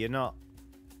 Totally, you're not.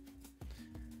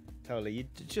 Totally, you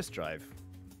just drive.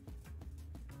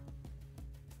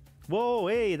 Whoa,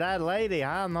 hey, that lady.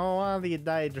 I know why you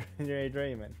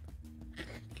daydreaming.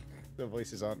 The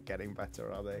voices aren't getting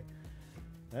better, are they?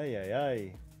 Hey, hey,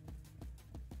 hey.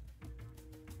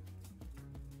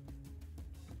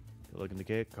 You're looking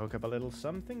to cook up a little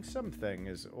something, something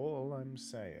is all I'm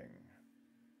saying.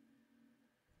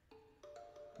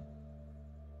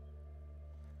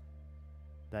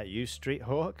 That you, Street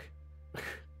Hawk?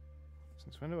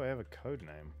 Since when do I have a code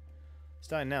name?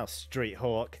 Starting now, Street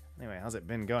Hawk. Anyway, how's it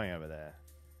been going over there?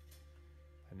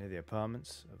 I'm near the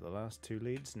apartments of the last 2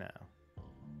 leads now.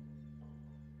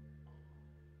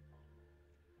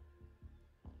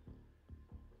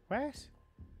 What?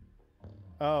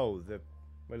 Oh,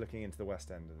 we're looking into the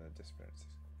West End and the disappearances.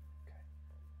 Okay.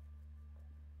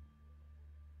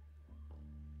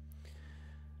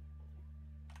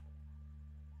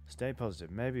 Stay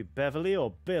positive. Maybe Beverly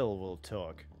or Bill will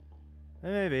talk.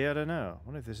 Maybe, I don't know.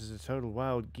 What if this is a total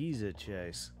wild geezer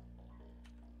chase?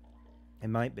 It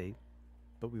might be,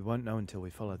 but we won't know until we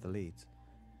follow the leads.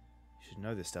 You should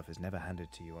know this stuff is never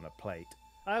handed to you on a plate.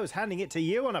 I was handing it to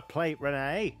you on a plate,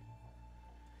 Renee!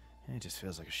 It just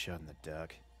feels like a shot in the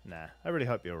dark. Nah, I really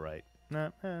hope you're right.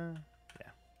 Nah, yeah.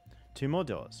 2 more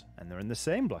doors, and they're in the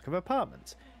same block of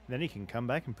apartments. And then you can come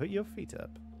back and put your feet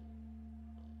up.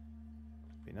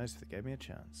 Be nice if they gave me a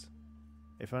chance.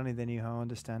 If only they knew how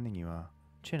understanding you are.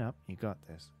 Chin up, you got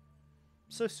this.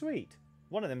 So sweet.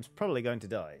 One of them's probably going to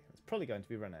die. It's probably going to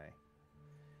be Renee.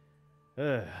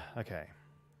 Okay.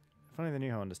 If only they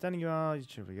knew how understanding you are, you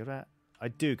should be good at. I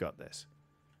do got this.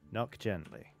 Knock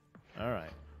gently.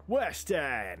 Alright. West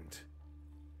End!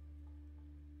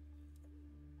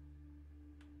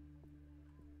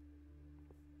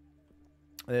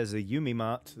 There's a Yumi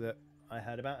Mart that I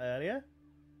heard about earlier.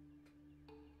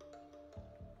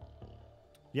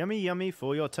 Yummy, yummy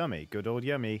for your tummy. Good old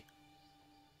yummy.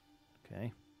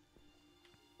 Okay.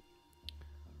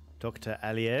 Dr.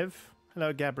 Aliev.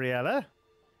 Hello, Gabriella.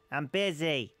 I'm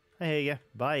busy. I hear you.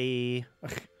 Bye.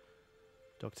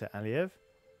 Dr. Aliev.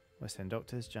 West End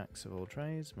doctors, jacks of all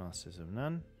trades, masters of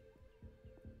none.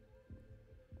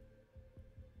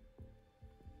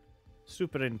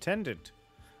 Superintendent.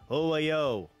 Who are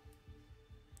you?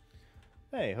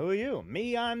 Hey, who are you?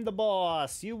 Me, I'm the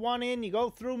boss. You want in, you go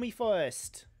through me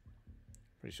first.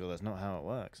 Pretty sure that's not how it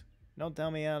works. Don't tell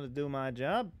me how to do my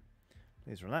job.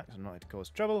 Please relax, I'm not here to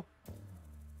cause trouble.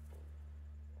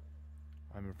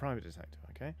 I'm a private detective,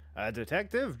 okay? A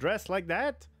detective dressed like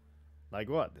that? Like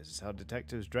what? This is how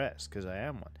detectives dress, because I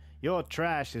am one. Your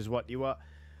trash is what you are.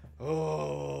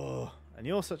 Oh, and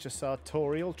you're such a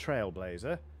sartorial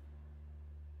trailblazer.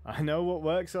 I know what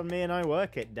works on me and I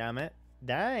work it, damn it.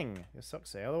 Dang, your socks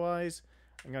say otherwise.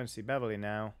 I'm going to see Beverly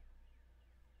now.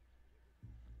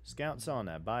 Scout's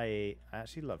honor, bye. I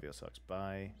actually love your socks,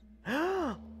 bye.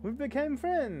 We became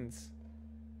friends.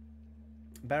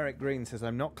 Barrett Green says,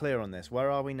 I'm not clear on this.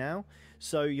 Where are we now?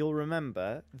 So you'll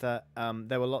remember that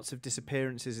there were lots of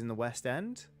disappearances in the West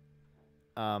End.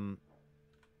 And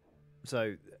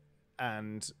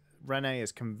Renee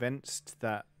is convinced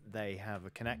that they have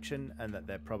a connection and that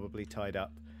they're probably tied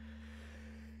up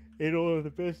in all of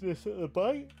the business at the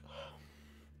bite.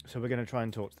 So we're going to try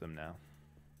and talk to them now.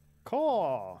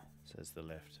 Caw, says the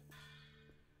lift.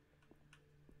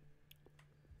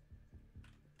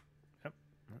 Yep,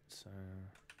 let's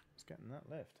get in that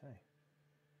lift, hey.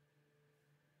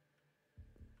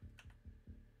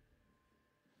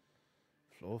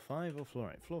 Floor 5 or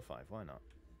floor 8? Floor 5, why not?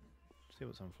 See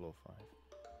what's on floor 5.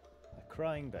 A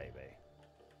crying baby.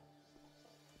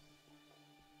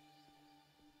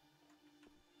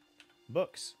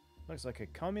 Books. Looks like a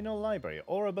communal library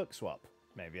or a book swap.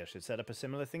 Maybe I should set up a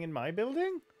similar thing in my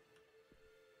building?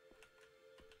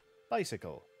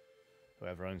 Bicycle.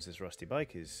 Whoever owns this rusty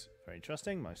bike is very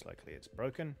trusting. Most likely it's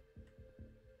broken.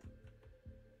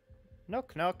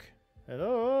 Knock, knock.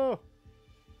 Hello?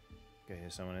 Can I hear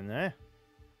someone in there?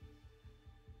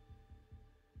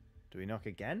 Do we knock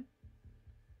again?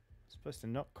 I'm supposed to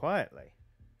knock quietly.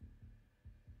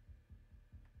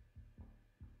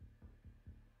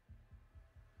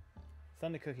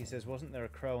 Thunder Cookie says, wasn't there a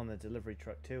crow on the delivery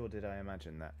truck too, or did I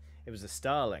imagine that? It was a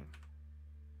starling.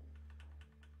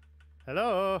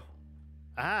 Hello?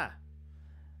 Aha!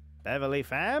 Beverly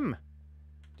fam?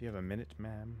 Do you have a minute,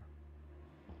 ma'am?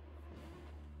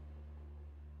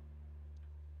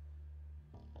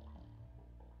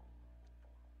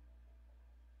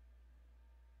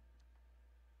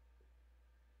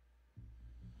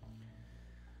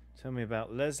 Tell me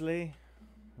about Leslie.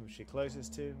 Who was she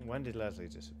closest to? When did Leslie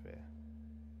disappear?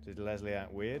 Did Leslie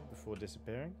act weird before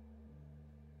disappearing?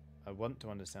 I want to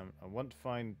understand. I want to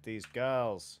find these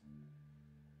girls.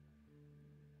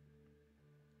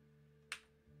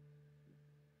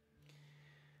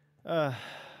 Hey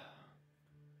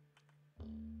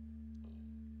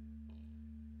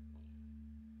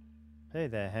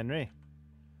there, Henry.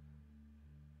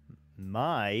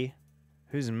 My?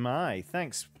 Who's my?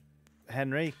 Thanks,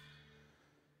 Henry.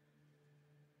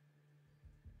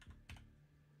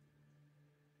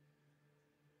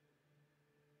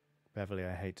 Beverly,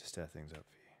 I hate to stir things up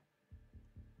for you.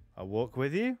 I'll walk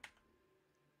with you?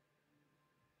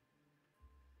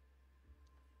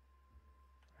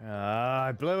 Ah,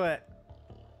 I blew it.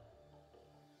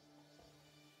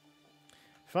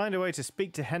 Find a way to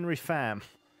speak to Henry Pham.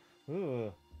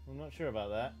 Ooh, I'm not sure about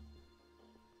that.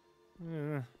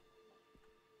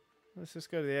 Let's just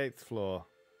go to the 8th floor.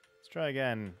 Let's try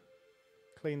again.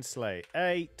 Clean slate.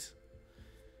 8.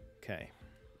 Okay.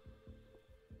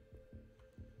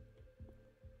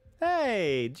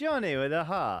 Hey, Johnny with a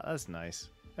heart. That's nice.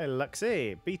 Hey,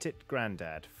 Luxie. Beat it,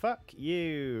 Grandad. Fuck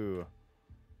you.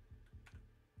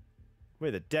 We're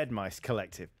the Dead Mice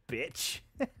Collective, bitch.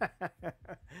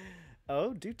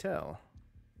 Oh, do tell.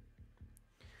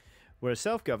 We're a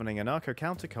self-governing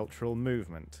anarcho-countercultural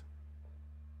movement.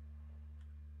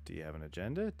 Do you have an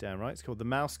agenda? Damn right. It's called the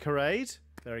Mouse Parade.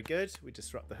 Very good. We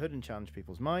disrupt the hood and challenge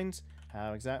people's minds.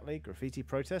 How exactly? Graffiti,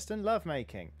 protest, and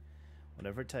lovemaking.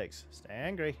 Whatever it takes. Stay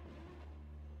angry.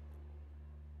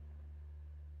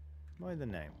 Why the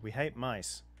name? We hate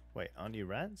mice. Wait, aren't you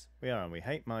rats? We are, and we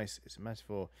hate mice. It's a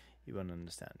metaphor you won't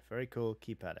understand. Very cool.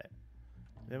 Keep at it.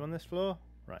 Live on this floor?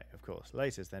 Right, of course.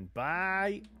 Laters then.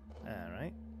 Bye!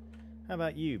 Alright. How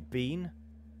about you, Bean?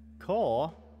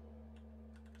 Core?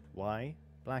 Why?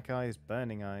 Black eyes,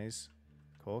 burning eyes.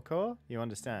 Core? You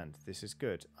understand. This is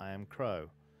good. I am Crow.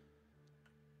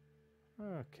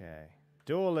 Okay.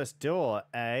 Doorless door,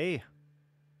 eh?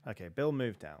 Okay, Bill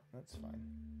moved out. That's fine.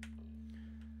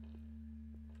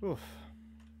 Oof.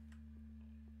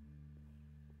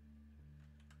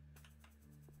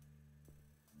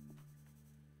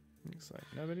 Looks like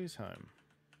nobody's home.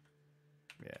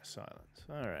 Yeah, silence.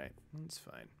 Alright, that's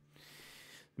fine.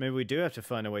 Maybe we do have to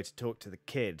find a way to talk to the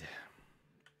kid.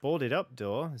 Boarded up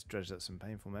door. This dredges up some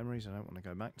painful memories. I don't want to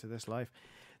go back to this life.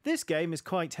 This game is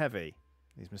quite heavy.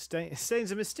 These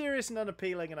stains are mysterious and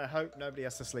unappealing, and I hope nobody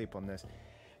has to sleep on this.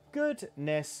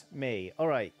 Goodness me.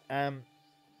 Alright,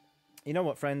 you know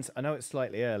what, friends? I know it's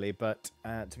slightly early, but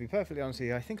to be perfectly honest with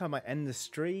you, I think I might end the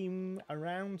stream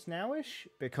around now-ish,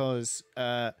 because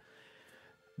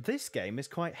this game is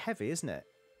quite heavy, isn't it?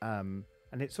 And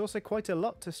it's also quite a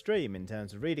lot to stream in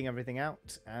terms of reading everything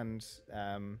out and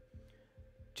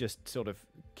just sort of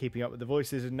keeping up with the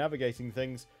voices and navigating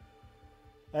things.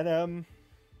 And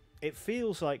it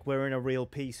feels like we're in a real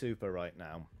pea super right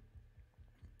now.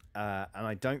 And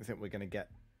I don't think we're going to get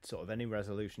sort of any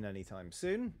resolution anytime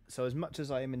soon. So as much as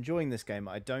I am enjoying this game,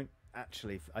 I don't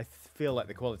actually... I feel like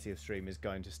the quality of stream is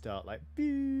going to start like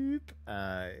boop,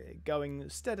 going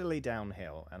steadily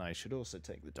downhill. And I should also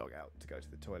take the dog out to go to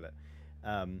the toilet.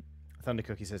 Thunder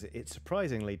Cookie says it's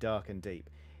surprisingly dark and deep.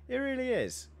 It really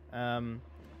is.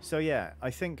 So yeah,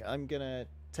 I think I'm going to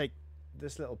take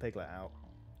this little piglet out.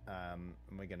 And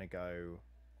we're going to go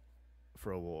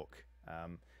for a walk.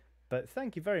 But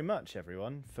thank you very much,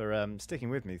 everyone, for sticking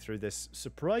with me through this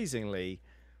surprisingly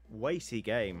weighty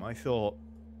game. I thought,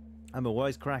 I'm a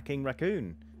wisecracking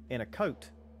raccoon in a coat.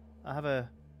 I have a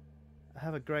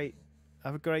great,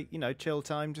 you know, chill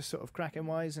time, just sort of cracking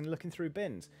wise and looking through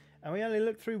bins. And we only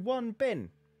looked through one bin.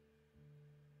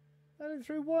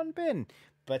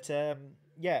 But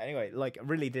yeah, anyway, like, I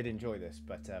really did enjoy this.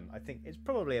 But I think it's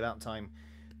probably about time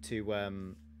to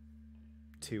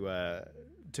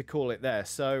call it there.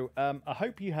 So I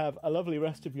hope you have a lovely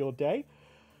rest of your day.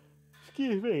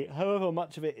 Excuse me, however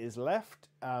much of it is left.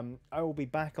 I will be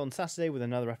back on Saturday with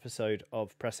another episode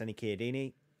of Press Any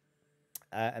Chiodini,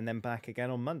 and then back again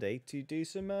on Monday to do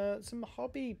some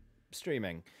hobby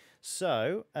streaming.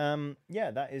 So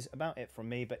yeah, that is about it from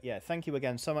me. But yeah, thank you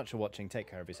again so much for watching. Take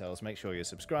care of yourselves. Make sure you're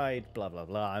subscribed. Blah blah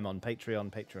blah. I'm on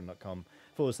Patreon,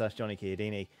 patreon.com/Johnny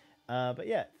Chiodini. But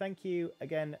yeah, thank you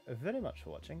again very much for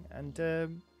watching, and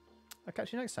I'll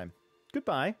catch you next time.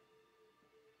 Goodbye.